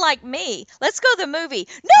acting like me. Let's go to the movie.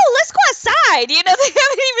 No, let's go outside. They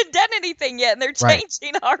haven't even done anything yet, and they're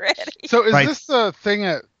changing already. So is this the thing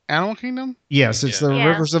at Animal Kingdom? Yes, it's the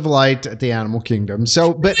Rivers of Light at the Animal Kingdom.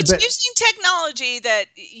 So, but using technology that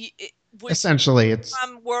essentially it's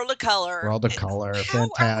from World of Color. World of Color,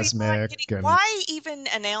 Fantasmic, and why even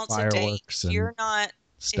announce a date? You're not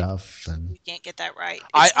stuff, and you can't get that right.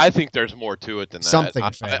 I think there's more to it than that. Something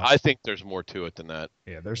I think there's more to it than that.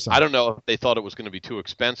 Yeah, there's. I don't know if they thought it was going to be too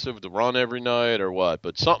expensive to run every night or what,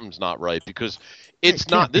 but something's not right because it's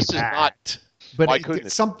not. This is not. But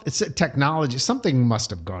it's a technology. Something must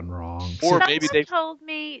have gone wrong. Or maybe they told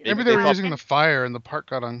me. Maybe they were using the fire and the park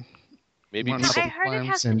got on. Maybe I heard it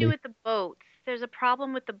has to do with the boats. There's a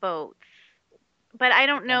problem with the boats, but I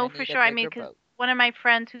don't know for sure. I mean, because one of my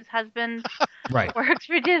friends whose husband works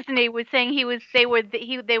for Disney was saying they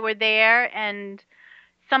were there and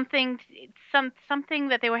something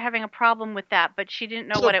that they were having a problem with that, but she didn't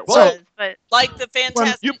know what it was. But like the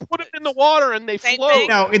Fantastic, you put it in the water and they float.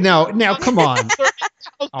 No, come on.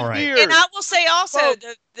 All right. And I will say also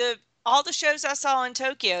all the shows I saw in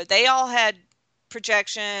Tokyo, they all had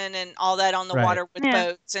projection and all that on the water with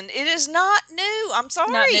boats, and it is not new. I'm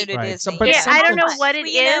sorry. Not new to Disney. I don't know what it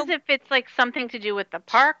is, if it's like something to do with the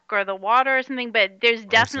park or the water or something, but there's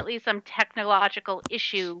definitely some technological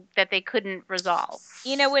issue that they couldn't resolve.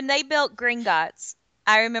 When they built Gringotts,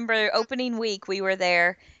 I remember opening week we were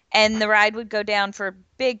there, and the ride would go down for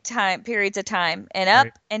big time periods of time, and up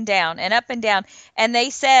and down and up and down, and they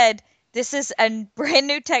said this is a brand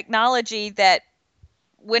new technology that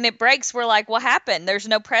when it breaks, we're like, what happened? There's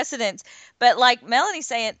no precedence. But like Melanie's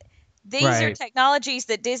saying, these are technologies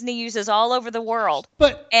that Disney uses all over the world.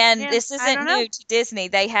 And this isn't new to Disney.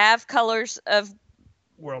 They have colors of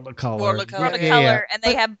World of Color. And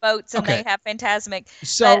they have boats and they have Fantasmic.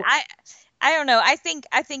 So but I don't know. I think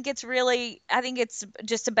it's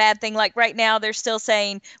just a bad thing. Like right now, they're still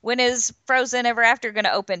saying, when is Frozen Ever After going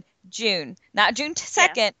to open? June. Not June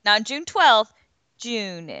 2nd, not June 12th,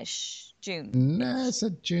 June-ish. June. No, it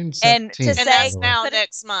said June 17th. And to say that's now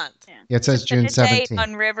next month. Yeah, it says June 17th.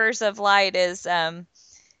 On Rivers of Light is that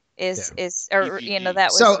was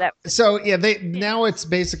now it's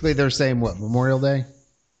basically they're saying what, Memorial Day?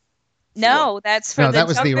 No, that's for that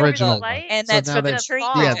was the original one. And that's for the tree.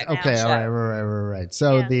 Yeah, okay, all right.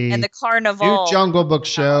 So and the carnival new Jungle Book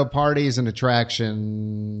show, parties and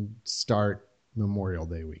attraction start Memorial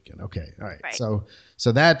Day weekend. Okay, all right.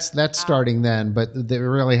 So that's starting then, but they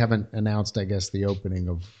really haven't announced, I guess, the opening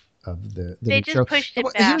of the they show. Just pushed it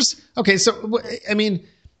back. So I mean,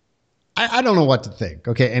 I don't know what to think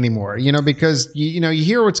anymore, because you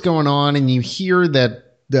hear what's going on and you hear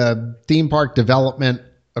that the theme park development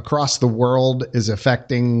across the world is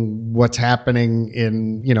affecting what's happening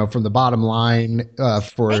in, from the bottom line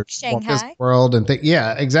for Walt Disney World and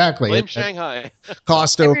exactly. Blame Shanghai.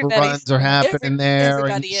 Cost overruns are happening there,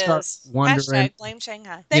 and you start wondering. Hashtag blame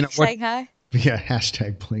Shanghai. Thanks, Shanghai. Yeah,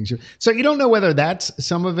 hashtag blame Shanghai. So you don't know whether that's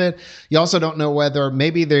some of it. You also don't know whether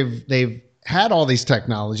maybe they've had all these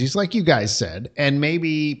technologies, like you guys said, and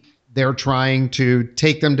maybe they're trying to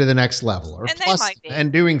take them to the next level, or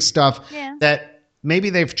and doing stuff that maybe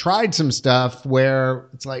they've tried some stuff where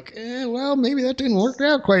it's like, well, maybe that didn't work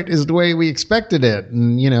out quite as the way we expected it.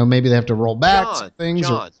 And, maybe they have to roll back some things.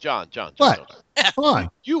 John. What? Come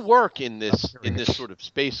on. You work in this sort of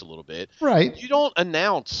space a little bit. Right. You don't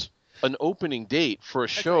announce an opening date for a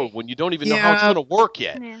show when you don't even know how it's going to work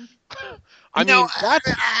yet. Yeah. I know,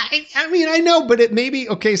 but it may be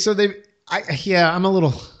okay. So I'm a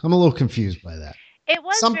little confused by that. It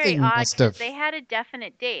was Something very odd must because have- they had a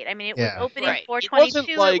definite date. I mean, it Yeah. was opening Right.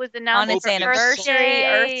 4/22. like It was On announced its for anniversary,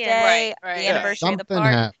 Earth Day, Right. the anniversary of the Something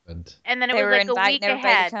park. happened. and then it They was were like a inviting week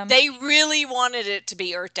everybody ahead. to come. They really wanted it to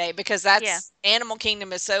be Earth Day because that's Yeah. Animal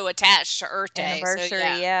Kingdom is so attached to Earth Day. Anniversary, so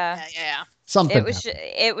yeah. yeah. Something It was happened.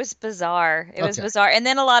 it was bizarre. It was Okay. bizarre. And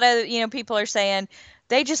then a lot of people are saying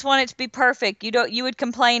they just want it to be perfect. You would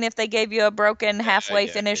complain if they gave you a broken halfway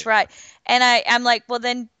finish right. And I'm like, well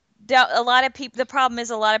then a lot of people. The problem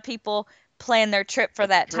is a lot of people plan their trip for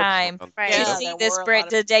that time Right. to Yeah, see there this were a lot of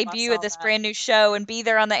the people I debut saw of this that. brand new show and be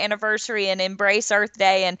there on the anniversary and embrace Earth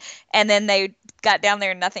Day and then they got down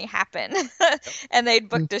there and nothing happened and they'd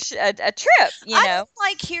booked a trip. I don't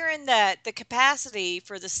like hearing that the capacity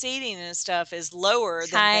for the seating and stuff is lower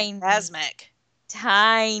Tiny. than Fantasmic.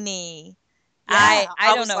 Tiny. Yeah, I I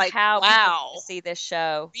don't was know like, how people wow. get to see this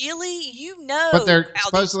show. Really, But they're how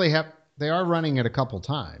supposedly they are running it a couple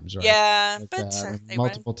times, right? Yeah, Like, but they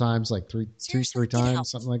multiple times, like three, Seriously, three get times, out.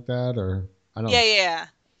 something like that, or I don't know. Yeah.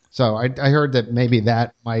 So I heard that maybe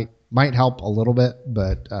that might help a little bit,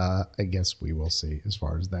 but I guess we will see as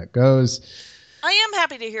far as that goes. I am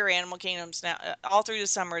happy to hear Animal Kingdoms now. All through the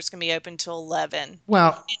summer, it's going to be open till 11.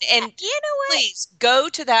 Well, And You know what? please go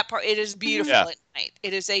to that part. It is beautiful Yeah. at night.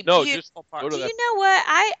 It is a No, just beautiful park. go to Do that. you know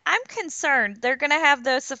what? I'm concerned. They're gonna have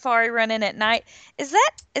the safari running at night. Is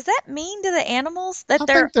that mean to the animals that I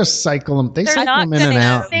they're? think they cycle them. They they're cycle not them in and gonna-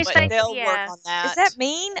 out. They and But stuff. they'll yeah. work on that. Is that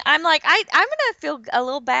mean? I'm like I'm gonna feel a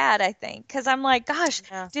little bad. I think because I'm like, gosh,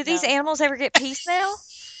 Yeah, do these no. animals ever get peace now?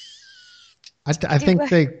 I think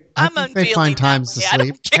they I'm find unfeeling times to that way. I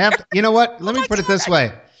don't sleep. You know what? Let me my put it God, this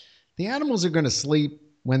way: the animals are going to sleep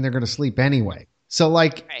when they're going to sleep anyway. So,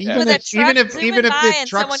 like, Right. even With a if truck even if zooming even if by the and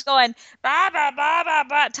someone trucks, going bah bah bah bah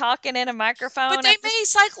bah talking in a microphone. But they may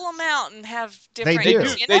cycle them out and have different. do. You They know,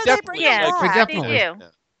 they definitely bring do. them Yeah, They back. definitely- do.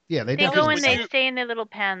 yeah, they They definitely. go and they You- stay in their little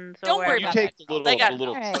pens. Don't or worry wherever. You about take that. the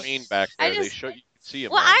little They got- Right. train back I there. just- You see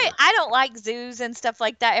them. Well, I don't like zoos and stuff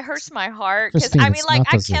like that. It hurts my heart because Christine, I mean, it's like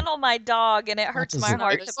not I a zoo. kennel my dog and it hurts a my zoo.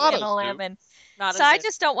 heart It's to not a kennel zoo. him, and Not so as I if-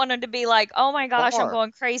 just don't want him to be like, oh my gosh, I'm Bar.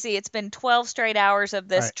 going crazy. It's been 12 straight hours of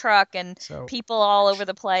this Right. truck and So people all over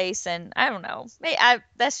the place, and I don't know.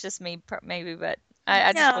 That's just me, maybe, but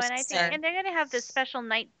I just No, was and I think concerned. and they're gonna have the special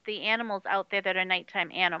the animals out there that are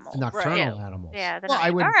nighttime animals. nocturnal too. animals. Yeah, they're Well, not- I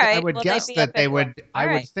would All right, I would well, they'd guess be that up they at would. work. I All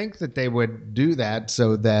would right. think that they would do that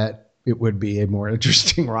so that it would be a more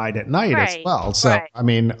interesting ride at night as Right, well. So right. I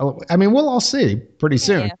mean, we'll all see pretty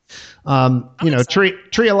soon. Yeah. You know,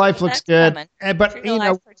 excited. Tree of Life looks That's good, coming. but Tree you of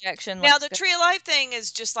know, Life projection. Now looks the good. Tree of Life thing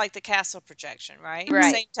is just like the castle projection, right?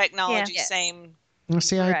 Right. Same technology, Yes. same.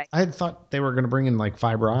 see, Right. I had thought they were going to bring in like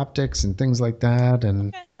fiber optics and things like that,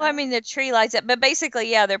 and Well, I mean, the tree lights up, but basically,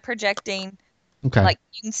 yeah, they're projecting. okay, Like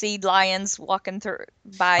you can see lions walking through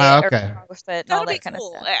by Oh, it okay. or across it and all That'll be that kind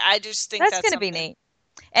cool. of stuff. I just think That's that's going to be something- neat.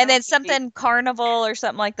 And then That'll be neat. something carnival or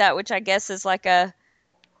something like that, which I guess is like a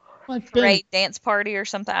I've been, parade dance party or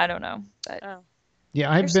something. I don't know. But Oh.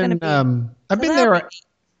 yeah, I've there's gonna been, be- I've so been that'll there. be neat.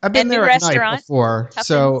 I've been And there new at night restaurant, before,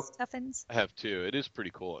 so Tuffins. I have too. It is pretty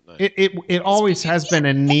cool at night. it always has been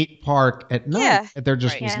a neat park at night. Yeah. There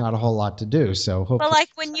just Right. was Yeah. not a whole lot to do. So hopefully, But like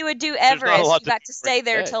when you would do not a Everest, lot you to got do to for stay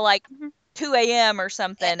there today. till like 2 a.m. or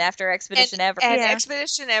something after Expedition Everest. And Yeah.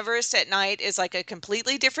 Expedition Everest at night is like a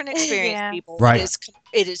completely different experience, Yeah. people. Right.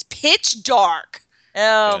 It is pitch dark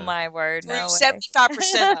Oh Yeah. my word! through No way.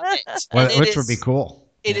 75% of it. Well, And it which would is- be cool.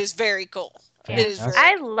 It is very cool. Yeah. It is very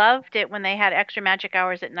I cool. loved it when they had extra magic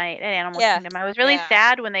hours at night at Animal Yeah. Kingdom. I was really Yeah.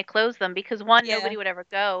 sad when they closed them because one, Yeah. nobody would ever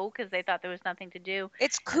go because they thought there was nothing to do.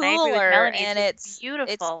 It's And I agree with cooler Melanie, and it's it's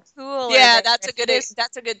beautiful. It's cooler. Yeah, than that's a good Expedition.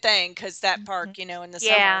 that's a good thing because that park, you know, in the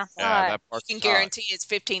Yeah. summer, Yeah, that you part's can hot. guarantee it's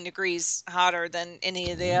 15 degrees hotter than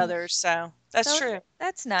any of the others. So that's So true.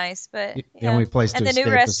 That's nice, but The yeah. only place to And the escape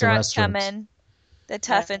new is the restaurant's restaurants. coming. The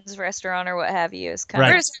Tuffins restaurant or what have you is coming.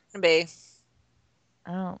 Right. Where's it going to be?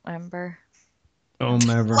 I don't remember. Oh,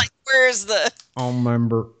 member. Like, where's the? Oh,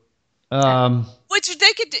 member. Which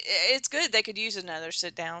they could. It's good. They could use another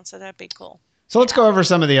sit down, so that'd be cool. So let's go over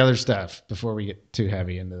some of the other stuff before we get too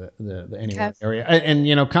heavy into the anywhere Okay. area. And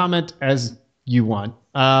you know, comment as you want.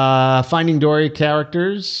 Finding Dory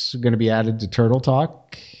characters are going to be added to Turtle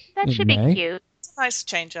Talk. That in should May. be cute. It's a nice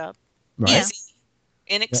change up. Right. Easy.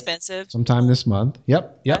 inexpensive. Sometime this month.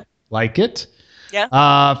 Yep. Like it.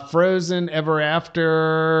 Yeah. Frozen Ever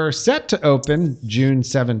After set to open June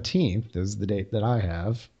 17th is the date that I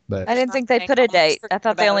have. But I didn't think they put a date. I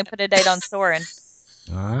thought they only put a date on Soarin'.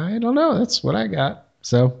 I don't know. That's what I got.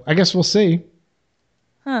 So I guess we'll see.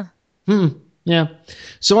 Huh. Yeah.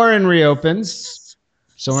 Soarin' reopens.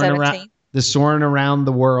 Soarin' Around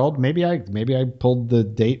the World. Maybe I pulled the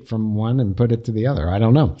date from one and put it to the other. I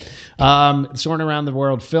don't know. Soarin' Around the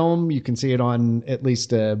World film. You can see it on at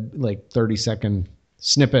least a 30-second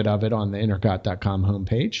snippet of it on the intercot.com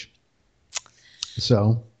homepage.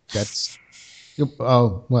 So that's.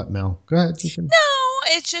 Oh, what, Mel? Go ahead. No,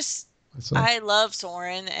 it's just I love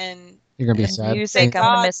Soarin', and you're gonna be sad. Music, I'm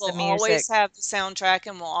gonna miss the we'll music. always have the soundtrack,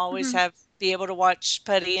 and we'll always be able to watch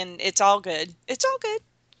Putty, and it's all good. It's all good.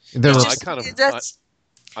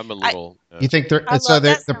 I'm a little. You think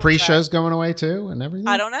the pre-show's going away too, and everything?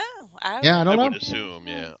 I don't know. I don't know. I would assume,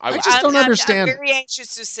 yeah. I just don't understand. I'm very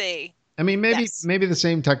anxious to see. I mean, maybe the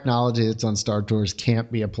same technology that's on Star Tours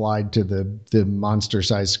can't be applied to the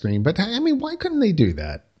monster-sized screen. But I mean, why couldn't they do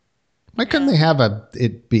that? Why couldn't they have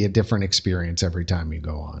it be a different experience every time you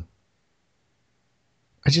go on?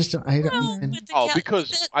 Because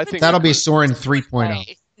I think that'll be Soarin'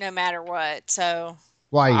 3.0. No matter what. So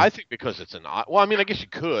why? I think because it's an. Well, I mean, I guess you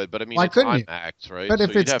could, but I mean, why it's couldn't IMAX, right? But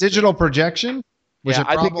if it's digital projection, which it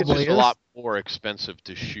I think probably it's just a lot more expensive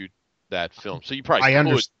to shoot that film. So you probably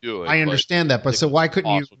could do it. I understand that, but so why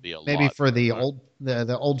couldn't you maybe for the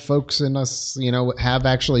old folks in us, have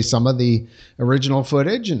actually some of the original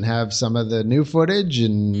footage and have some of the new footage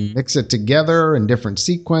and mix it together in different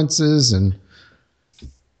sequences and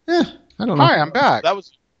I don't know. Hi, I'm back. That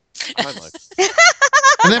was my life.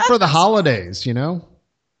 And then for the holidays, they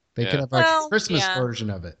could have a Christmas version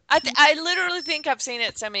of it. I literally think I've seen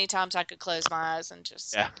it so many times I could close my eyes and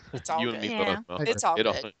just it's all you good. And me both, it's all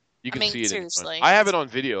good. You can see it. Seriously. I have it on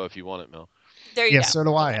video if you want it, Mel. There you go. So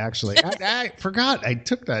do I, actually. I forgot. I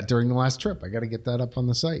took that during the last trip. I got to get that up on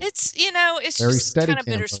the site. It's, it's very just kind of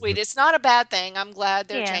bittersweet. It's not a bad thing. I'm glad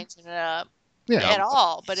they're changing it up at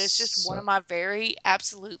all. But it's just one of my very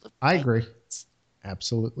absolute. I agree.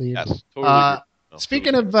 Absolutely agree. Yes, totally agree.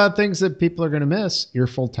 Speaking of things that people are going to miss,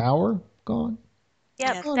 Earful Tower gone.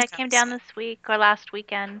 Yep, that came down this week or last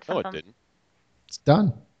weekend. No, it didn't. It's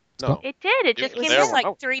done. No. It did. It just came in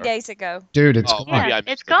like 3 days ago. Dude, it's gone. Yeah,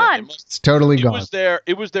 it's gone. It's totally gone.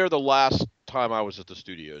 It was there the last time I was at the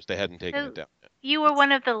studios. They hadn't taken it down yet. You were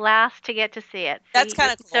one of the last to get to see it. That's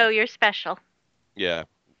kind of cool. So you're special. Yeah.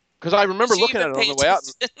 Because I remember looking at it on the way out,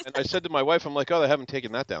 and I said to my wife, I'm like, oh, they haven't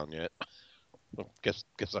taken that down yet. Well, guess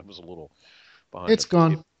I was a little behind. It's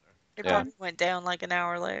gone. It probably went down like an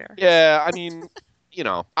hour later. Yeah, I mean...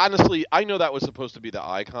 honestly, I know that was supposed to be the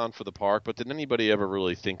icon for the park, but did anybody ever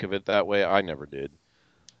really think of it that way? I never did.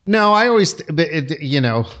 No, I always,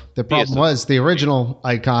 the problem was the original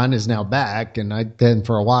icon is now back, and then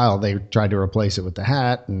for a while they tried to replace it with the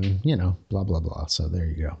hat, and blah blah blah. So there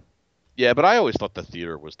you go. Yeah, but I always thought the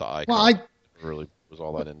theater was the icon. Well, I really was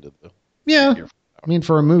all that into the. Yeah, I mean,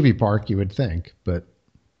 for a movie park, you would think, but it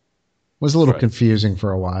was a little confusing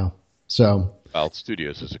for a while. So. Well,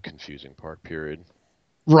 Studios is a confusing park. Period.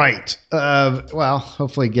 Right. Well,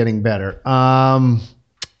 hopefully getting better. Yeah.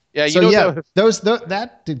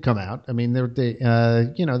 That did come out. I mean,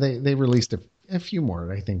 they released a few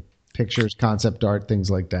more. I think pictures, concept art,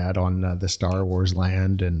 things like that on the Star Wars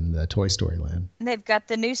Land and the Toy Story Land. And they've got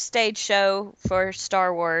the new stage show for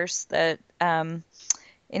Star Wars that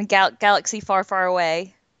in Galaxy Far, Far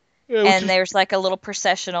Away, and there's like a little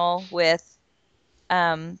processional with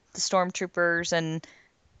the stormtroopers and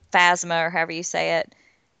Phasma, or however you say it.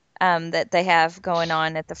 That they have going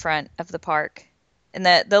on at the front of the park, and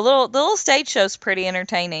the little stage show's pretty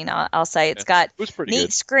entertaining. I'll say it's got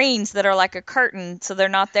neat screens that are like a curtain, so they're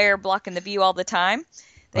not there blocking the view all the time.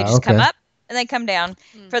 They just come up and they come down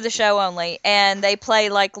for the show only, and they play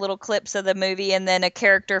like little clips of the movie, and then a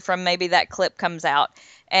character from maybe that clip comes out,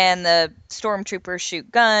 and the stormtroopers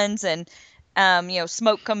shoot guns and.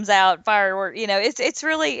 Smoke comes out, firework.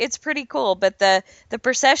 It's pretty cool. But the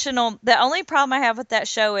processional, the only problem I have with that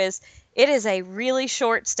show is it is a really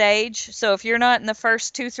short stage. So if you're not in the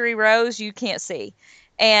first 2-3 rows, you can't see.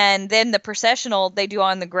 And then the processional they do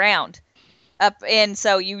on the ground up, and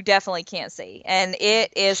so you definitely can't see. And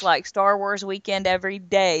it is like Star Wars weekend every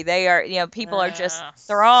day. They are, people are just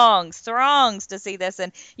throngs to see this,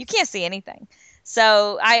 and you can't see anything.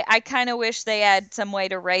 So I kind of wish they had some way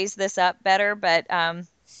to raise this up better, but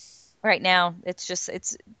right now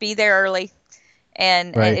it's be there early,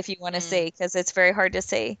 and if you want to see, because it's very hard to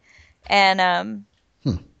see, and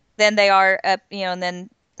then they are up, and then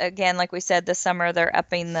again, like we said, this summer they're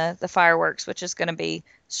upping the fireworks, which is going to be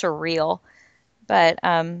surreal. But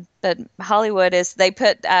Hollywood they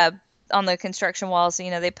put on the construction walls,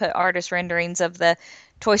 they put artist renderings of the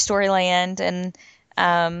Toy Story Land and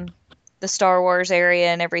the Star Wars area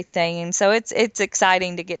and everything. And so it's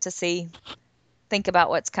exciting to get to think about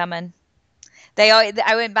what's coming.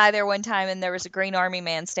 I went by there one time and there was a Green Army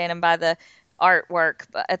man standing by the artwork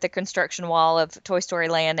at the construction wall of Toy Story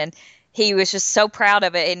Land, and he was just so proud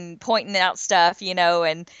of it and pointing out stuff,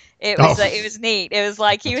 and it was neat. It was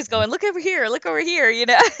like he was going, look over here,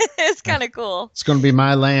 It's kind of cool. It's going to be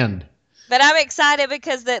my land. But I'm excited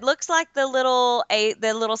because it looks like the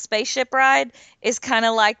little spaceship ride is kind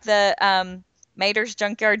of like the Mater's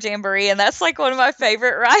Junkyard Jamboree, and that's like one of my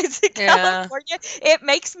favorite rides in California. It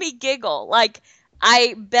makes me giggle. Like,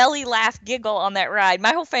 I belly laugh giggle on that ride.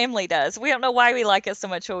 My whole family does. We don't know why we like it so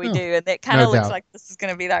much, but we do, and it kind of looks like this is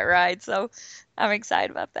going to be that ride. So I'm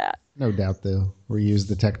excited about that. No doubt they'll reuse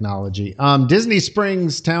the technology. Disney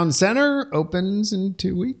Springs Town Center opens in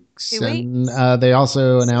 2 weeks. And they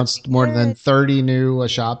also announced more than 30 new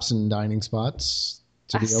shops and dining spots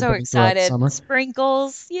to be so opening excited. Summer.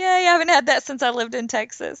 Sprinkles. Yay, I haven't had that since I lived in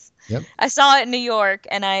Texas. Yep. I saw it in New York,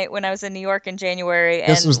 and when I was in New York in January.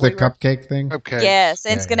 This was the cupcake thing? Okay. Yes,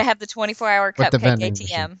 and it's going to have the 24-hour cupcake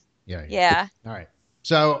ATM. Yeah. All right.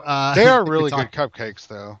 So they are really good cupcakes,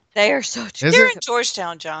 though. They are so true. They're in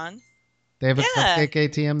Georgetown, John. They have a cupcake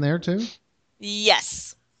ATM there, too?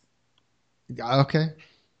 Yes. Okay.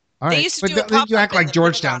 All right. They used to do a pop-up you act like in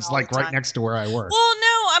Georgetown's Littleton all like the time. right next to where I work. Well, no,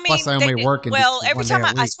 I mean, Plus, I only work in every time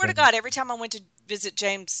I swear to God, every time I went to visit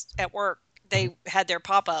James at work, they had their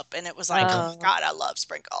pop-up, and it was like, oh my God, I love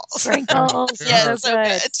sprinkles. Sprinkles. Yeah, so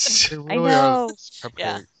good. They really are.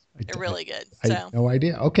 Yeah, they're really good. I had no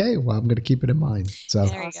idea. Okay, well, I'm going to keep it in mind. So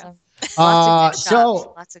there you go.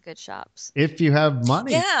 Lots of good shops. If you have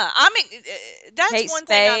money, I mean, that's Kate one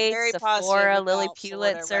thing I'm Spade, very Sephora, positive Lily about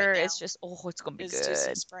Pulitzer. Florida right It's just, it's going to be It's good.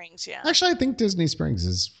 Disney Springs, yeah. actually, I think Disney Springs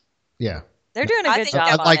is, They're doing a good think job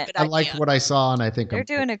that on it. I like what I saw, and I think They're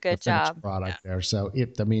doing a good job. product there. So,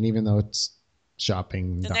 even though it's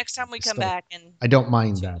shopping, The next time we come back in I don't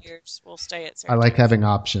mind 2 that. years, we'll stay at I like having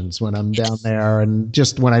options when I'm down there, and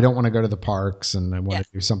just when I don't want to go to the parks and I want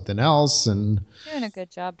to do something else. And doing a good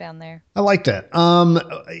job down there. I like that.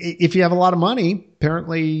 If you have a lot of money,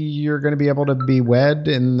 apparently you're going to be able to be wed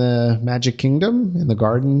in the Magic Kingdom in the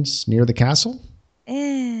gardens near the castle.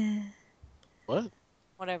 What?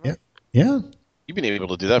 Whatever. Yeah. You've been able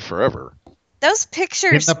to do that forever. Those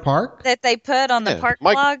pictures in the park that they put on the park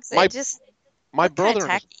vlogs, my brother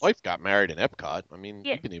and his wife got married in Epcot. I mean,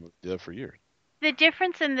 you've been able to do that for years. The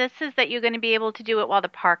difference in this is that you're going to be able to do it while the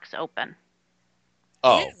park's open.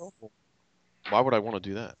 Oh. Why would I want to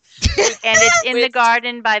do that? And it's in the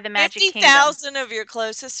garden by the Magic Kingdom. 50,000 of your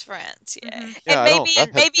closest friends. Yeah. Mm-hmm.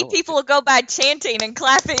 And maybe people will go by chanting and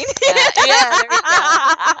clapping. There you go.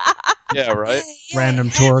 Yeah, right? Random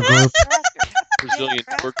tour group. Brazilian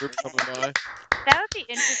tour group coming by. That would be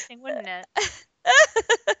interesting, wouldn't it?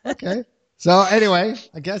 Okay. So anyway,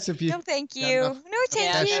 I guess if you no, thank you. No,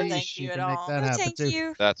 thank you. No, thank you at all. No, thank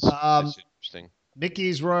you. That's interesting.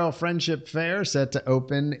 Mickey's Royal Friendship Fair set to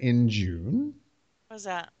open in June. What's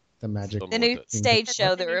that? The Magic. The new stage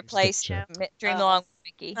show that replaced Dream Along with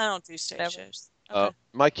Mickey. I don't do stage shows.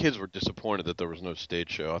 My kids were disappointed that there was no stage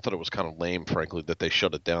show. I thought it was kind of lame, frankly, that they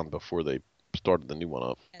shut it down before they started the new one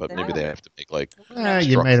up. But maybe they have to make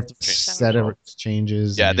you may have to set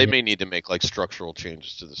changes. Yeah, they may need to make structural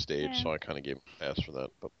changes to the stage. So I kind of gave them a pass for that.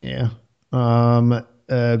 But yeah.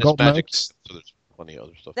 Golden Oaks. So there's plenty of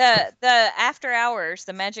other stuff. The after hours,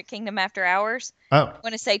 the Magic Kingdom after hours. Oh. I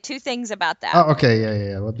want to say two things about that. Oh, okay,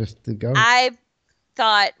 yeah. We'll just go. I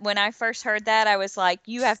thought when I first heard that, I was like,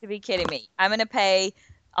 "You have to be kidding me! I'm going to pay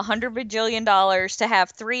 $100 bajillion to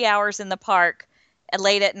have 3 hours in the park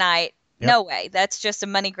late at night. Yep. No way! That's just a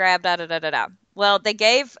money grab." Da da da da da. Well, they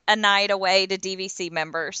gave a night away to DVC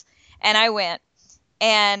members, and I went,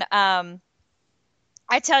 and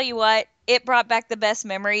I tell you what, it brought back the best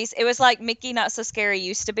memories. It was like Mickey Not So Scary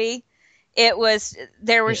used to be. There was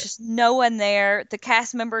just no one there. The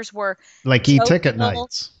cast members were like e-ticket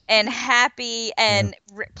nights and happy and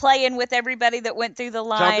playing with everybody that went through the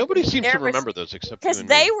line. John, nobody seems to remember those except because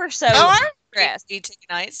they were so stressed. E-ticket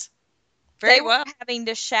nights. They were having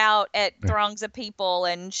to shout at throngs of people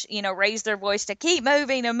and raise their voice to keep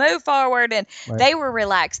moving and move forward. And they were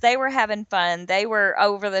relaxed. They were having fun. They were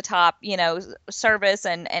over the top, service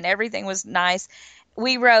and everything was nice.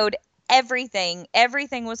 We rode everything.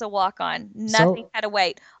 Everything was a walk-on. Nothing had to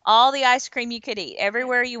wait. All the ice cream you could eat.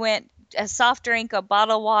 Everywhere you went, a soft drink, a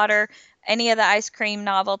bottle of water, any of the ice cream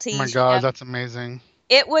novelties. Oh my God, that's amazing.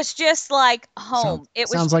 It was just like home.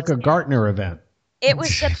 Sounds like a Gartner event. It was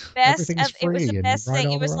the best. It was the best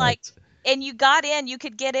thing. It was like, and you got in. You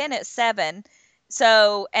could get in at 7.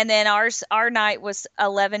 So, and then our night was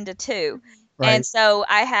 11 to 2. Right. And so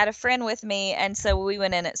I had a friend with me, and so we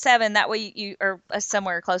went in at 7. That way you or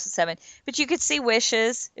somewhere close to 7. But you could see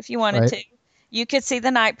Wishes if you wanted to. You could see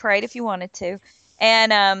the night parade if you wanted to,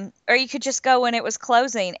 and or you could just go when it was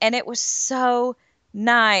closing, and it was so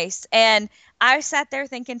nice. And I sat there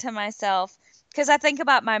thinking to myself, because I think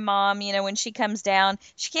about my mom, when she comes down,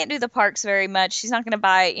 she can't do the parks very much. She's not going to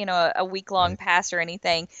buy, a week-long pass or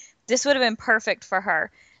anything. This would have been perfect for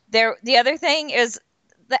her. The other thing is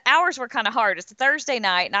the hours were kind of hard. It's a Thursday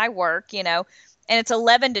night, and I work, and it's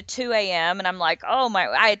 11 to 2 a.m., and I'm like, oh,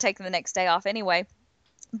 I had taken the next day off anyway.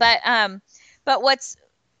 But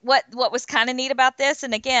what was kind of neat about this,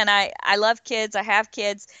 and again, I love kids. I have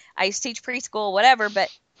kids. I used to teach preschool, whatever, but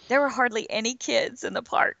there were hardly any kids in the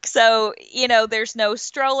park. So, there's no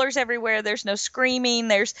strollers everywhere. There's no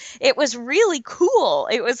screaming. It was really cool.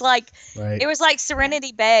 It was like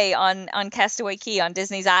Serenity Bay on Castaway Cay on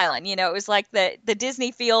Disney's Island. It was like the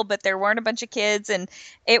Disney feel, but there weren't a bunch of kids, and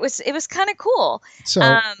it was kind of cool.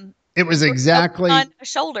 So it was exactly on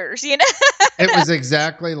shoulders, It was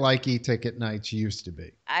exactly like e-ticket nights used to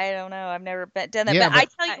be. I don't know. I've never done that, but I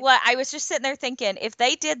tell you what, I was just sitting there thinking, if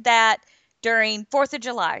they did that during 4th of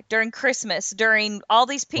July, during Christmas, during all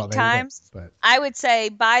these peak times, I would say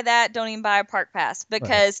buy that. Don't even buy a park pass,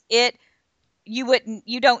 because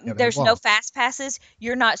there's no fast passes.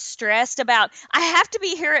 You're not stressed about, I have to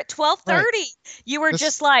be here at 12:30. Right. You were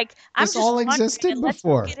just like, I'm just all existed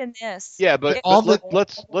before. Let's get in this. Yeah, but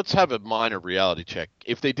let's have a minor reality check.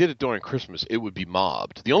 If they did it during Christmas, it would be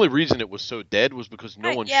mobbed. The only reason it was so dead was because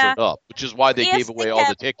no one showed up, which is why they gave away all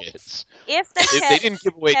the tickets. If they didn't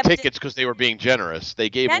give away tickets because they were being generous,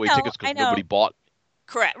 they gave away tickets because nobody bought.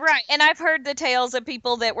 Correct. Right. And I've heard the tales of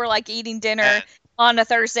people that were like eating dinner on a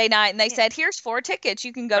Thursday night, and they said, here's 4 tickets.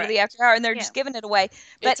 You can go to the after hour, and they're just giving it away.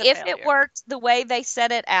 But if it worked the way they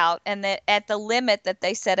set it out, and at the limit that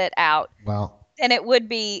they set it out, then it would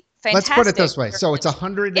be fantastic. Let's put it this way. So it's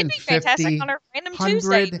 150. It'd be fantastic on a random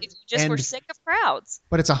Tuesday if you just were sick of crowds.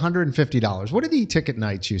 But it's $150. What did the ticket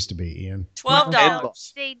nights used to be, Ian?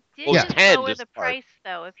 $12. They did lower the price,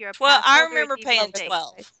 though. If you're a I remember paying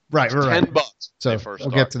 12. Right. $10. So we'll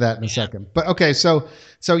get to that in a second. But okay, so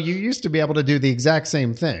you used to be able to do the exact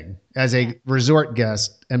same thing as a resort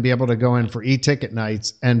guest and be able to go in for e-ticket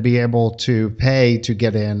nights and be able to pay to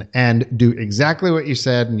get in and do exactly what you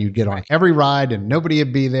said, and you'd get on every ride and nobody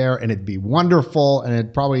would be there, and it'd be wonderful, and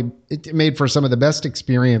it made for some of the best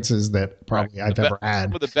experiences that probably I've ever had.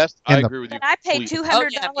 Some of the best. I agree with you. I paid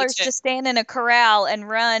 $200 to stand in a corral and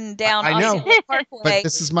run down Austin Parkway. But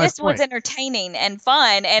this is my point. This was entertaining and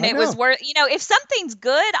fun, and it was worth. If something's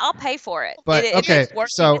good, I'll pay for it. But it is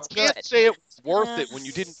worth so it. You can't say it was worth it when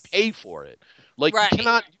you didn't pay for it. Like you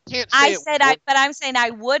can't say but I'm saying I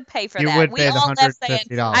would pay for that. Would we pay all left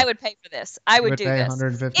saying I would pay for this. I would do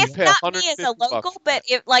this. If not me as a local, but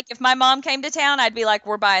if my mom came to town, I'd be like,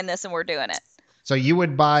 we're buying this and we're doing it. So you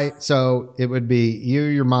would buy. So it would be you,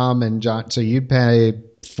 your mom, and John. So you'd pay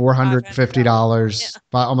 $450,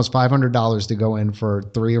 almost $500 to go in for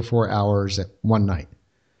 3 or 4 hours at one night.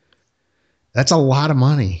 That's a lot of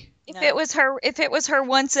money. If it was her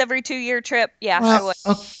once every 2-year trip, I would.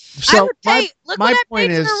 So I would pay. Look what I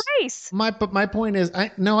paid for the race. My point is,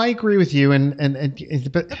 I agree with you,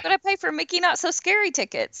 but look what I pay for Mickey Not So Scary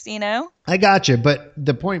tickets. I got you, but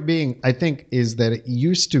the point being, I think, is that it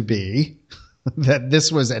used to be that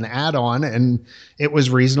this was an add-on and it was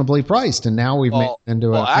reasonably priced, and now we've made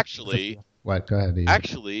into a. Actually. What? Go ahead. Ian.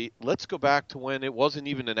 Actually, let's go back to when it wasn't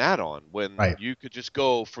even an add-on, when you could just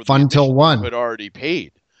go for the Fun Till 1 you had already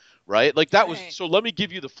paid. Right? Like that was, so let me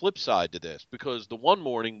give you the flip side to this, because the one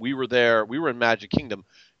morning we were in Magic Kingdom.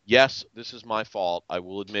 Yes, this is my fault. I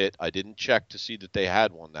will admit I didn't check to see that they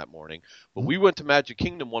had one that morning, but we went to Magic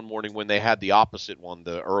Kingdom one morning when they had the opposite one,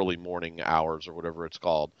 the early morning hours or whatever it's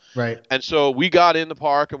called. Right. And so we got in the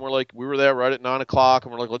park and we were there right at 9:00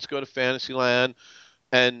 and we're like, let's go to Fantasyland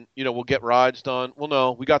and, we'll get rides done. Well,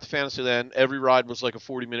 no, we got to Fantasyland. Every ride was like a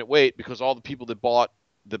 40-minute wait because all the people that bought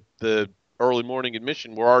the early morning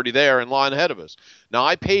admission were already there in line ahead of us. Now,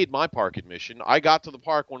 I paid my park admission. I got to the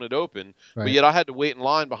park when it opened, but yet I had to wait in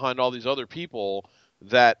line behind all these other people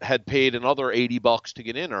that had paid another $80 to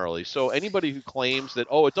get in early. So anybody who claims that,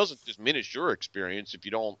 it doesn't diminish your experience if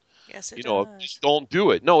you don't, just don't do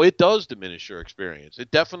it. No, it does diminish your experience. It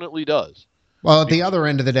definitely does. Well, at the other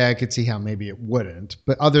end of the day, I could see how maybe it wouldn't.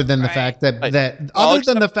 But other than the fact that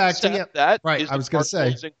I was going to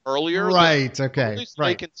say earlier, right? Okay, right.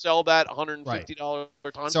 They can sell that $150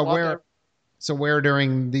 time slot. So where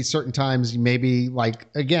during these certain times, maybe like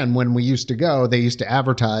again when we used to go, they used to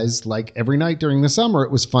advertise like every night during the summer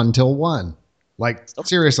it was fun till 1. Like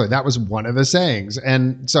seriously, that was one of the sayings,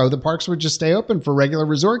 and so the parks would just stay open for regular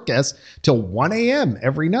resort guests till 1 a.m.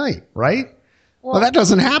 every night, right? Well, that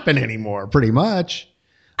doesn't happen anymore, pretty much.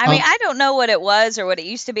 I mean, I don't know what it was or what it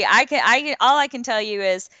used to be. All I can tell you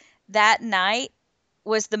is that night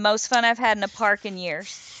was the most fun I've had in a park in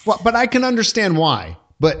years. Well, but I can understand why.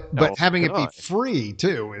 But having it be free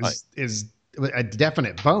too is a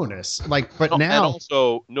definite bonus. But now, and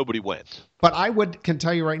also nobody went. But can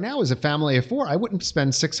tell you right now, as a family of 4, I wouldn't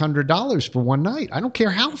spend $600 for one night. I don't care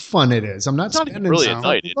how fun it is. I'm not spending. It's not really a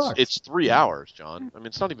night. It's 3 hours, John. I mean,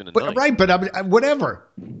 it's not even a night. Right, but whatever.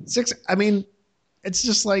 I mean, it's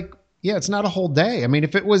just like it's not a whole day. I mean,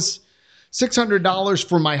 if it was $600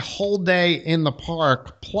 for my whole day in the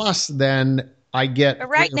park, plus then I get. But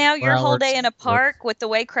right now, your whole day in a park with the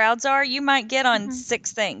way crowds are, you might get on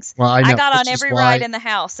 6 things. Well, I got on every ride in the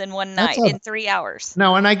house in one night in 3 hours.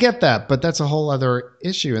 No, and I get that, but that's a whole other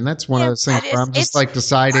issue, and that's one of those things where I'm just like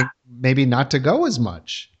deciding maybe not to go as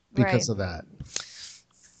much because of that,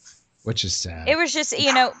 which is sad. It was just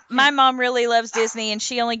my mom really loves Disney, and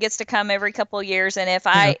she only gets to come every couple of years. And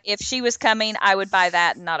if she was coming, I would buy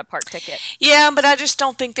that and not a park ticket. Yeah, but I just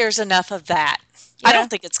don't think there's enough of that. Yeah. I don't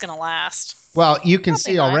think it's going to last. Well, you can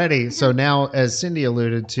see already. So now, as Cindy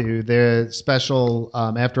alluded to, the special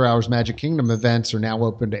after-hours Magic Kingdom events are now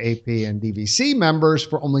open to AP and DVC members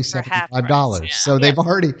for only $75. Yeah. So they've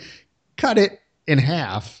already cut it in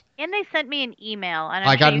half. And they sent me an email. And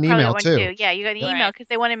I got an email too. Yeah, you got an email because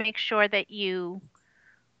they want to make sure that you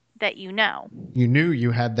know. You knew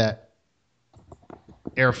you had that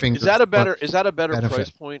Airfinger. Is that a better price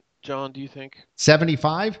point, John? Do you think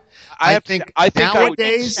 75? I think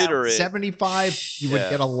nowadays 75 you would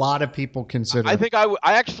get a lot of people consider. I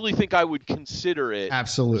actually think I would consider it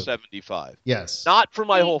absolutely 75. Yes, not for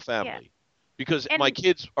my whole family because my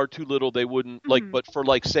kids are too little. They wouldn't but for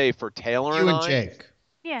say for Taylor and Jake.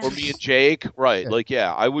 Yeah. Or me and Jake, right?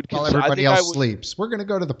 I would. While everybody else sleeps, we're going to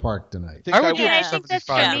go to the park tonight. I think that's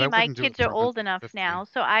for me. My kids are old enough now,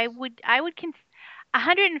 so I would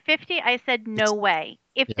 150. I said no way.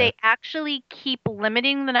 If they actually keep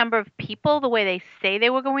limiting the number of people the way they say they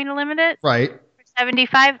were going to limit it, right? For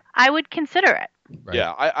 75, I would consider it. Right.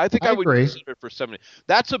 Yeah, I think I would consider it for 70.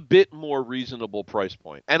 That's a bit more reasonable price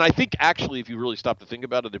point. And I think actually, if you really stop to think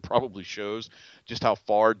about it, it probably shows just how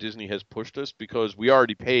far Disney has pushed us because we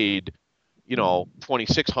already paid,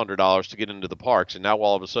 $2,600 to get into the parks, and now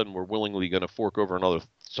all of a sudden we're willingly going to fork over another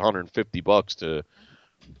 $150 to,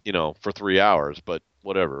 for 3 hours. But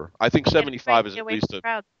whatever. I think 75 is at least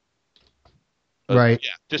right. Yeah,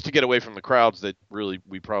 just to get away from the crowds that really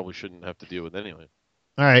we probably shouldn't have to deal with anyway.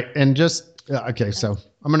 All right, and just okay, so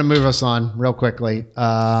I'm going to move us on real quickly,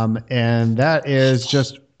 and that is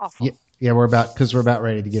just yeah, we're about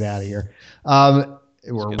ready to get out of here.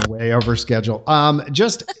 We're way over schedule.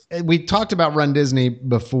 We talked about Run Disney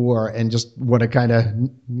before, and just want to kind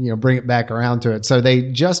of bring it back around to it. So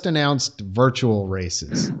they just announced virtual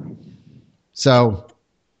races. So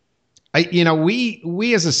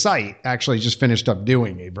we as a site actually just finished up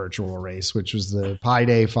doing a virtual race, which was the Pi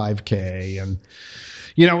Day 5K, and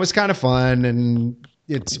it was kind of fun and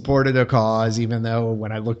it supported a cause, even though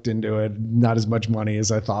when I looked into it, not as much money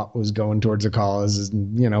as I thought was going towards a cause,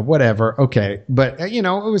 and whatever. Okay. But, it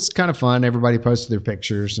was kind of fun. Everybody posted their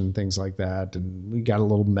pictures and things like that. And we got a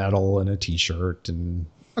little medal and a t-shirt, and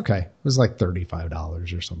it was like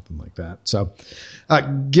 $35 or something like that. So,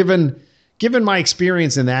 given my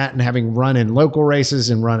experience in that and having run in local races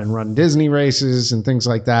and run Disney races and things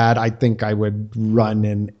like that, I think I would run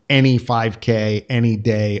in any 5K any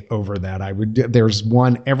day over that. There's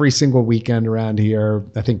one every single weekend around here.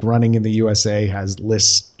 I think Running in the USA has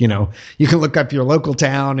lists, you can look up your local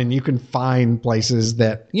town and you can find places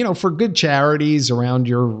that, for good charities around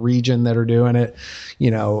your region that are doing it,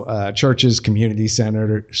 churches, community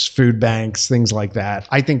centers, food banks, things like that.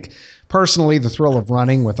 I think personally, the thrill of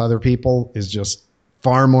running with other people is just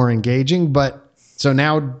far more engaging. But so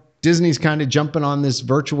now Disney's kind of jumping on this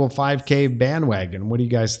virtual 5K bandwagon. What do you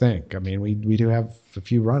guys think? I mean, we do have a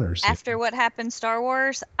few runners. After what happened Star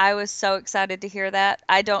Wars, I was so excited to hear that.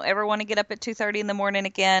 I don't ever want to get up at 2:30 in the morning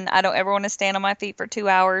again. I don't ever want to stand on my feet for 2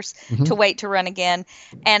 hours to wait to run again.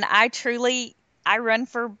 And I run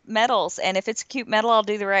for medals, and if it's a cute medal, I'll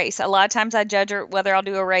do the race. A lot of times I judge whether I'll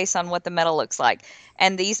do a race on what the medal looks like.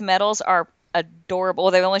 And these medals are adorable.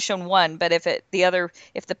 Well, they've only shown one, but if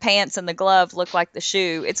the pants and the glove look like the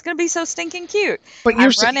shoe, it's going to be so stinking cute. But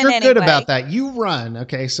you're good about that. You run,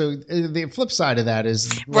 okay? So the flip side of that is,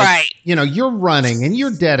 right? You're running and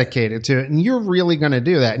you're dedicated to it, and you're really going to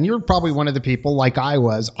do that. And you're probably one of the people like I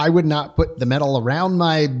was. I would not put the medal around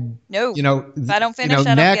my if I don't finish,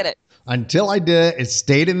 I don't get it. Until I did, it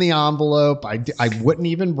stayed in the envelope. I wouldn't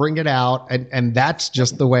even bring it out, and that's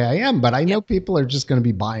just the way I am. But I know people are just going to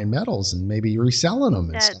be buying medals and maybe reselling them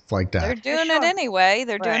and stuff like that. They're doing it anyway.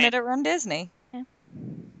 They're doing it at Run Disney. Yeah.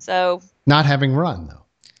 So not having run though.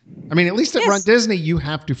 I mean, at least at Run Disney, you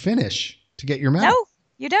have to finish to get your medal. No,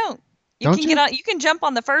 you don't. You can jump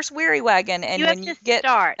on the first Weary Wagon, and when you get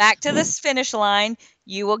back to this finish line,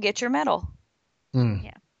 you will get your medal.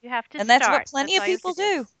 Yeah, you have to. And that's what plenty of people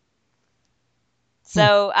do.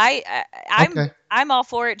 So I'm all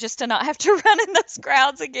for it, just to not have to run in those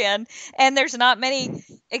crowds again. And there's not many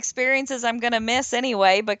experiences I'm going to miss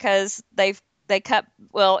anyway, because they cut.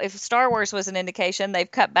 Well, if Star Wars was an indication, they've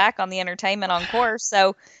cut back on the entertainment on course.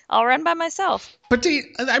 So I'll run by myself. But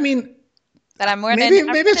but I'm running.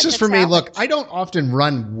 Maybe it's just for me. Look, I don't often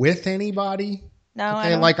run with anybody. No,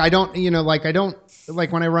 okay? I don't.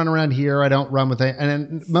 Like when I run around here, I don't run with it.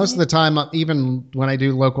 And most of the time, even when I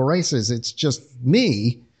do local races, it's just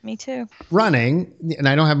me. Me too. Running, and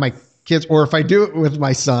I don't have my kids. Or if I do it with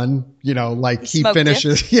my son, he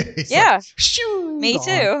finishes. Yeah. Like, shoo, me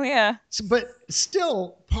too. Yeah. So, but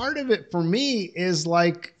still, part of it for me is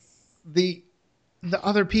like the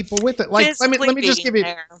other people with it. Like, let me just give you.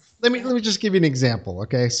 Let me just give you an example.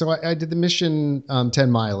 Okay, so I did the Mission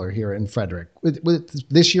 10 miler here in Frederick. With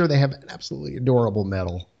this year, they have an absolutely adorable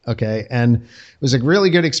medal. Okay, and it was a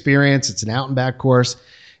really good experience. It's an out and back course,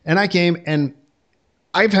 and I came, and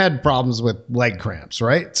I've had problems with leg cramps.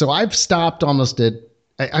 Right, so I've stopped almost at.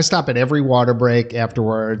 I stop at every water break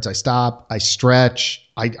afterwards. I stop. I stretch.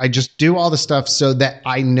 I just do all the stuff so that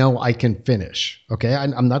I know I can finish. Okay,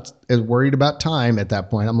 I'm not as worried about time at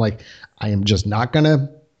that point. I'm like, I am just not going to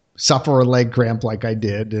suffer a leg cramp like I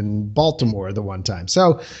did in Baltimore the one time.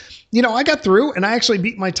 So, I got through, and I actually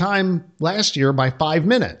beat my time last year by 5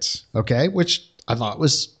 minutes. Okay, which I thought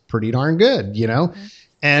was pretty darn good. Mm-hmm.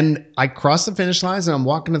 And I crossed the finish lines, and I'm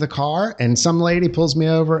walking to the car, and some lady pulls me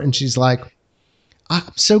over, and she's like, I'm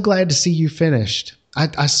so glad to see you finished.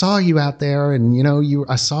 I saw you out there, and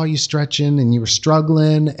I saw you stretching, and you were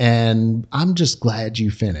struggling, and I'm just glad you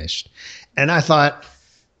finished. And I thought,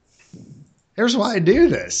 here's why I do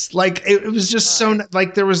this. Like, it was just so,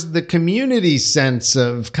 like, there was the community sense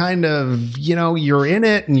of kind of, you're in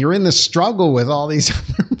it, and you're in the struggle with all these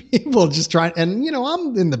other people just trying, and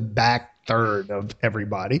I'm in the back third of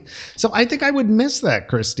everybody. So I think I would miss that,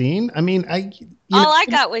 Christine. I mean, all I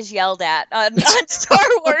got was yelled at on Star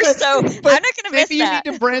Wars, so I'm not going to miss that. Maybe you need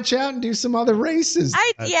to branch out and do some other races.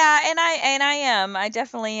 And I am. I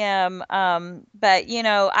definitely am. But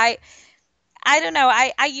I don't know.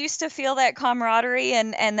 I used to feel that camaraderie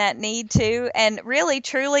and that need to. And really,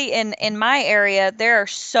 truly, in my area, there are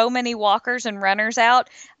so many walkers and runners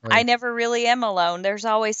out. Right. I never really am alone. There's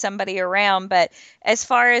always somebody around. But as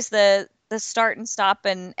far as the start and stop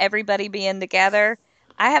and everybody being together,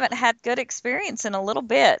 I haven't had good experience in a little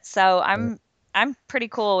bit. So I'm pretty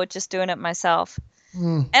cool with just doing it myself.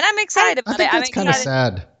 And I'm excited about it. That's kind of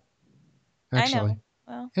sad. Actually, I know.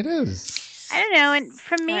 Well, it is. I don't know. And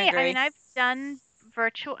for me, I mean, I've done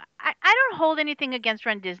virtual. I don't hold anything against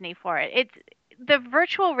Run Disney for it. It's the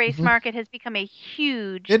virtual race market has become a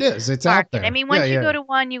huge. It is. It's market. out there. I mean, once you go to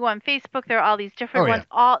one, you go on Facebook. There are all these different ones.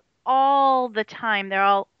 All the time. They're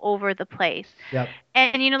all over the place. Yep.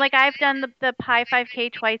 And like I've done the Pi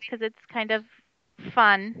 5K twice because it's kind of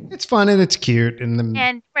fun. It's fun and it's cute and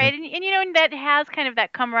that has kind of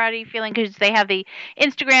that camaraderie feeling because they have the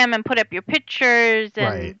Instagram and put up your pictures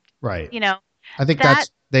and right. I think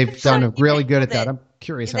they've done really good at that. I'm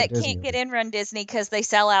curious how Disney can't get in Run Disney because they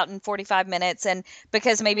sell out in 45 minutes and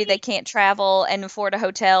because maybe they can't travel and afford a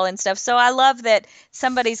hotel and stuff. So I love that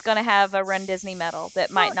somebody's going to have a Run Disney medal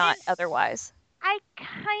that might not otherwise. I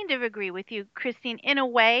kind of agree with you, Christine, in a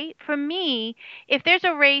way. For me, if there's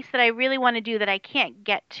a race that I really want to do that I can't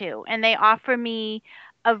get to and they offer me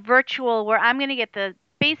a virtual where I'm going to get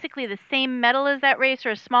basically the same medal as that race or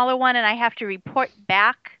a smaller one and I have to report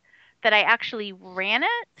back that I actually ran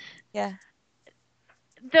it. Yeah.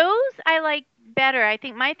 Those I like better. I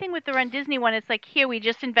think my thing with the Run Disney one, it's like, here, we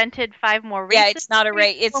just invented 5 more races. Yeah, it's not a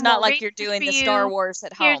race. It's not like you're doing the Star Wars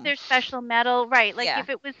at home. Here's their special medal. Right. Like if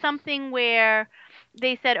it was something where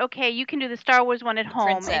they said, okay, you can do the Star Wars one at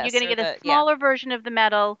home and you're going to get a smaller version of the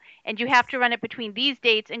medal and you have to run it between these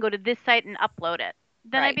dates and go to this site and upload it.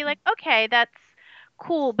 Then I'd be like, okay, that's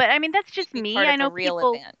cool. But I mean, that's just me. I know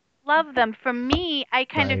people love them. For me, I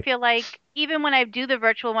kind of feel like even when I do the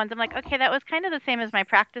virtual ones, I'm like, okay, that was kind of the same as my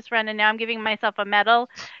practice run, and now I'm giving myself a medal.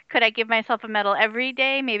 Could I give myself a medal every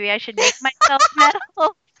day? Maybe I should make myself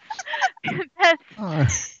medals.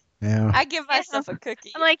 Yeah. I give myself a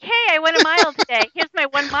cookie. I'm like, hey, I went a mile today. Here's my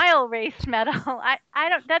 1 mile race medal. I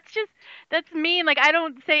don't. That's me. Like, I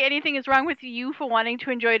don't say anything is wrong with you for wanting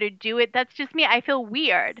to enjoy to do it. That's just me. I feel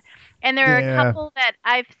weird. And there are a couple that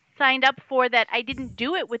I've signed up for that I didn't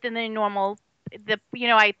do it within the normal.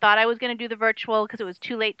 I thought I was going to do the virtual because it was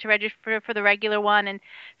too late to register for the regular one, and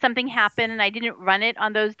something happened, and I didn't run it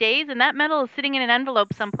on those days. And that medal is sitting in an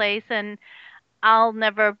envelope someplace, and I'll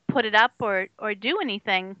never put it up or do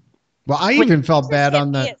anything. Well, I even felt bad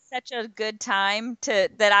on the. It's such a good time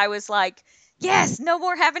that I was like, yes, no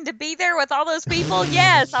more having to be there with all those people.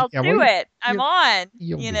 Yes, I'll do it. I'm on.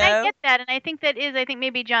 I get that, and I think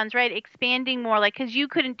maybe John's right. Expanding more, like, because you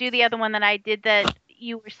couldn't do the other one that I did that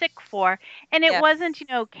you were sick for, and it wasn't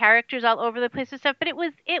characters all over the place and stuff, but it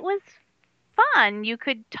was fun. You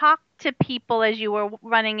could talk to people as you were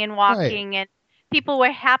running and walking, and people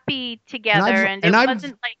were happy together, and it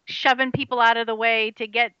wasn't like shoving people out of the way to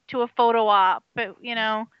get to a photo op, but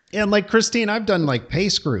And like Christine, I've done like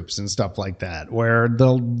pace groups and stuff like that where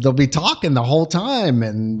they'll be talking the whole time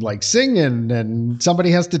and like singing, and somebody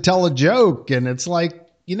has to tell a joke, and it's like,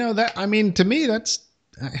 that, I mean, to me,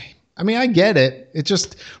 I get it. It's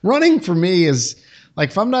just running for me is like,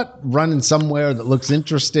 if I'm not running somewhere that looks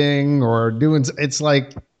interesting or doing, it's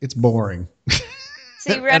like, it's boring.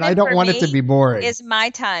 See, and I don't want it to be boring. Is my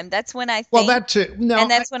time. That's when I think. Well, that too. No, and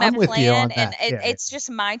that's when I'm I with you on plan, that. and it's just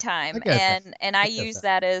my time, and I use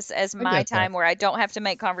that as my time where I don't have to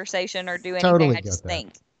make conversation or do anything. Totally I just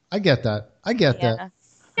think. I get that. I get that.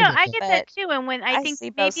 No, I get that too. And when I think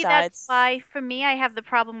maybe that's why for me I have the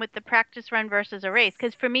problem with the practice run versus a race,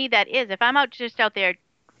 because for me that is, if I'm just out there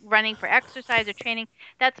running for exercise or training,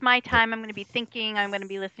 that's my time. I'm going to be thinking, I'm going to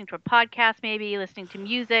be listening to a podcast, maybe listening to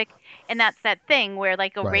music, and that's that thing where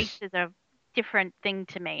like a race is a different thing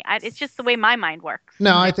to me. It's just the way my mind works.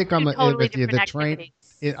 No, I think I'm totally with you. The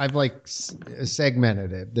I've like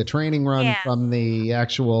segmented it. The training run from the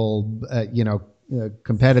actual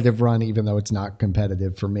competitive run, even though it's not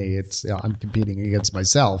competitive for me, it's I'm competing against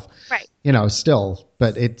myself. Right. Still,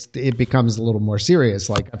 but it becomes a little more serious.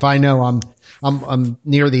 Like if I know I'm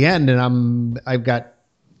near the end and I've got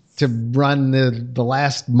to run the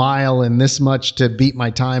last mile in this much to beat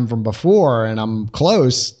my time from before, and I'm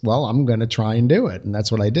close, well, I'm going to try and do it, and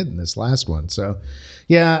that's what I did in this last one. So,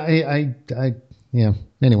 yeah,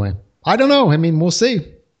 Anyway, I don't know. I mean, we'll see.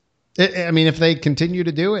 If they continue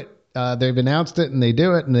to do it. They've announced it and they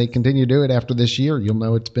do it and they continue to do it after this year. You'll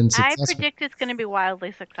know it's been successful. I predict it's going to be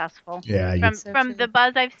wildly successful. Yeah, from the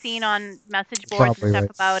buzz I've seen on message boards and stuff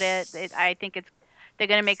about it, I think they're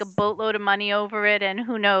going to make a boatload of money over it, and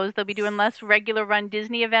who knows, they'll be doing less regular run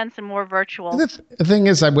Disney events and more virtual. The thing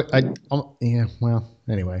is, anyway, nah,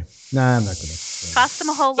 I'm not going to. Cost them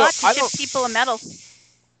a whole lot to ship people a medal.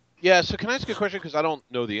 Yeah, so can I ask you a question? Because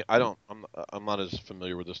I'm not as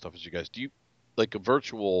familiar with this stuff as you guys. Do you, like a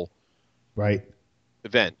virtual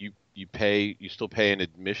event, you still pay an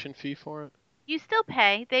admission fee for it? You still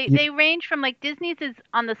pay. They range from, like, Disney's is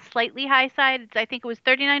on the slightly high side. I think it was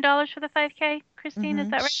 $39 for the 5K. Christine, is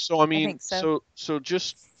that right? So I think so. So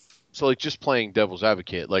just playing devil's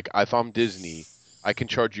advocate, like if I'm Disney, I can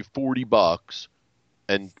charge you $40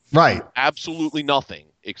 and absolutely nothing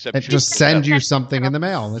except just send you something in the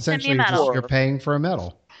mail. Essentially, you're paying for a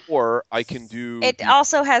medal. Or I can do. It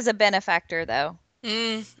also has a benefactor, though.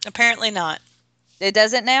 Apparently not. It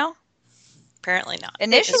doesn't now? Apparently not.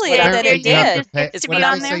 Initially, it did. What did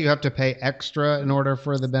I say? You have to pay extra in order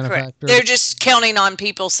for the benefactor? Correct. They're just counting on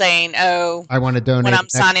people saying, "Oh, I want to donate." When I'm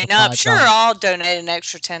signing up, sure, I'll donate an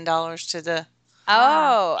extra $10 to the.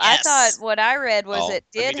 Oh, yes. I thought what I read was it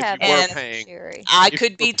did have beneficiary. I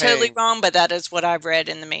could be totally wrong, but that is what I've read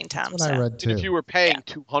in the meantime. That's what I read too. And if you were paying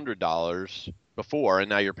 $200 before and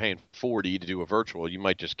now you're paying $40 to do a virtual, you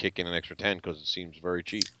might just kick in an extra $10 because it seems very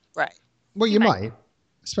cheap. Right. Well, you might,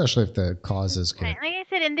 especially if the cause is good. Like I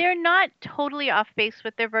said, and they're not totally off base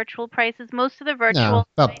with their virtual prices. Most of the virtual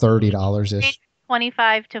about $30 ish.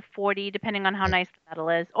 25 to 40, depending on how nice the medal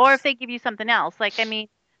is, or if they give you something else. Like when we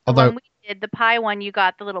did the pie one, you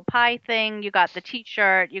got the little pie thing, you got the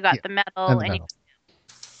T-shirt, you got the medal,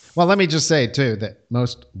 Well, let me just say too that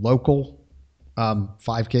most local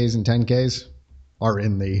 5Ks and 10Ks are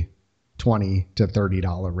in the $20 to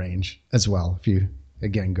 $30 range as well. If you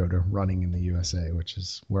again go to Running in the USA, which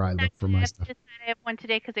is where I look for my stuff. I have one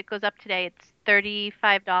today because it goes up today. It's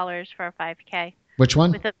 $35 for a 5K. Which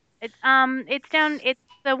one? With It's down. It's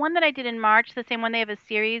the one that I did in March. The same one. They have a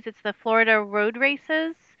series. It's the Florida Road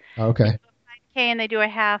Races. Okay. They do a 5K and they do a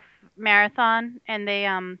half marathon, and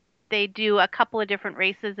they do a couple of different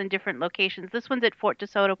races in different locations. This one's at Fort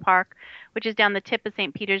DeSoto Park, which is down the tip of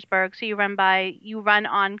St. Petersburg. So you run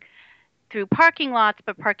on through parking lots,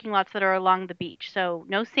 but parking lots that are along the beach. So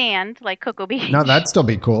no sand like Cocoa Beach. No, that'd still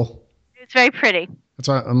be cool. It's very pretty. That's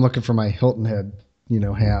why I'm looking for my Hilton Head,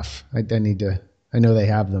 half. I need to. I know they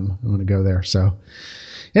have them. I want to go there. So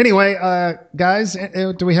anyway, guys,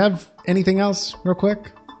 do we have anything else real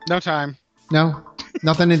quick? No time. No?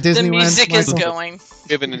 Nothing in Disneyland? The music is Michael? going.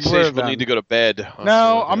 Given insatiable done. need to go to bed.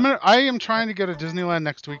 No, I am trying to go to Disneyland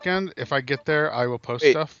next weekend. If I get there, I will post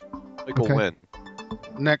Hey. stuff. Michael, Okay. when?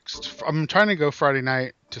 I'm trying to go Friday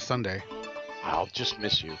night to Sunday. I'll just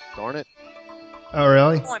miss you. Darn it. Oh,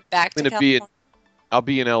 really? Going back to I'm gonna be California. I'll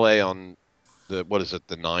be in LA on the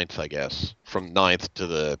 9th, I guess. From 9th to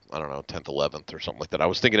the 10th, 11th or something like that. I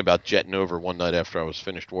was thinking about jetting over one night after I was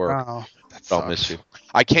finished work. Oh, that I'll miss you.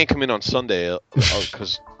 I can't come in on Sunday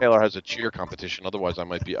because Taylor has a cheer competition. Otherwise, I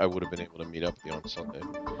would have been able to meet up with you on Sunday.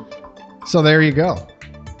 So there you go.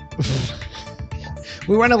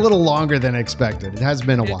 We went a little longer than expected. It has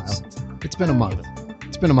been a while. It's been a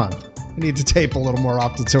month. We need to tape a little more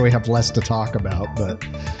often so we have less to talk about. But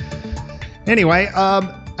anyway,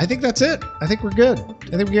 I think that's it. I think we're good.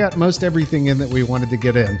 I think we got most everything in that we wanted to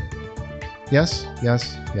get in. Yes?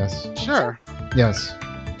 Sure. Yes.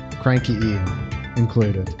 Cranky Ian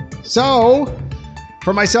included. So,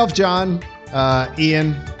 for myself, John,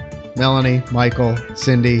 Ian, Melanie, Michael,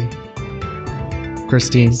 Cindy,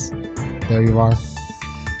 Christine, there you are.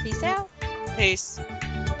 Peace out. Peace.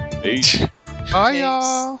 Peace. Bye, Peace.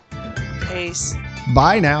 y'all. Peace.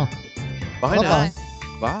 Bye now. Bye Bye-bye. now.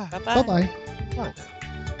 Bye. Bye-bye. Bye-bye. Bye.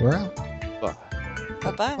 We're out. Bye.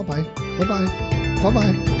 Bye-bye. Bye-bye. Bye-bye.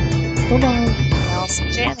 Bye-bye. Bye-bye.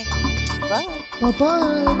 Allison Janney. Bye.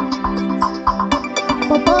 Bye-bye.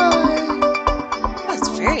 Bye-bye. That's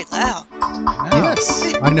very loud.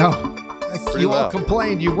 Yes, I know. Pretty You all loud.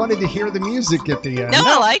 complained. You wanted to hear the music at the end. No,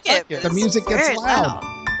 I like it. The but it's music gets very loud.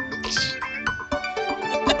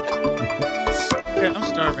 Yeah, I'm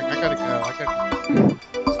starving. I gotta go.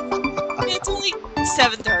 It's only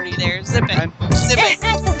 7:30 there. Zip it. And- Zip it.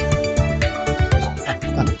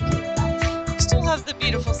 Still have the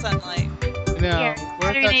beautiful sunlight. You know, Here, we're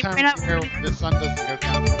at that Saturday, time print out of year where the sun doesn't go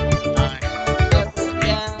down until 9.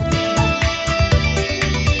 Yeah.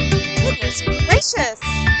 Goodness gracious.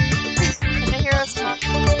 Can they hear us talk?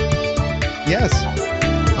 Yes,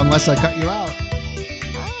 unless I cut you out.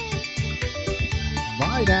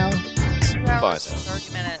 Bye now. 2 hours Bye. and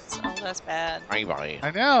 30 minutes. Oh, that's bad. Bye.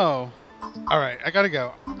 I know. All right, I gotta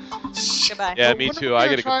go. Goodbye. Yeah, So me when are too. we I gonna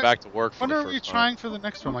gotta try- go back to work for When the are we first trying for the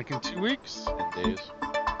next one? Like in 2 weeks? 10 days.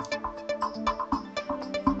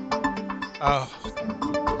 Oh,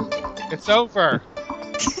 it's over.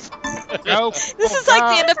 Go. This is like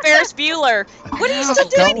the end of Ferris Bueller. What are you still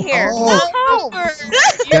doing here? Oh. Over.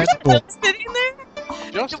 That's cool. Sitting there.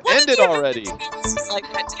 Just What end did it you already. do? This is like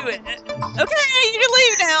not doing it. Okay, you can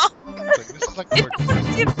leave now. This is like work.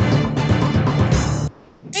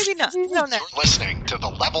 Maybe not. No, no. You're listening to the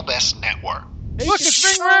Level Best Network. Look,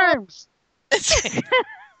 it's Ving Rhames.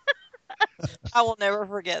 I will never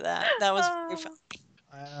forget that. That was very fun.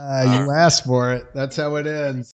 You asked for it. That's how it ends.